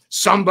murder.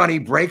 Somebody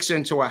breaks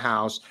into a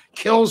house,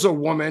 kills a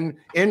woman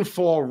in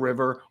Fall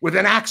River with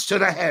an axe to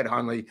the head,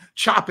 Hunley,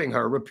 chopping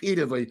her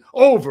repeatedly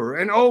over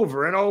and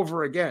over and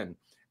over again.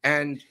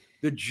 And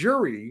the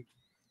jury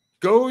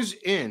goes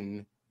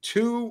in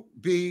to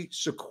be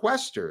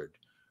sequestered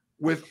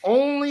with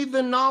only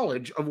the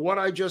knowledge of what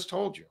I just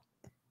told you.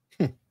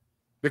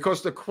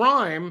 Because the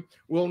crime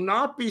will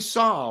not be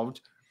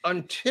solved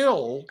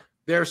until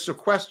they're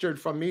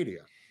sequestered from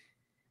media.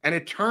 And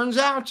it turns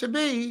out to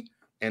be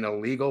an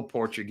illegal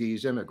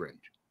Portuguese immigrant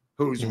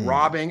who's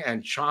robbing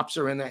and chops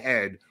her in the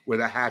head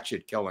with a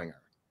hatchet, killing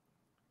her.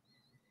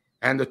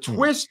 And the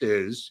twist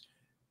is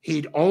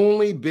he'd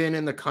only been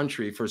in the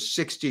country for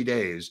 60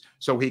 days,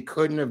 so he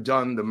couldn't have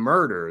done the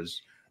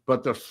murders.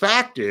 But the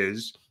fact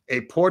is,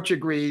 a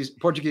Portuguese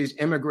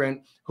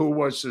immigrant who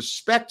was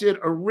suspected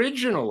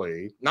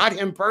originally, not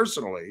him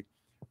personally,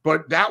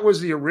 but that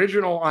was the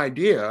original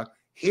idea.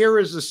 Here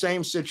is the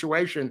same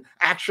situation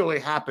actually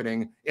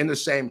happening in the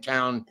same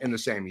town in the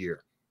same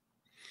year.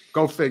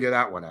 Go figure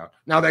that one out.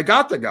 Now, they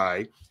got the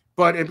guy,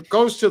 but it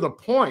goes to the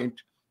point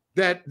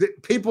that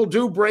people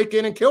do break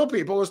in and kill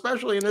people,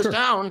 especially in this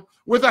town,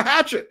 with a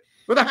hatchet.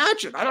 With a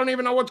hatchet. I don't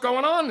even know what's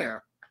going on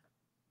there.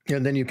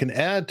 And then you can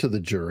add to the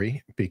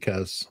jury,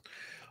 because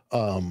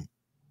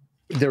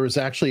there was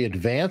actually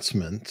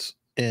advancements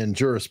in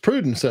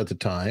jurisprudence at the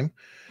time,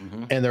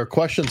 and there are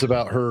questions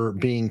about her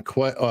being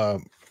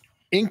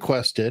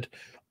inquested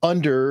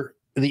under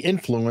the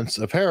influence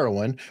of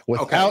heroin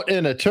without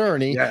an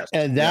attorney,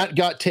 and that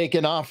got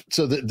taken off.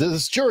 So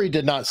this jury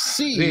did not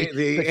see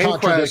the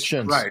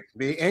contradictions. Right.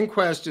 The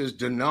inquest is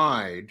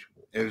denied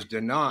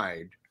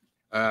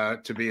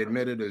to be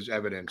admitted as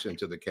evidence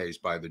into the case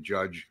by the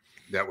judge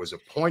that was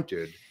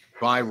appointed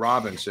by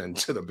Robinson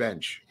to the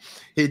bench.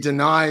 He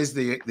denies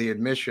the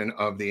admission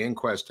of the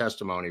inquest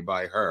testimony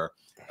by her,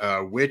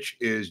 which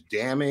is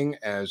damning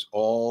as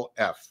all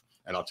F.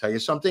 And I'll tell you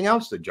something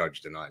else the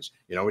judge denies.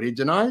 You know what he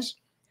denies?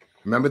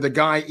 Remember the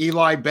guy,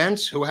 Eli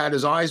Bentz, who had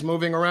his eyes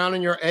moving around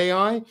in your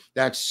AI?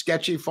 That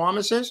sketchy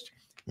pharmacist?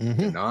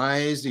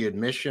 Denies the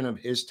admission of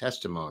his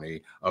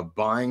testimony of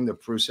buying the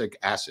prussic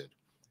acid.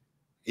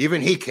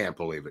 Even he can't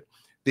believe it.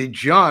 The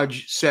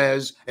judge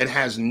says it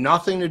has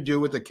nothing to do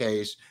with the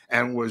case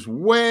and was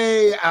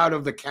way out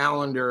of the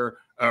calendar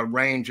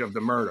range of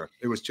the murder.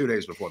 It was 2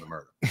 days before the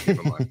murder. Keep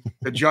in mind.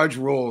 The judge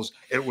rules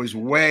it was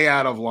way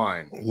out of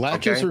line.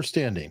 Latches or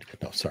standing?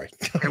 No, sorry.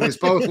 It was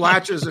both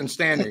latches and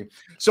standing.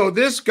 So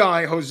this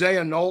guy,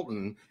 Hosea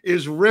Knowlton,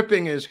 is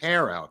ripping his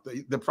hair out,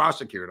 the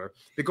prosecutor,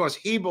 because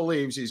he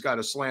believes he's got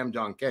a slam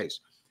dunk case.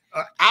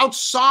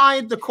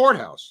 Outside the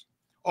courthouse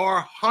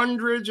are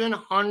hundreds and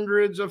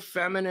hundreds of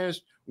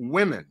feminist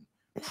women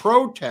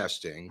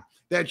protesting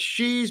that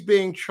she's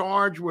being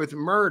charged with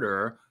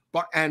murder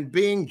and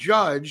being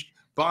judged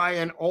by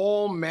an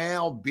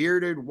all-male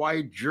bearded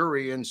white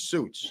jury in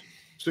suits.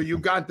 So you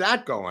got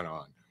that going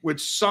on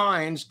with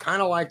signs,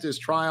 kind of like this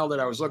trial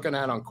that I was looking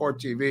at on Court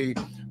TV,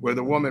 where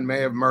the woman may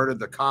have murdered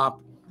the cop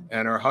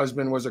and her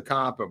husband was a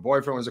cop, her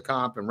boyfriend was a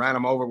cop, and ran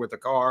him over with the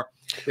car.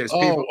 There's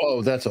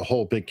people, that's a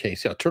whole big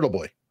case. Yeah, Turtle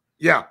Boy.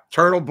 Yeah,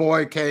 Turtle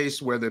Boy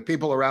case where the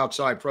people are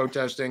outside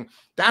protesting.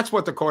 That's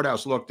what the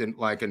courthouse looked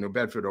like in New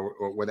Bedford,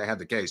 or where they had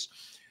the case.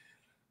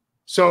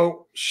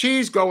 So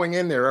she's going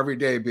in there every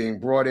day, being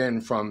brought in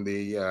from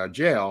the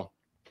jail.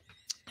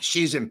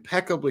 She's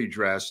impeccably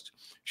dressed.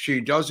 She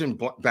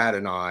doesn't bat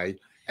an eye.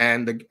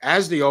 And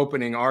as the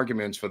opening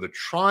arguments for the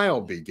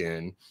trial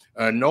begin,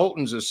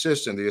 Knowlton's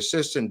assistant, the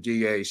assistant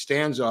DA,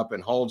 stands up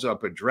and holds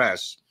up a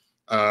dress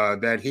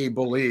that he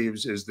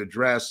believes is the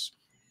dress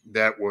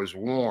that was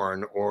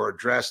worn, or a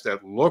dress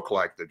that looked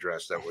like the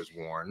dress that was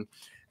worn.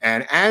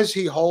 And as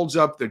he holds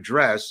up the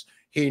dress,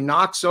 he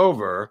knocks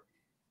over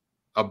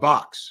a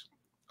box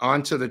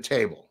onto the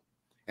table.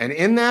 And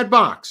in that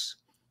box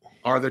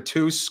are the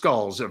two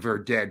skulls of her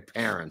dead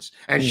parents.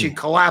 And she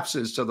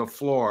collapses to the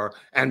floor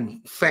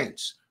and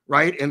faints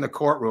right in the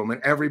courtroom, and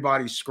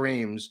everybody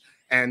screams.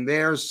 And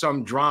there's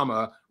some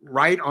drama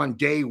right on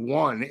day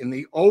one in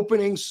the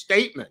opening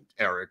statement,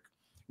 Eric.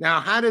 Now,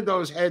 how did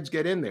those heads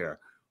get in there?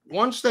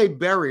 Once they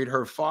buried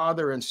her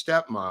father and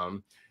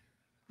stepmom,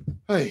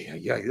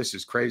 this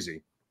is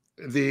crazy.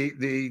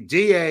 The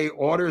DA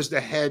orders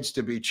the heads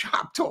to be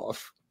chopped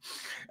off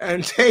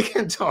and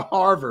taken to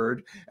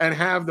Harvard and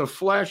have the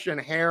flesh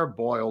and hair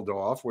boiled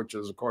off, which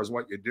is, of course,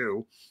 what you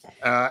do,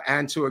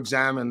 and to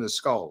examine the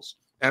skulls,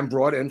 and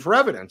brought in for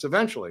evidence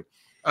eventually.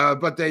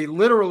 But they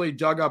literally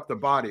dug up the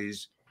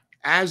bodies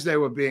as they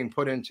were being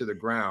put into the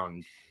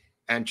ground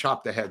and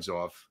chopped the heads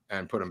off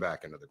and put them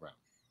back into the ground.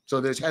 So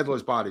there's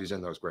headless bodies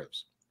in those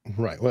graves.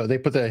 Right. Well, they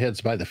put the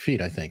heads by the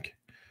feet, I think.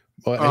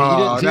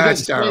 Well,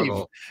 that's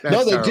terrible.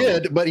 No, they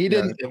did, but he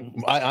didn't. Yeah.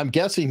 I'm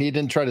guessing he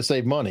didn't try to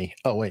save money.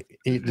 Oh, wait.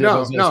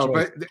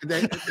 But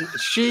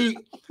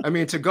I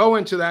mean, to go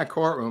into that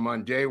courtroom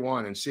on day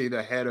one and see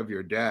the head of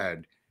your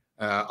dad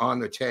on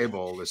the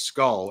table, the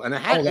skull, and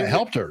that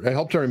helped her. It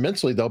helped her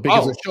immensely, though,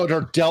 because it showed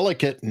her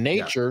delicate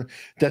nature,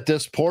 that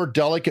this poor,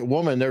 delicate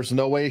woman, there's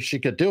no way she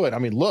could do it. I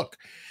mean, look,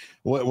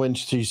 when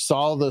she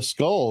saw the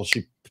skull,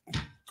 she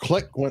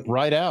went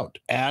right out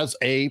as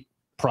a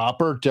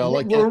proper,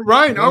 delicate.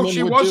 Right. Oh,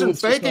 she wasn't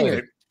faking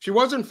it. She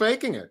wasn't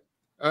faking it.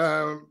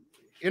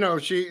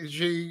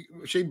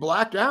 She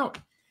blacked out,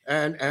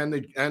 and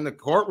the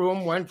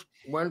courtroom went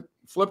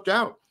flipped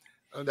out.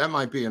 That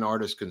might be an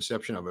artist's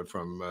conception of it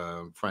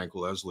from Frank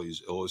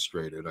Leslie's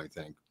Illustrated, I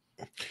think.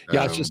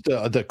 Yeah, it's just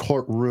the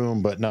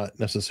courtroom, but not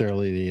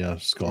necessarily the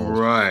skulls.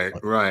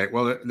 Right.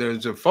 Well,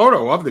 there's a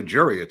photo of the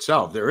jury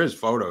itself. There is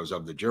photos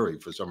of the jury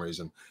for some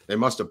reason. They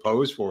must have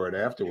posed for it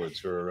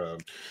afterwards.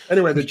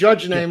 Anyway, the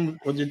judge name.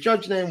 Well, the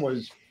judge name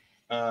was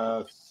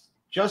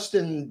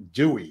Justin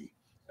Dewey.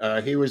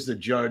 He was the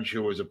judge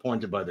who was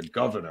appointed by the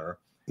governor.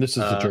 This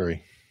is the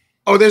jury.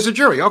 Oh, there's a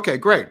jury. Okay,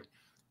 great.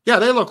 Yeah,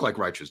 they look like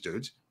righteous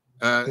dudes.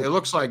 It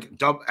looks like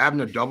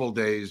Abner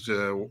Doubleday's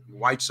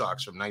White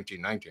Sox from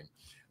 1919.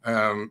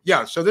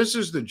 So this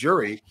is the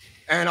jury,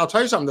 and I'll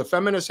tell you something, the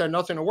feminists had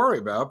nothing to worry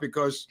about,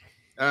 because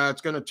it's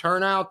going to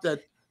turn out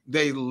that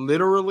they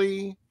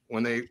literally,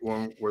 when they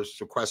were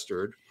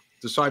sequestered,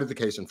 decided the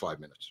case in 5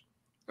 minutes.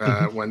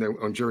 When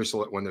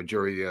the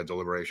jury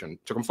deliberation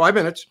took them 5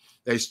 minutes,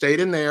 they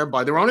stayed in there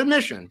by their own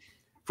admission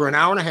for an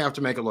hour and a half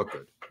to make it look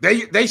good.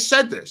 They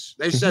said this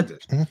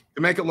to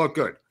make it look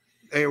good.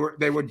 They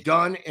were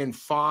done in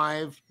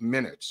 5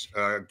 minutes,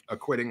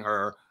 acquitting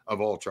her of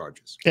all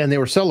charges. And they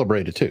were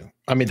celebrated too.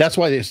 I mean, that's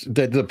why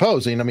they're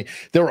deposing. I mean,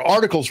 there were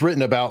articles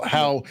written about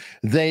how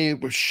they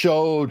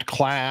showed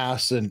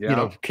class and,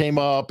 came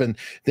up, and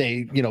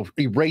they,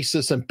 erased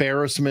this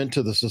embarrassment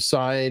to the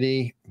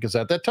society, because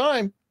at that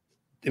time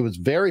it was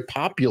very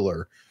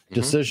popular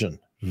decision.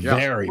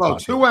 Very popular.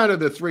 2 out of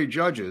the 3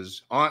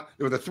 judges there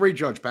was a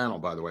 3-judge panel,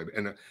 by the way,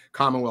 in the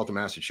Commonwealth of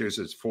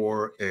Massachusetts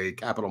for a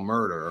capital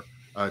murder.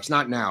 It's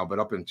not now, but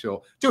up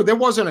until there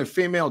wasn't a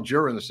female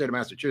juror in the state of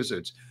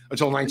Massachusetts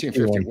until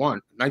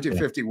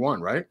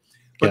 1951, right?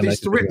 But the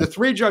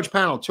 3-judge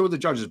panel, 2 of the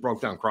judges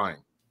broke down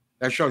crying.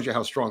 That shows you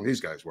how strong these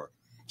guys were.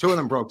 2 of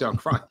them broke down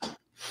crying.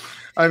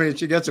 I mean,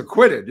 she gets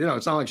acquitted. You know,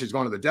 it's not like she's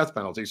going to the death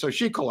penalty. So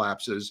she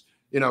collapses,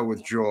 you know,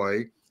 with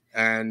joy.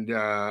 And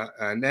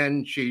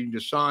then she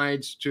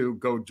decides to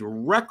go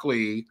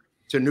directly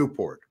to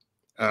Newport,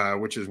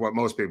 which is what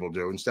most people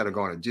do. Instead of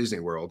going to Disney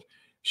World,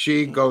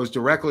 she goes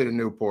directly to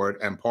Newport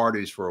and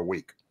parties for a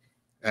week,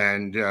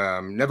 and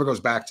never goes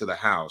back to the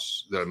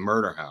house, the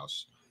murder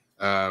house.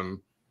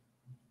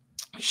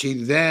 She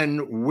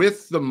then,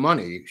 with the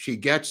money, she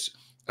gets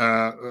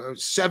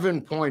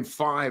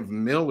 7.5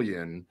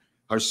 million.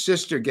 Her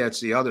sister gets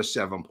the other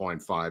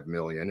 7.5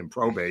 million in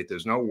probate.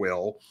 There's no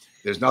will.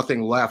 There's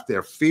nothing left.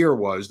 Their fear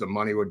was the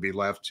money would be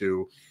left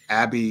to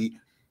Abby.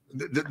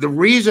 The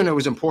reason it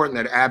was important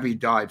that Abby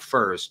died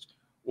first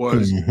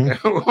was,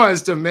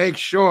 was to make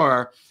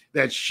sure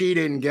that she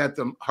didn't get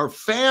them. Her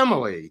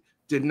family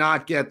did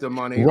not get the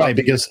money. Right,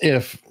 because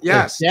if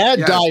Dad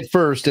died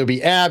first, it would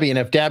be Abby. And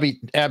if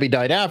Abby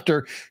died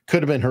after,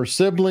 could have been her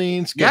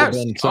siblings. Could have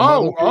been some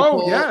other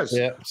people. Yes.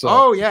 Yeah,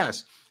 oh,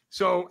 yes.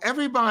 So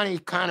everybody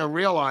kind of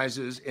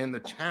realizes in the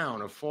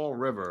town of Fall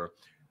River,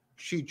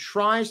 she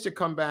tries to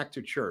come back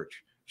to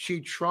church.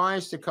 She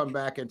tries to come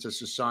back into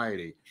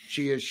society.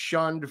 She is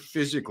shunned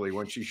physically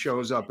when she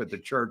shows up at the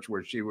church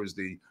where she was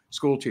the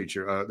school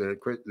teacher,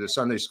 the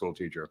Sunday school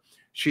teacher.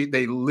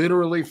 They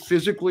literally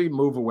physically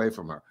move away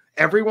from her.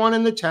 Everyone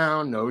in the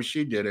town knows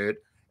she did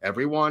it.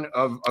 Everyone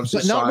of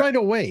society. But not right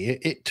away.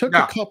 It took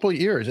a couple of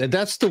years. And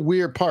that's the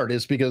weird part,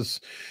 is because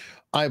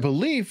I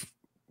believe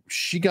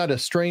she got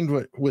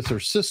estranged with her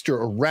sister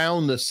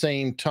around the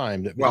same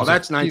time. Well,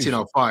 that's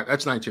 1905.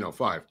 That's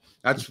 1905.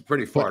 That's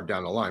pretty far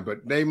down the line.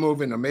 But they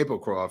move into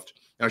Maplecroft.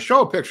 Now,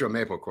 show a picture of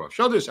Maplecroft.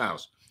 Show this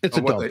house. It's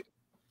a dump.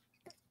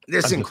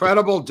 This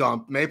incredible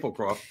dump,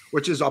 Maplecroft,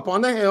 which is up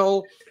on the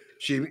hill.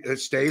 She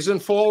stays in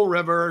Fall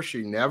River.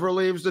 She never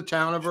leaves the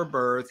town of her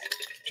birth.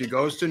 She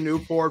goes to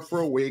Newport for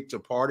a week to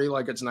party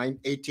like it's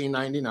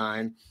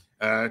 1899,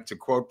 to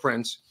quote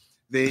Prince.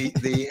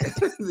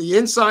 The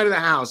inside of the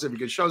house, if you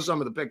could show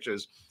some of the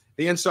pictures,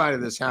 the inside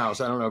of this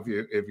house. I don't know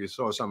if you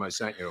saw some I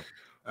sent you.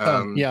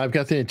 Yeah, I've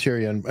got the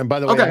interior. And by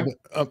the way,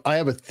 I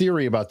have a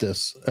theory about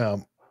this.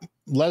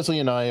 Leslie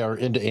and I are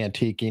into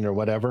antiquing or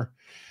whatever.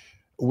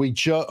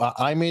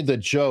 I made the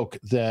joke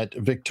that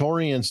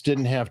Victorians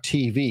didn't have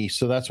TV,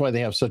 so that's why they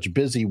have such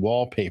busy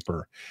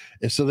wallpaper,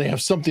 and so they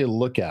have something to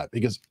look at.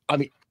 Because I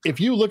mean, if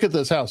you look at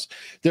this house,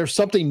 there's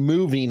something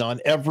moving on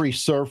every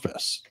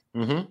surface.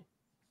 Mm-hmm.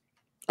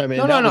 I mean,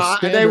 no.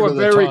 They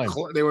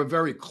were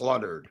very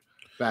cluttered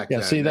back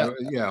then. See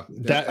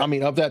that? I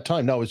mean, of that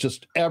time, no, it's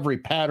just every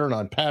pattern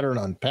on pattern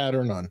on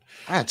pattern on.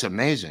 That's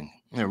amazing.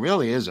 It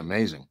really is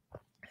amazing.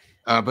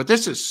 But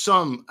this is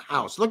some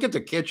house. Look at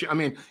the kitchen. I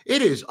mean,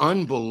 it is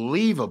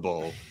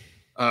unbelievable.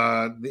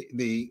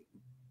 The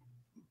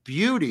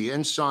beauty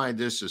inside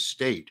this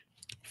estate.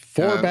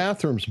 4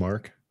 bathrooms,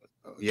 Mark.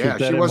 Yeah,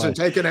 she wasn't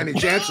taking any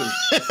chances.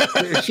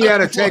 She had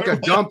to take a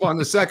dump on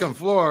the second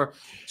floor.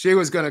 She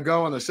was going to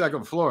go on the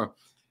second floor.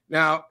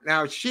 Now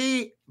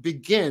she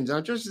begins.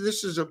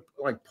 This is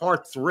like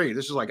part 3.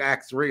 This is like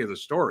Act 3 of the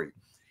story.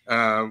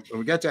 When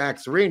we get to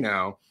Act 3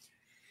 now,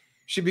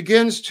 she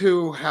begins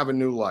to have a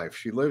new life.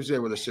 She lives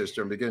there with her sister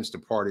and begins to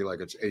party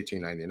like it's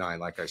 1899,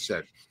 like I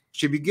said.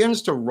 She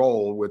begins to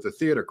roll with the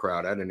theater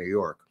crowd out of New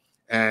York,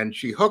 and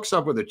she hooks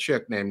up with a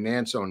chick named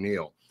Nance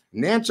O'Neill.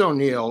 Nance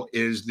O'Neill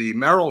is the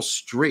Meryl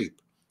Streep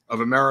of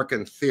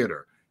American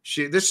theater.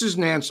 This is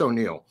Nance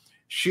O'Neill.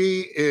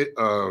 She is,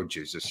 oh,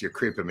 Jesus, you're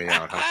creeping me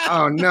out.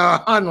 Huh? Oh,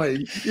 no,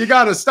 Hunley, you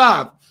got to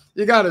stop.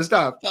 You got to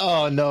stop.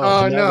 Oh, no.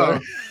 Oh, no.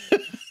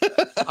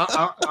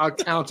 I'll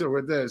counter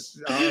with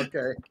this.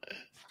 Okay.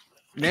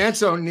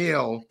 Nance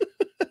O'Neill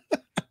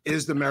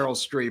is the Meryl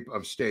Streep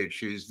of stage.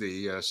 She's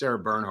the Sarah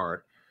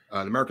Bernhardt, the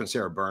American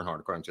Sarah Bernhardt,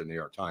 according to the New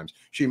York Times.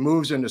 She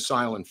moves into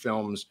silent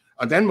films,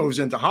 then moves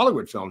into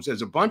Hollywood films.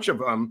 There's a bunch of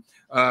them.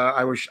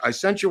 I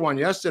sent you one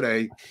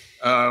yesterday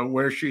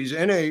where she's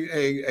in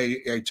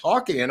a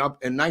talkie in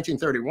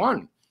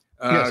 1931.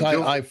 Yes,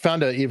 I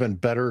found an even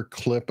better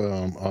clip.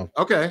 I'll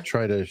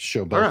try to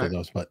show both of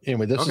those. But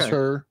anyway, this is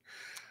her.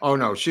 Oh,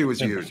 no, she was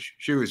huge.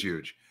 She was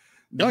huge.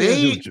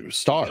 Movie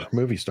star,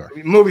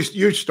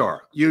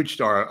 huge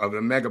star of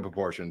the mega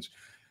proportions.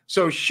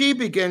 So she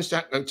begins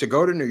to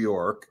go to New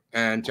York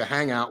and to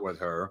hang out with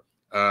her.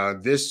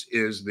 This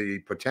is the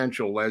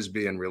potential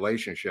lesbian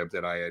relationship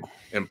that I had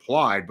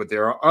implied, but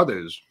there are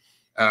others.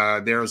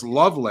 There's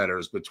love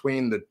letters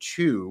between the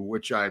two,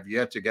 which I've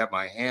yet to get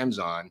my hands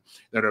on,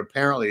 that are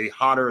apparently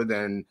hotter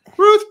than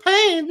Ruth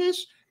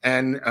Payne's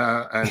and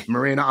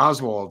Marina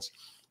Oswald's,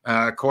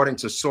 according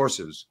to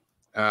sources.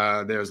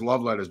 There's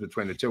love letters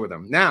between the two of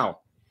them. Now,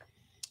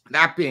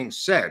 that being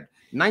said,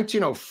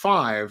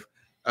 1905,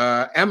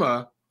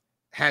 Emma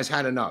has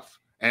had enough.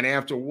 And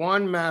after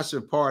one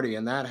massive party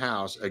in that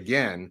house,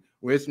 again,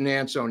 with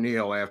Nance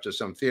O'Neill after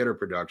some theater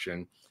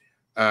production,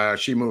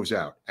 she moves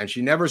out. And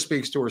she never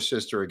speaks to her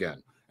sister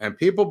again. And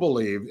people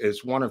believe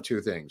it's one of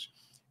two things.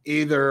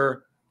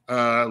 Either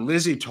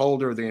Lizzie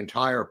told her the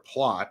entire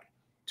plot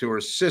to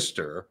her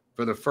sister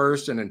for the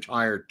first and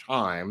entire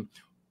time,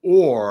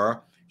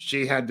 or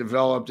she had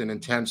developed an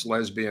intense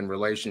lesbian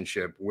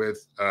relationship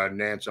with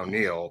Nance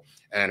O'Neill,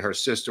 and her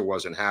sister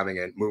wasn't having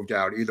it, moved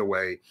out either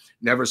way,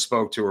 never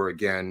spoke to her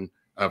again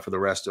for the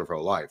rest of her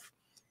life.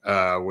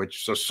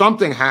 So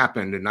something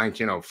happened in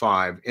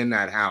 1905 in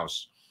that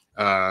house.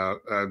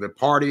 The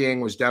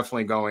partying was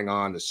definitely going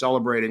on. The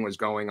celebrating was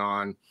going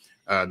on.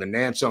 The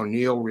Nance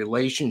O'Neill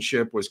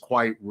relationship was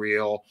quite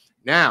real.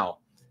 Now,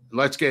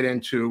 let's get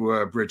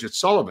into Bridget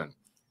Sullivan,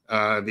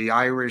 the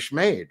Irish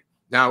maid.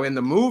 Now, in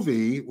the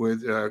movie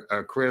with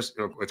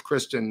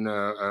Kristen,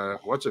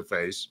 what's her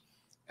face,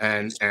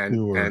 and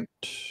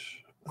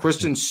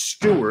Kristen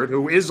Stewart,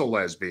 who is a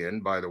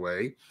lesbian, by the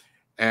way,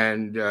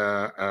 and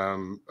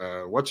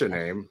what's her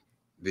name,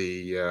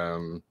 the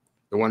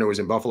one who was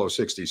in Buffalo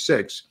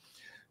 '66.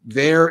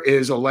 There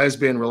is a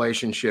lesbian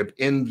relationship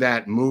in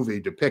that movie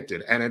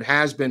depicted, and it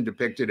has been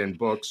depicted in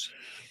books,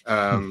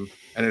 and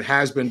it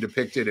has been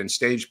depicted in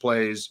stage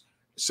plays.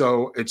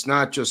 So it's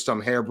not just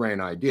some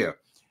harebrained idea.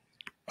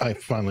 I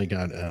finally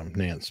got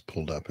Nance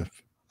pulled up.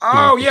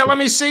 Oh, yeah, let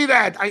me see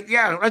that.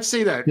 Yeah, let's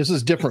see that. This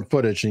is different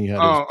footage than you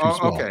had.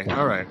 Okay,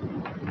 all right.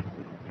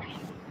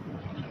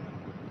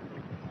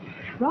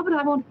 Robert,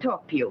 I want to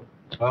talk to you.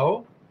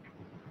 Oh?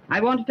 I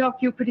want to talk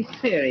to you pretty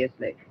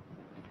seriously.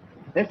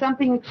 There's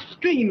something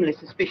extremely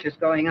suspicious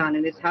going on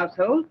in this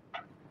household,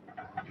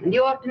 and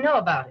you ought to know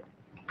about it.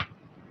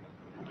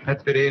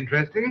 That's very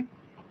interesting.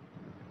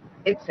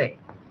 It's safe.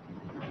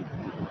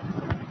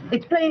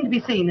 It's plain to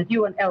be seen that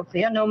you and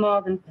Elsie are no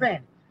more than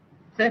friends.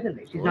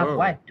 Certainly, she's not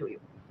wife to you.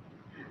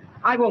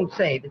 I won't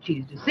say that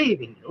she's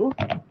deceiving you.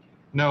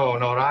 No,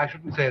 I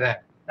shouldn't say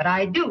that. But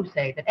I do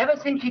say that ever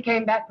since she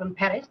came back from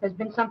Paris, there's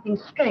been something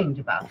strange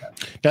about her.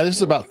 Now, this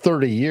is about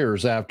 30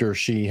 years after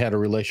she had a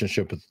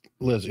relationship with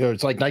Liz.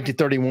 It's like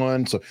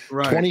 1931, so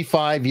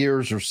 25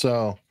 years or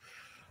so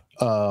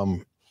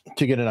to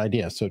get an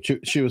idea. So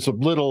she was a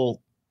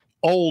little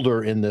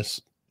older in this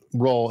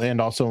role,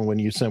 and also when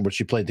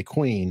she played the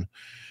Queen.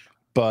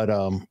 But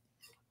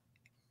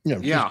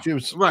she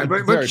was right.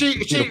 But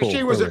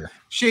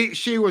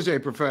she was a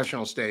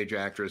professional stage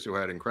actress who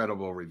had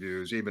incredible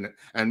reviews,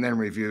 and then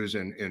reviews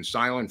in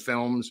silent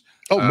films.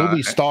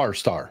 Movie star.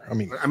 I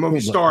mean, a movie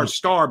star,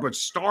 but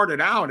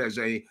started out as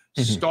a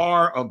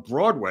star of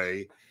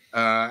Broadway.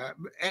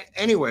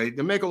 Anyway,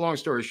 to make a long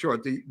story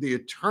short, the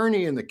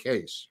attorney in the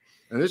case,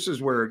 and this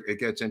is where it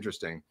gets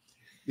interesting.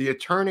 The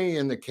attorney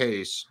in the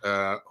case,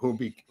 who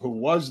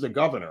was the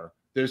governor,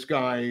 this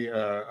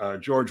guy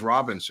George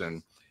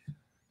Robinson.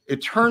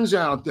 It turns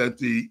out that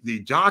the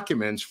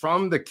documents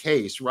from the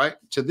case, right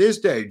to this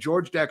day,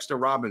 George Dexter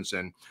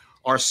Robinson,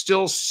 are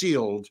still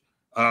sealed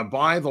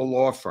by the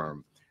law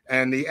firm.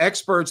 And the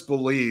experts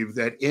believe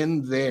that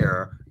in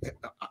there,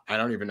 I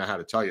don't even know how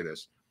to tell you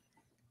this,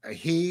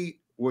 he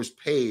was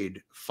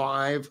paid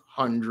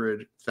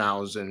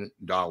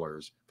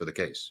 $500,000 for the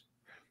case.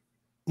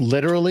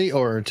 Literally,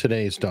 or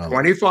today's dollar?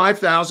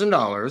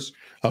 $25,000.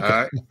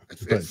 Okay.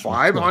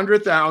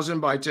 $500,000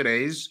 by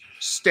today's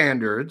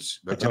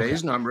standards, by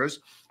today's numbers.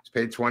 He's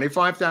paid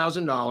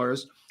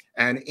 $25,000,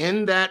 and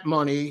in that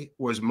money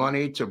was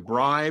money to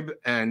bribe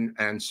and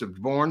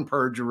suborn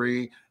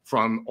perjury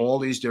from all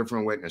these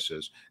different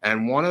witnesses.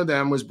 And one of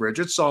them was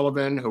Bridget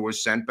Sullivan, who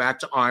was sent back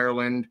to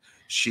Ireland.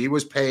 She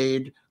was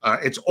paid.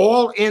 It's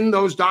all in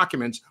those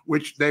documents,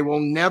 which they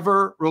will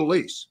never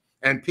release.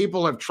 And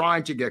people have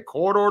tried to get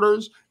court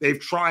orders. They've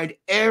tried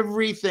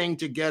everything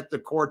to get the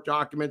court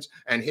documents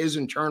and his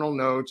internal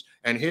notes.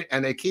 And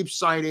they keep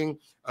citing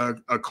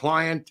a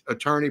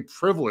client-attorney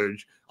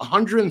privilege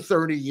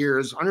 130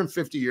 years,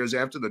 150 years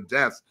after the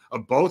death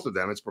of both of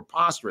them. It's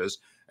preposterous.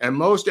 And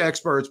most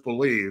experts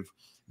believe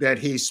that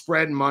he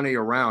spread money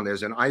around.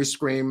 There's an ice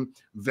cream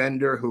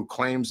vendor who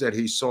claims that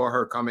he saw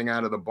her coming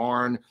out of the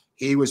barn.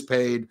 He was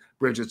paid.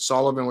 Bridget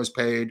Sullivan was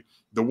paid.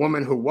 The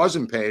woman who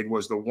wasn't paid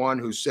was the one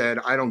who said,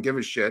 I don't give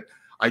a shit.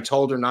 I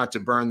told her not to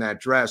burn that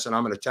dress, and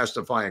I'm going to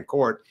testify in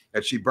court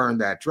that she burned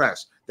that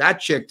dress. That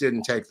chick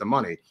didn't take the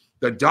money.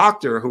 The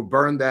doctor who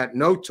burned that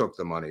note took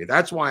the money.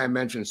 That's why I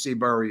mentioned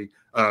Seabury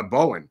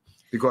Bowen,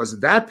 because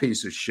that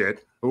piece of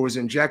shit who was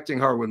injecting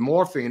her with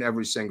morphine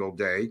every single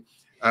day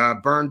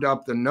burned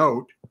up the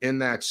note in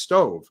that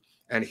stove,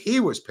 and he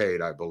was paid,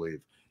 I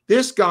believe.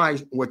 This guy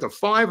with the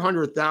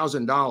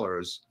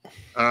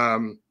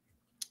 $500,000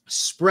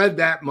 spread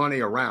that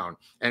money around,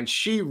 and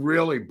she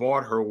really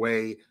bought her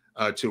way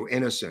to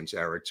innocence,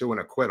 Eric, to an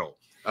acquittal.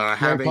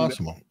 Very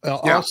possible.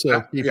 Also,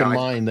 keep in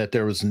mind that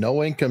there was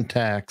no income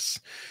tax,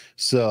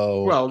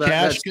 so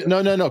cash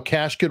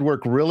could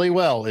work really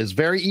well. It's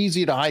very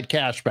easy to hide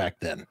cash back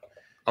then.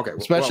 Okay,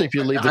 especially if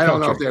you leave the country. I don't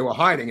know if they were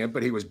hiding it,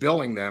 but he was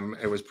billing them.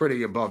 It was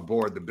pretty above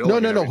board. The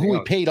billing. No. Who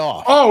he paid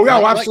off? Oh,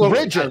 no, absolutely.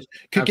 Like Bridget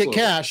could get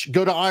cash,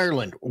 go to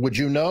Ireland. Would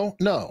you know?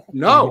 No.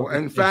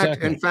 In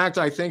fact,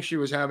 I think she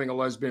was having a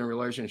lesbian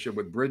relationship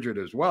with Bridget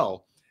as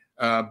well.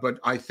 But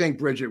I think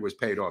Bridget was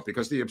paid off,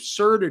 because the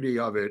absurdity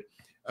of it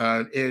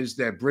is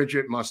that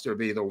Bridget must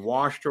have either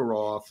washed her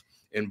off.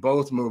 In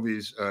both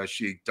movies,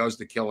 she does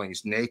the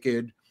killings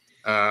naked.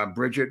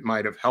 Bridget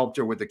might have helped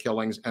her with the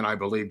killings, and I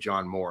believe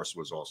John Morse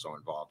was also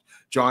involved.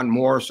 John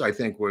Morse, I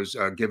think, was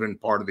given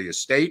part of the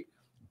estate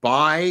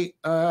by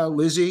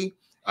Lizzie.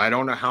 I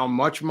don't know how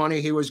much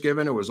money he was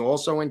given. It was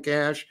also in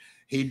cash.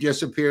 He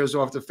disappears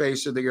off the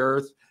face of the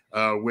earth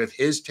with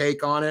his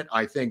take on it.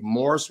 I think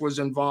Morse was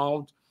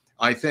involved.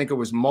 I think it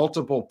was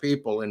multiple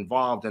people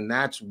involved, and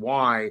that's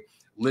why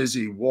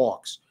Lizzie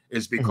walks,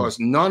 is because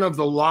none of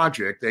the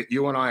logic that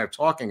you and I are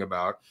talking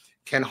about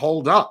can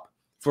hold up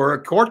for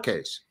a court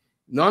case.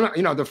 None,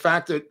 you know, the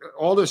fact that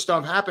all this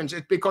stuff happens,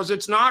 it's because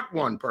it's not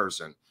one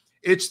person.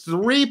 It's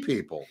 3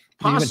 people,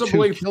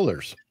 possibly even 2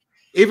 killers.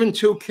 Even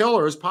 2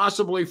 killers,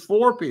 possibly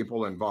 4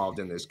 people involved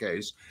in this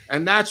case.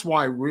 And that's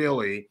why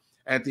really,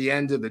 at the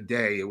end of the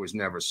day, it was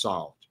never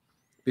solved.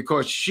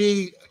 Because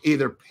she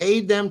either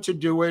paid them to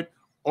do it,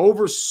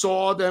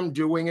 oversaw them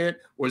doing it,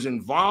 was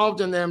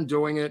involved in them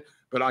doing it.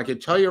 But I can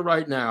tell you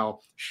right now,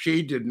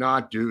 she did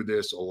not do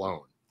this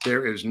alone.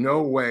 There is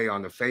no way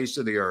on the face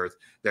of the earth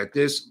that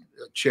this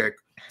chick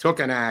took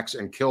an axe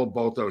and killed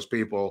both those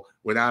people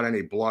without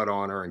any blood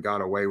on her and got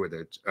away with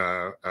it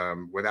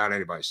without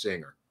anybody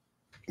seeing her.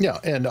 Yeah,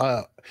 and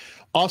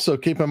also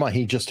keep in mind,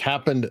 he just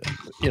happened,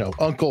 you know,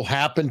 Uncle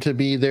happened to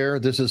be there.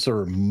 This is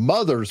her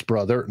mother's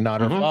brother,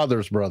 not her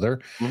father's brother,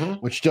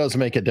 which does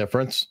make a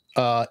difference.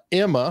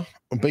 Emma,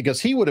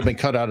 because he would have been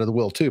cut out of the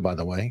will too, by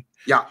the way.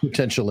 Yeah,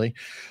 potentially.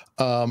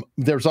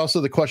 There's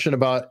also the question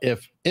about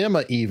if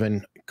Emma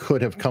even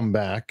could have come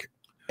back.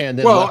 And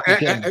then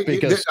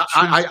because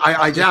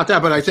I doubt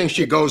that, but I think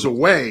she goes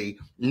away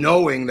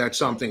knowing that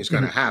something's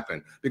going to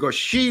happen, because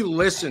she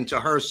listened to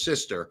her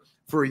sister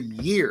for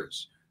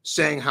years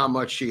saying how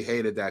much she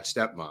hated that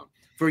stepmom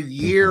for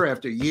year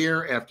after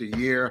year after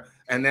year.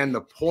 And then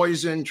the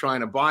poison,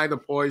 trying to buy the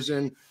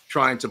poison,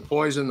 trying to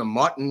poison the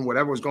mutton,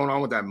 whatever was going on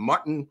with that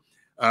mutton.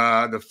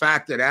 The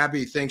fact that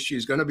Abby thinks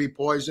she's going to be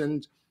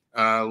poisoned.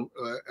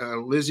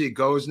 Lizzie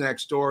goes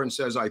next door and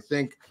says, I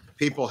think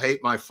people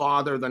hate my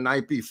father the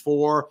night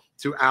before,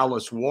 to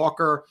Alice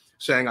Walker,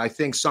 saying, I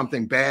think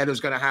something bad is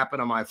going to happen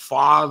to my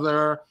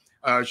father.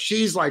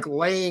 She's like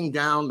laying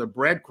down the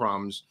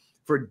breadcrumbs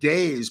for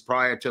days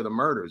prior to the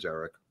murders,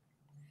 Eric.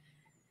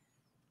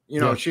 You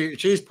know,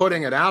 she's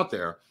putting it out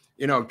there,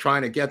 you know,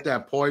 trying to get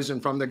that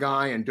poison from the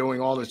guy and doing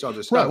all this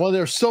other stuff. Right. Well,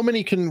 there's so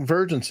many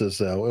convergences,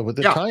 though, with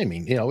the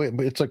timing. You know,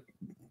 it's like,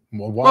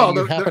 well, why do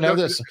you happen to have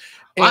this?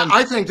 And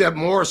I think that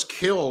Morse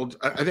killed,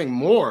 I think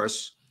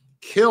Morse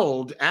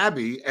killed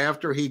Abby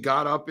after he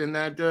got up in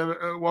that,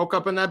 woke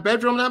up in that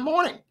bedroom that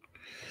morning.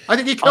 I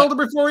think he killed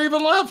her before he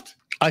even left.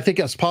 I think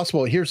that's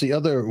possible. Here's the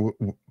other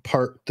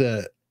part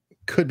that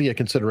could be a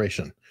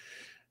consideration.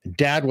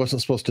 Dad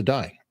wasn't supposed to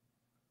die.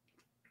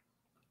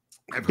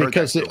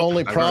 Because the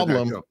only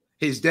problem,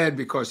 he's dead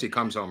because he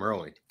comes home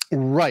early.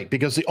 Right.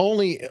 Because the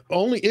only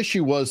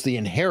issue was the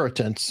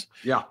inheritance.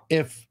 Yeah.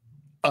 If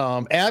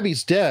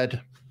Abby's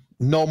dead,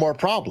 no more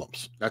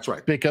problems. That's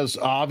right. Because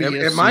obviously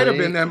it might have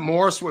been that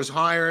Morse was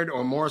hired,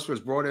 or Morse was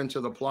brought into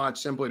the plot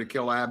simply to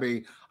kill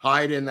Abby,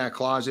 hide in that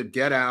closet,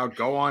 get out,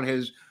 go on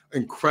his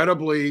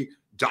incredibly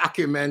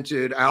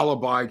documented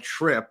alibi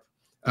trip,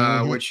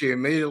 which she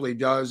immediately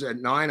does at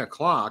 9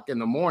 o'clock in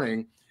the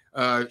morning.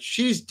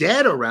 She's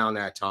dead around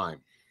that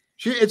time.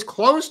 It's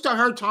close to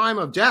her time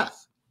of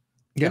death,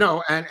 you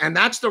know, and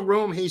that's the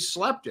room he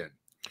slept in.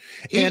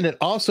 And it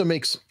also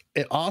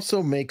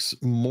makes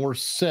more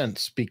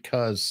sense,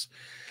 because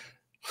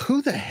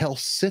who the hell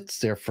sits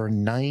there for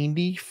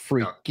 90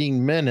 freaking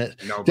minutes?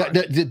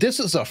 This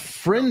is a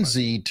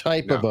frenzy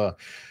type of a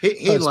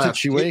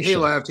situation. He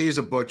left. He's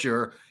a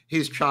butcher.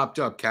 He's chopped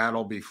up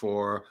cattle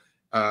before.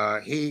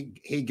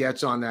 He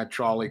gets on that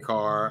trolley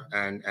car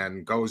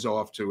and goes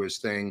off to his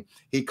thing.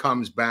 He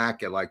comes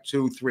back at like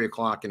 2, 3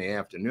 o'clock in the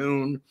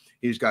afternoon.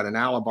 He's got an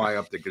alibi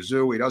up the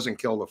kazoo. He doesn't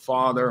kill the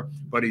father,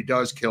 but he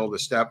does kill the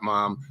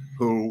stepmom,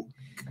 who,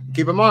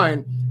 keep in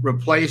mind,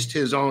 replaced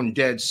his own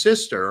dead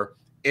sister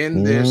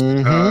in this.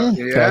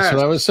 That's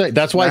what I was saying.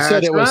 That's why I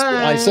said it was.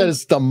 Right. I said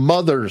it's the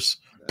mother's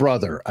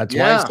brother. That's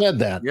why I said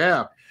that.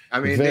 Yeah, I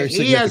mean,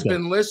 he has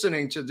been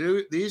listening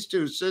to these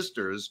 2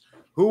 sisters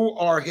who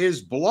are his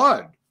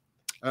blood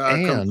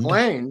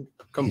complain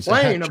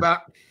about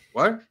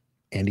what?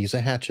 And he's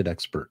a hatchet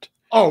expert.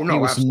 Oh no, he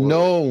was absolutely.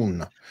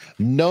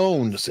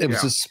 known. It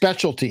was his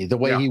specialty, the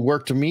way he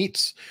worked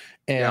meats,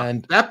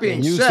 and that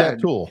being used said,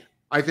 that tool.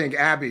 I think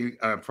Abby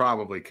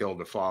probably killed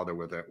the father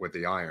with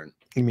the iron.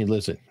 You mean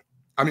Lizzie?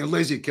 I mean,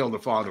 Lizzie killed the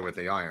father with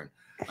the iron.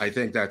 I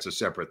think that's a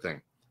separate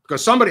thing,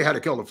 because somebody had to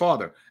kill the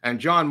father, and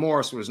John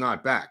Morse was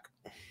not back.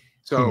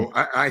 So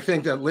I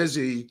think that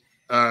Lizzie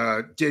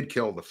did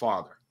kill the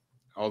father.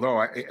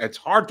 Although it's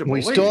hard to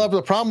believe. We still have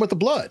the problem with the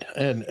blood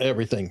and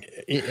everything.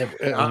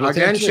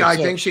 Again, I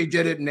think she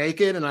did it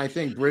naked, and I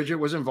think Bridget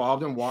was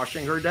involved in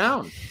washing her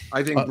down.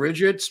 I think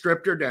Bridget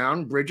stripped her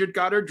down. Bridget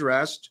got her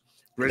dressed.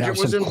 Bridget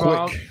was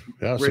involved.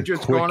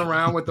 Bridget's going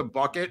around with the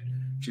bucket.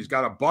 She's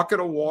got a bucket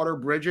of water,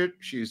 Bridget.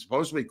 She's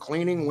supposed to be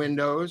cleaning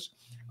windows.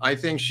 I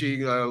think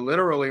she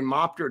literally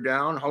mopped her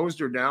down, hosed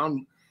her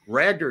down,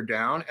 ragged her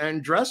down,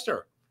 and dressed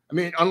her. I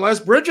mean, unless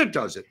Bridget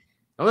does it.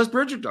 unless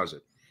Bridget does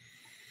it.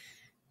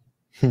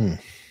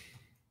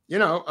 You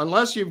know,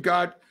 unless you've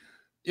got,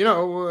 you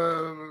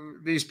know,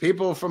 these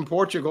people from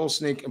Portuguese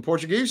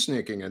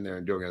sneaking in there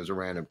and doing it as a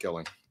random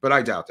killing. But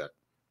I doubt that.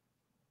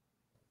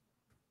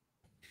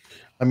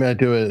 I mean, I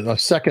do a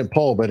second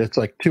poll, but it's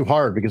like too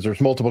hard because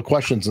there's multiple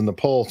questions in the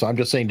poll. So I'm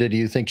just saying, did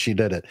you think she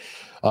did it?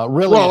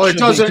 Really? Well, it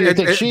doesn't. Do you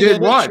think she did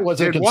what?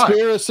 Was it a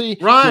conspiracy?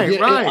 Right,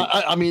 right.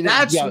 I mean,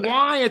 that's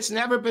why it's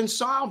never been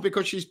solved,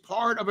 because she's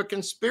part of a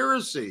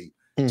conspiracy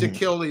to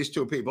kill these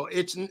two people.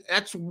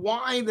 That's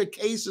why the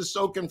case is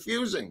so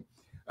confusing.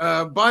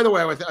 By the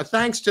way,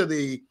 thanks to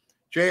the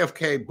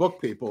JFK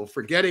book people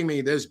for getting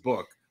me this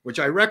book, which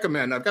I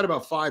recommend. I've got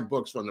about 5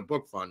 books from the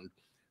book fund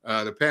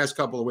the past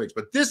couple of weeks,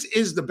 but this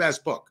is the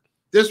best book.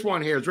 This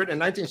one here is written in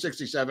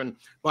 1967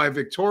 by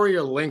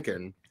Victoria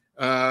Lincoln.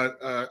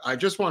 I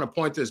just want to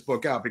point this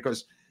book out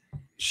because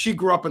she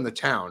grew up in the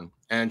town,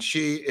 and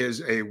she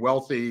is a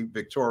wealthy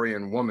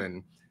Victorian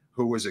woman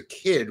who was a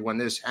kid when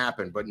this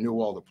happened, but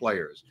knew all the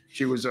players.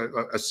 She was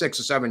a 6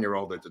 or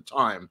 7-year-old at the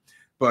time,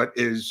 but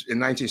is in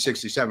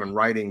 1967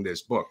 writing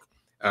this book.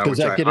 Does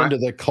that get into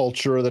the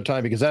culture of the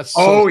time? Because that's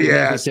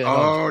yes.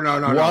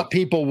 No. What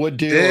people would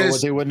do or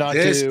what they would not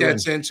do. This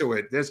gets into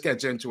it. This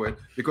gets into it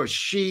because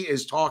she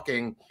is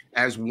talking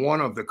as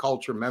one of the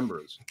culture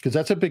members. Because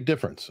that's a big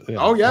difference. You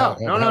know,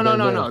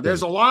 No.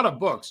 There's a lot of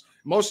books.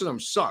 Most of them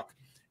suck.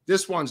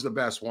 This one's the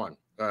best one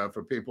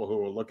for people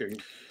who are looking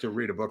to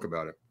read a book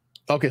about it.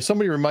 Okay,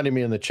 somebody reminded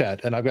me in the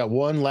chat, and I've got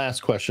one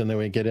last question, then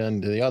we get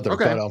into the other.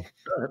 Okay.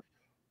 But,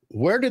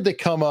 where did they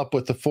come up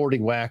with the 40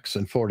 wax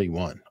and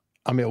 41?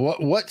 I mean,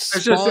 what's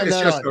it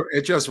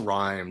just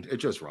rhymed. It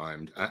just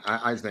rhymed.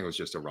 I think it was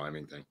just a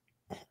rhyming thing.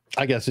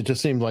 I guess it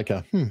just seemed like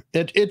a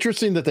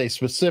interesting that they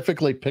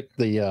specifically picked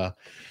the.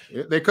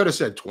 They could have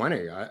said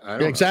 20. I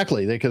don't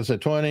exactly. Know. They could have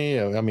said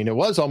 20. I mean, it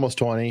was almost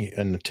 20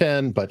 and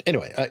 10, but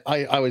anyway,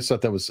 I always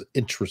thought that was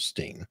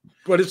interesting.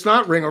 But it's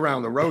not Ring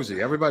Around the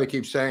Rosie. Everybody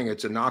keeps saying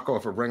it's a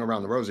knockoff of Ring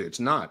Around the Rosie. It's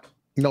not.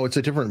 No, it's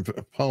a different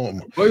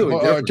poem,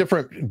 or a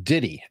different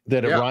ditty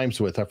that it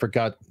rhymes with. I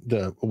forgot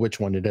which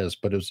one it is,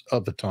 but it was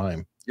of the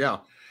time. Yeah.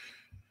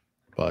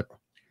 But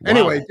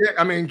anyway,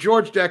 I mean,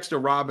 George Dexter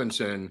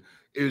Robinson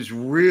is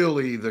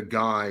really the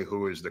guy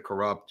who is the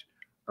corrupt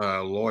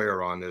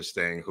lawyer on this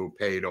thing who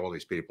paid all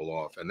these people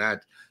off. And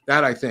that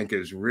I think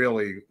is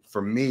really,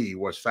 for me,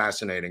 what's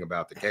fascinating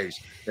about the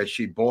case, that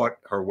she bought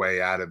her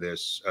way out of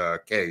this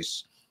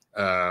case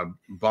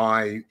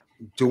by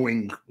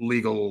doing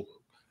legal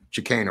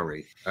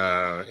chicanery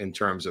in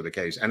terms of the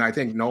case. And I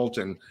think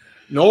Knowlton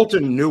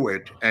knew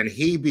it, and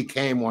he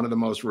became one of the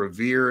most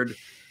revered,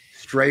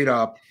 straight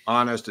up,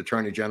 honest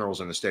attorney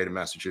generals in the state of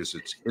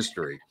Massachusetts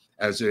history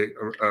as a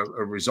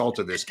result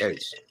of this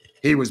case.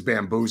 He was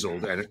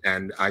bamboozled,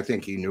 and I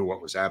think he knew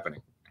what was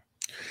happening.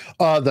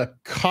 The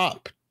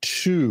cop,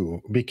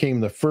 too,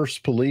 became the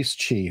first police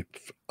chief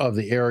of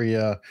the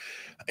area.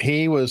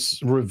 He was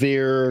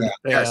revered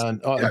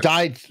and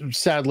died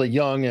sadly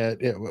young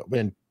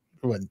in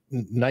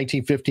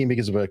 1915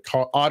 because of an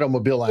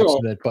automobile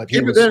accident. But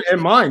keep it in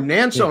mind,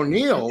 Nance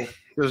O'Neill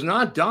does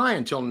not die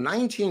until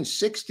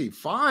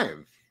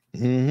 1965. I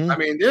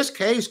mean, this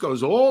case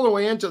goes all the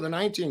way into the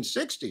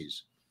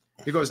 1960s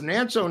because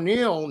Nance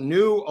O'Neill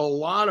knew a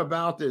lot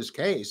about this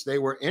case. They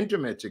were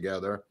intimate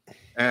together,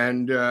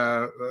 and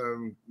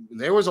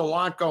there was a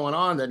lot going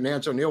on that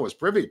Nance O'Neill was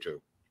privy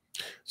to.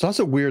 It's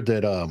also weird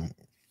that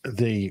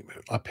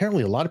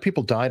apparently a lot of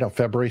people died on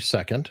February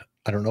 2nd.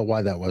 I don't know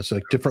why that was,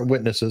 like different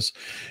witnesses.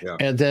 Yeah.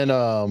 And then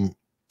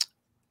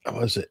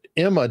was it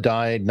Emma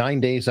died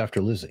 9 days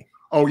after Lizzie?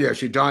 Oh yeah,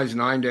 she dies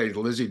 9 days.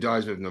 Lizzie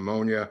dies of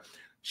pneumonia.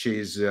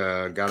 She's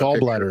got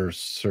gallbladder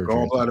surgery.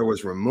 Gallbladder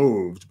was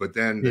removed, but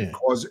then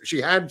because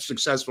she had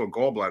successful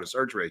gallbladder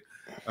surgery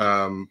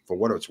for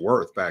what it's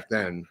worth back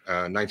then,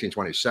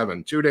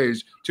 1927,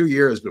 2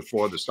 years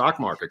before the stock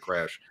market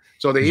crash.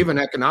 So they even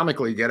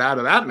economically get out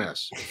of that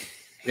mess.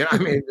 You know, I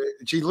mean,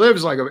 she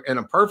lives like in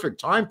a perfect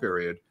time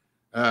period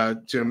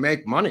to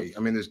make money. I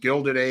mean, this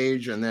Gilded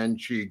Age, and then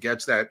she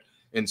gets that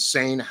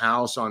insane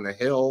house on the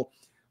hill.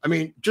 I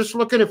mean, just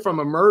look at it from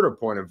a murder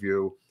point of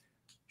view.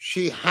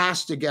 She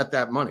has to get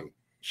that money.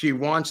 She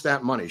wants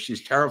that money.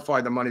 She's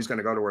terrified the money's going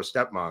to go to her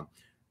stepmom.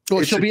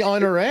 Well, she'll be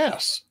on her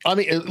ass. I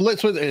mean,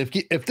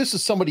 if this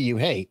is somebody you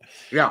hate,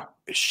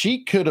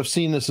 she could have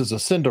seen this as a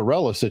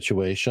Cinderella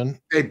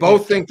situation. They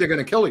both think they're going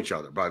to kill each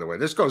other, by the way.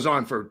 This goes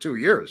on for 2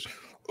 years.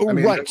 I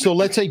mean, right. So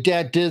let's say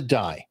Dad did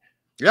die.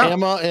 Yeah.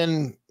 Emma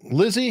and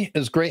Lizzie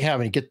is great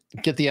having you.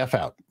 Get the F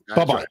out.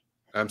 Bye-bye. Right.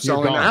 I'm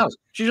selling the house.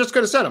 She just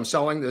could have said, I'm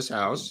selling this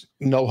house.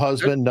 No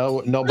husband,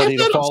 nobody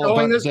to follow.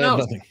 I'm selling this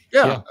house.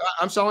 Yeah,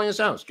 I'm selling this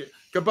house.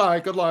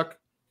 Goodbye. Good luck.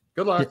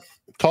 Good luck.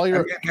 Call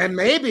your and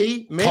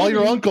maybe call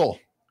your uncle.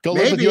 Go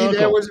live with your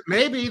uncle.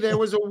 Maybe there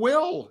was a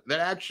will that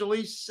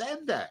actually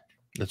said that.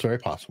 That's very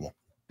possible.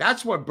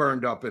 That's what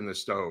burned up in the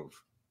stove.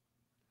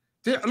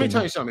 Let me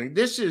tell you something.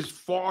 This is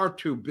far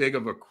too big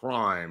of a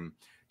crime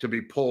to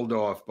be pulled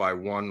off by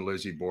one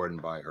Lizzie Borden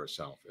by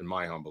herself, in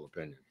my humble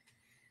opinion.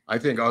 I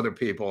think other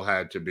people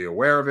had to be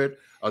aware of it.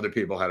 Other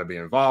people had to be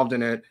involved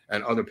in it,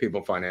 and other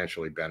people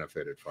financially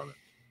benefited from it.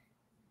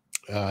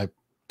 I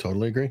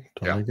totally agree.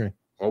 Totally agree.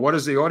 Well, what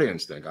does the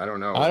audience think? I don't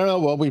know.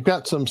 Well, we've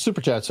got some super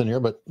chats in here,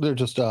 but they're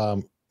just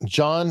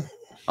John.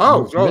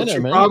 Here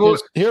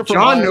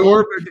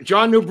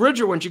John knew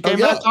Bridget when she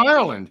came out to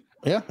Ireland.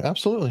 Yeah,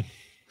 absolutely.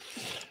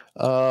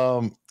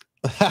 Love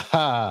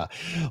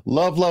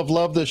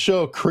the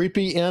show.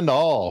 Creepy and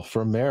all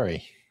from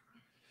Mary.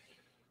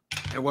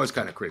 It was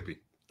kind of creepy.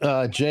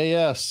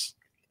 JS.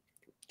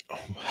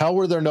 How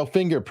were there no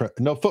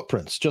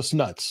footprints, just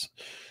nuts?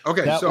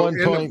 Okay, that so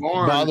one point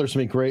bothers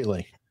me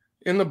greatly.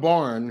 In the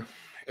barn,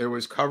 it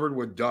was covered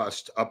with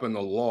dust up in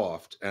the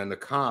loft, and the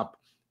cop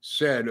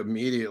said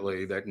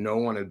immediately that no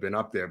one had been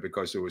up there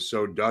because it was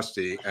so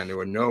dusty, and there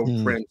were no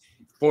print,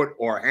 foot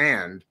or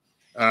hand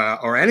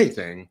or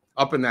anything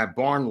up in that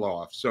barn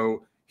loft.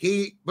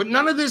 But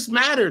none of this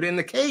mattered in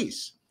the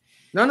case.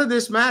 None of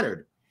this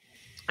mattered.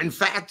 In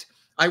fact,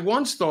 I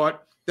once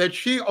thought that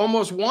she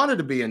almost wanted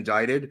to be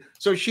indicted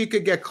so she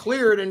could get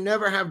cleared and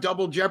never have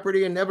double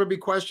jeopardy and never be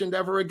questioned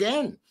ever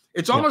again.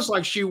 It's almost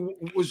like she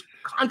was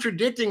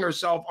contradicting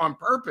herself on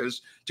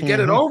purpose to get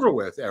it over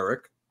with,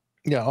 Eric.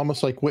 Yeah,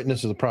 almost like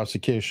witness of the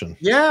prosecution.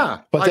 Yeah.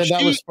 But like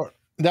then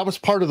that was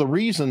part of the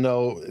reason,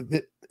 though.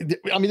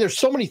 I mean, there's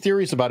so many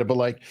theories about it, but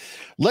like,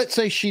 let's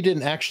say she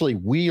didn't actually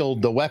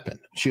wield the weapon.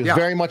 She was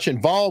very much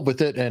involved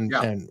with it and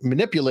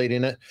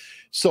manipulating it.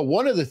 So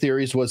one of the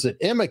theories was that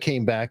Emma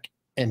came back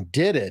and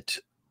did it,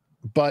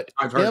 but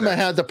Emma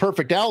had the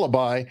perfect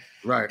alibi,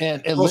 right?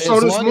 And as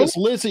long as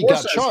Lizzie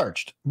got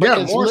charged, but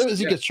as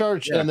Lizzie gets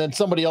charged, and then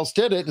somebody else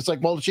did it, it's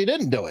like, well, she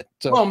didn't do it.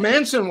 So, well,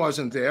 Manson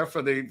wasn't there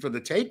for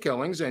the Tate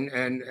killings,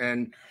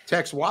 and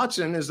Tex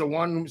Watson is the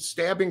one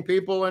stabbing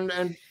people,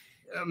 and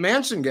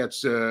Manson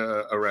gets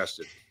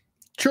arrested.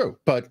 True,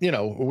 but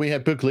we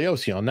had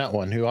Bugliosi on that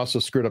one, who also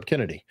screwed up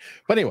Kennedy.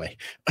 But anyway,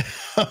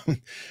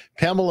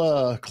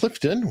 Pamela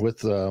Clifton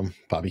with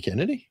Bobby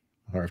Kennedy.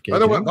 By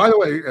the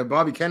way,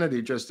 Bobby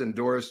Kennedy just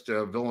endorsed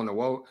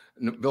Villanueva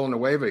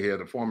here,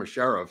 the former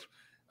sheriff,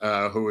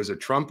 who is a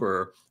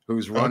Trumper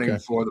who's running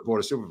for the Board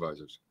of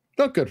Supervisors.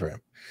 Oh, good for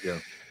him. Yeah.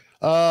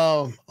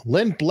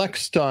 Lynn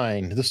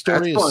Bleckstein. The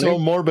story is so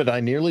morbid, I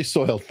nearly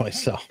soiled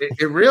myself.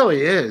 It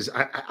really is.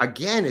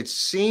 Again, it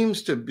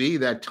seems to be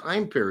that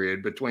time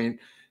period between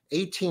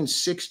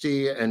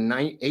 1860 and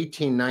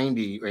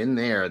 1890 in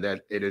there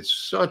that it is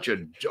such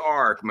a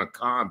dark,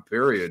 macabre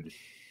period.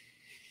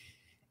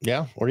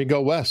 Yeah, or you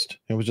go west.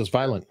 It was just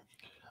violent.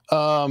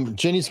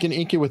 Jenny's getting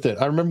inky with it.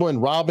 I remember when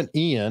Rob and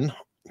Ian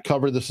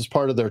covered this as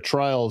part of their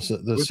trials.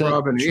 Who's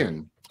Rob and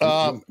Ian?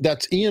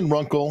 That's Ian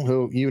Runkle,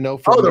 who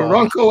from the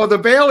Runkle of the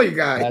Bailey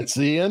guy. That's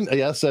Ian.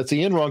 Yes, that's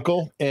Ian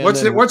Runkle. And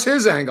what's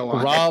his angle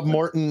on Rob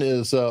Morton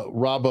is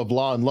Rob of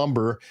Law and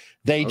Lumber.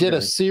 They did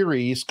a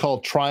series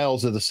called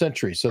Trials of the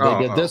Century. So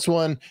they did this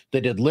one.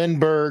 They did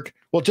Lindbergh.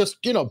 Well,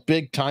 just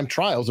big time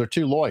trials. They're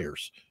two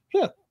lawyers.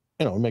 Yeah,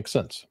 it makes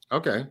sense.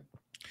 Okay.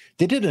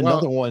 They did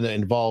another one that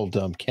involved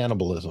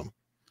cannibalism.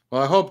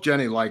 Well, I hope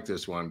Jenny liked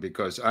this one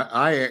because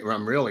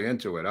I'm really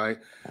into it.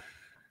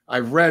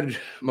 I've read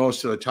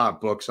most of the top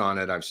books on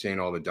it. I've seen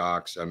all the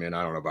docs. I mean,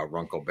 I don't know about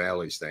Runkle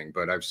Bailey's thing,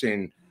 but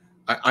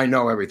I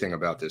know everything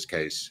about this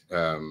case.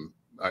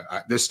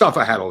 There's stuff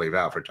I had to leave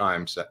out for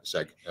time's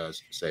sake,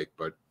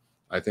 but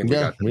I think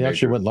we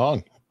actually went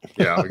long.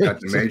 Yeah, we got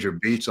the major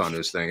beats on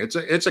this thing.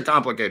 It's a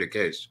complicated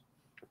case.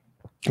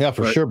 Yeah,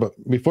 for sure. But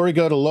before we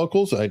go to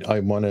locals, I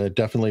want to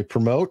definitely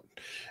promote.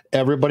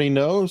 Everybody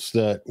knows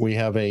that we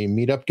have a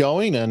meetup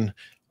going, and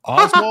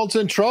Oswald's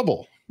in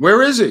trouble.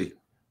 Where is he?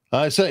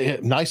 I say,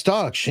 nice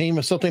dog. Shame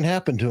if something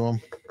happened to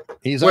him.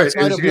 He's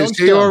outside of Youngstown. Is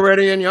he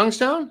already in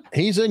Youngstown?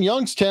 He's in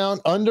Youngstown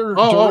under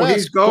duress.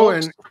 He's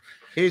going.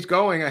 He's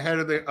going ahead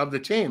of the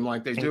team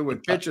like they do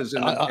with pitches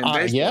in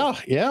baseball.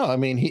 Yeah. I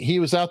mean, he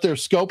was out there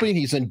scoping.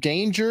 He's in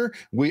danger.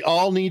 We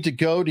all need to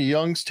go to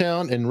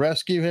Youngstown and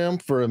rescue him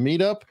for a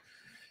meetup.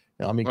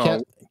 I mean,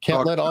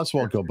 can't let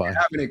Oswald go by. If you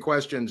have any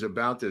questions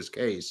about this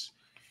case,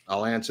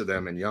 I'll answer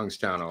them in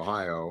Youngstown,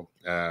 Ohio.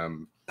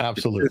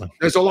 Absolutely.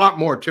 There's a lot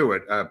more to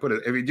it.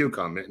 If you do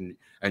come in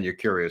and you're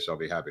curious, I'll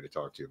be happy to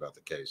talk to you about the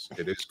case.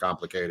 It is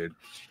complicated.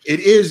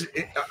 It's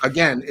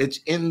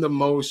in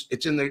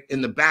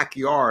the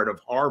backyard of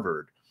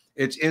Harvard.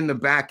 It's in the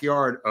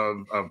backyard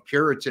of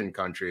Puritan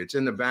country. It's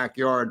in the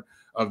backyard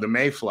of the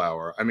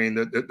Mayflower. I mean,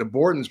 the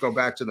Bordens go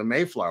back to the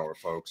Mayflower,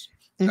 folks.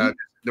 Mm-hmm.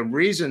 The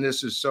reason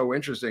this is so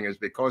interesting is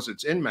because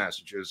it's in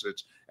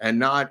Massachusetts and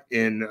not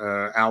in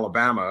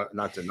Alabama.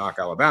 Not to knock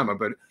Alabama,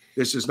 but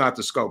this is not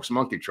the Scopes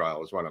monkey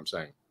trial, is what I'm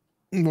saying.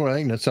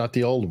 Right. It's not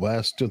the Old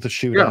West with the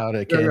shootout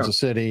at Kansas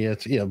City.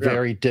 It's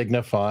very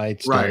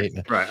dignified state.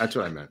 Right. That's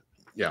what I meant.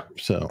 Yeah.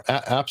 So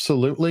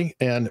absolutely.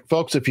 And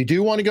folks, if you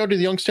do want to go to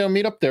the Youngstown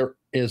meetup, there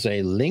is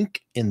a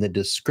link in the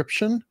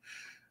description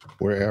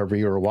wherever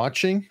you're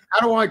watching.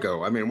 How do I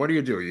go? I mean, what do?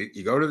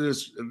 You go to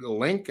this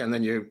link and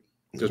then you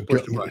just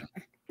push the button.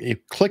 You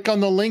click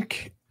on the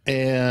link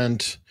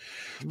and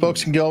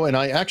folks can go. And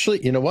I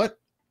actually, you know what?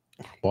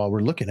 While we're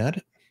looking at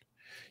it,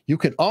 you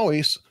can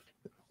always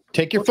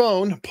take your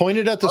phone, point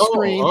it at the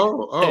screen,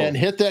 and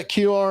hit that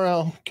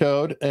QRL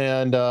code.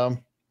 And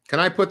can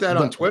I put that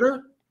on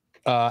Twitter?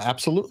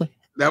 Absolutely.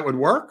 That would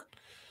work?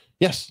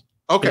 Yes.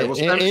 Okay. Well,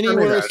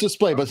 anywhere it's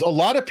displayed. But a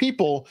lot of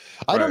people,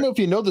 I don't know if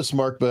you know this,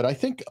 Mark, but I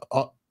think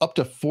up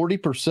to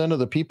 40% of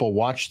the people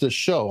watch this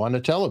show on the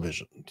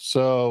television.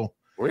 So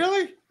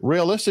really,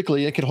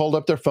 realistically, it could hold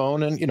up their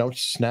phone and,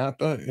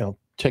 snap,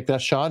 take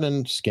that shot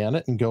and scan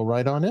it and go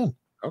right on in.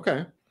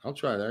 Okay. I'll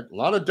try that. A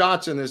lot of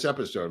dots in this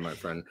episode, my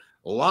friend.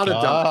 A lot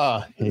of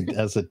dots. He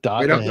has a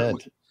dot ahead.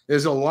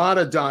 There's a lot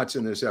of dots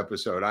in this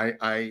episode.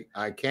 I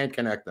can't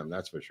connect them.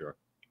 That's for sure.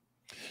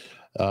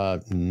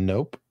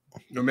 Nope.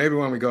 Maybe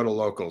when we go to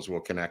locals, we'll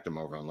connect them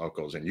over on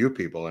locals, and you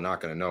people are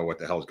not going to know what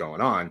the hell's going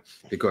on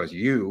because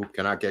you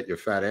cannot get your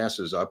fat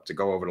asses up to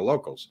go over to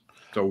locals.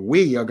 So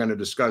we are going to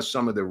discuss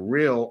some of the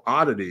real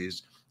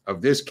oddities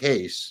of this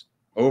case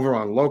over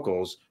on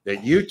locals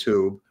that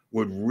YouTube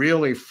would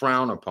really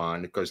frown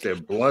upon because they're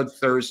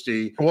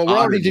bloodthirsty. Well, we're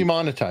already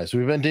demonetized.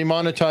 We've been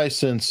demonetized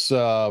since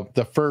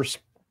the first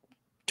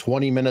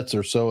 20 minutes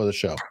or so of the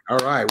show. All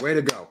right. Way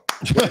to go.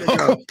 Way to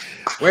go.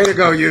 Way to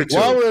go, YouTube.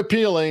 While we're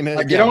appealing.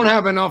 You don't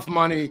have enough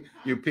money,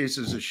 you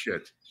pieces of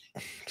shit.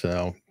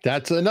 So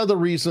that's another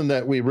reason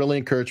that we really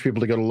encourage people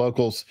to go to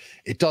locals.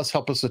 It does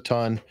help us a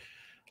ton.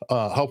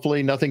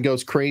 Hopefully nothing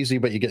goes crazy,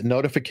 but you get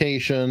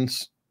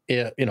notifications,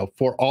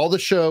 for all the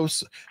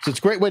shows. So it's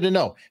a great way to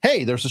know,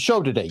 hey, there's a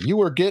show today. You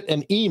will get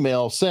an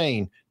email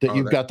saying that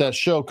you've got that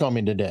show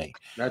coming today.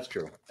 That's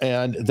true.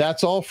 And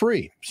that's all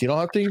free. So you don't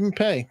have to even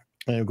pay.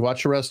 And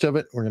watch the rest of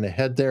it. We're going to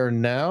head there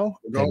now,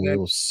 and we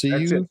will see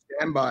you.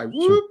 Stand by.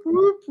 Whoop,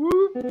 whoop,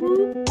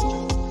 whoop,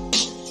 whoop.